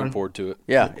we're looking forward to it.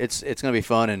 Yeah, it's going to be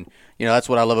fun. And, that's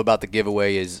what I love about the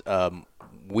giveaway is when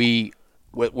we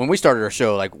started our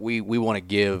show, like we want to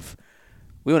give –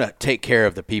 we want to take care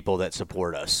of the people that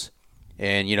support us.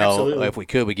 And, Absolutely. If we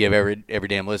could, we give every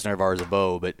damn listener of ours a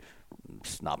bow, but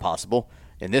it's not possible.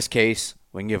 In this case,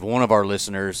 we can give one of our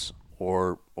listeners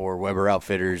or Weber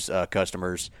Outfitters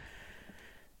customers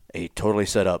a totally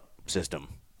set up system,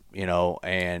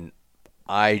 and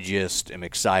I just am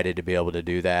excited to be able to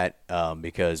do that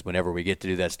because whenever we get to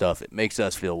do that stuff, it makes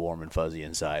us feel warm and fuzzy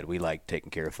inside. We like taking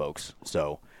care of folks.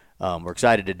 So we're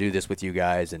excited to do this with you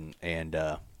guys and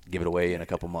give it away in a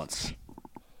couple months.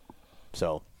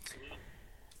 So,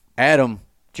 Adam,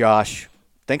 Josh,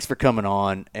 thanks for coming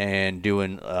on and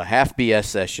doing a half BS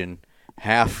session,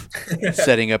 half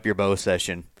setting up your bow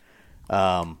session.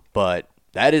 But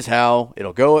that is how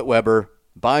it'll go at Weber.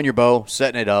 Buying your bow,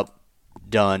 setting it up,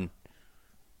 done.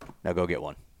 Now go get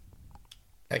one.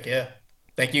 Heck yeah.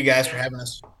 Thank you guys for having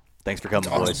us. Thanks for coming,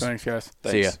 Awesome. boys. Thanks, guys.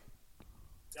 See ya.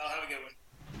 Y'all have a good one.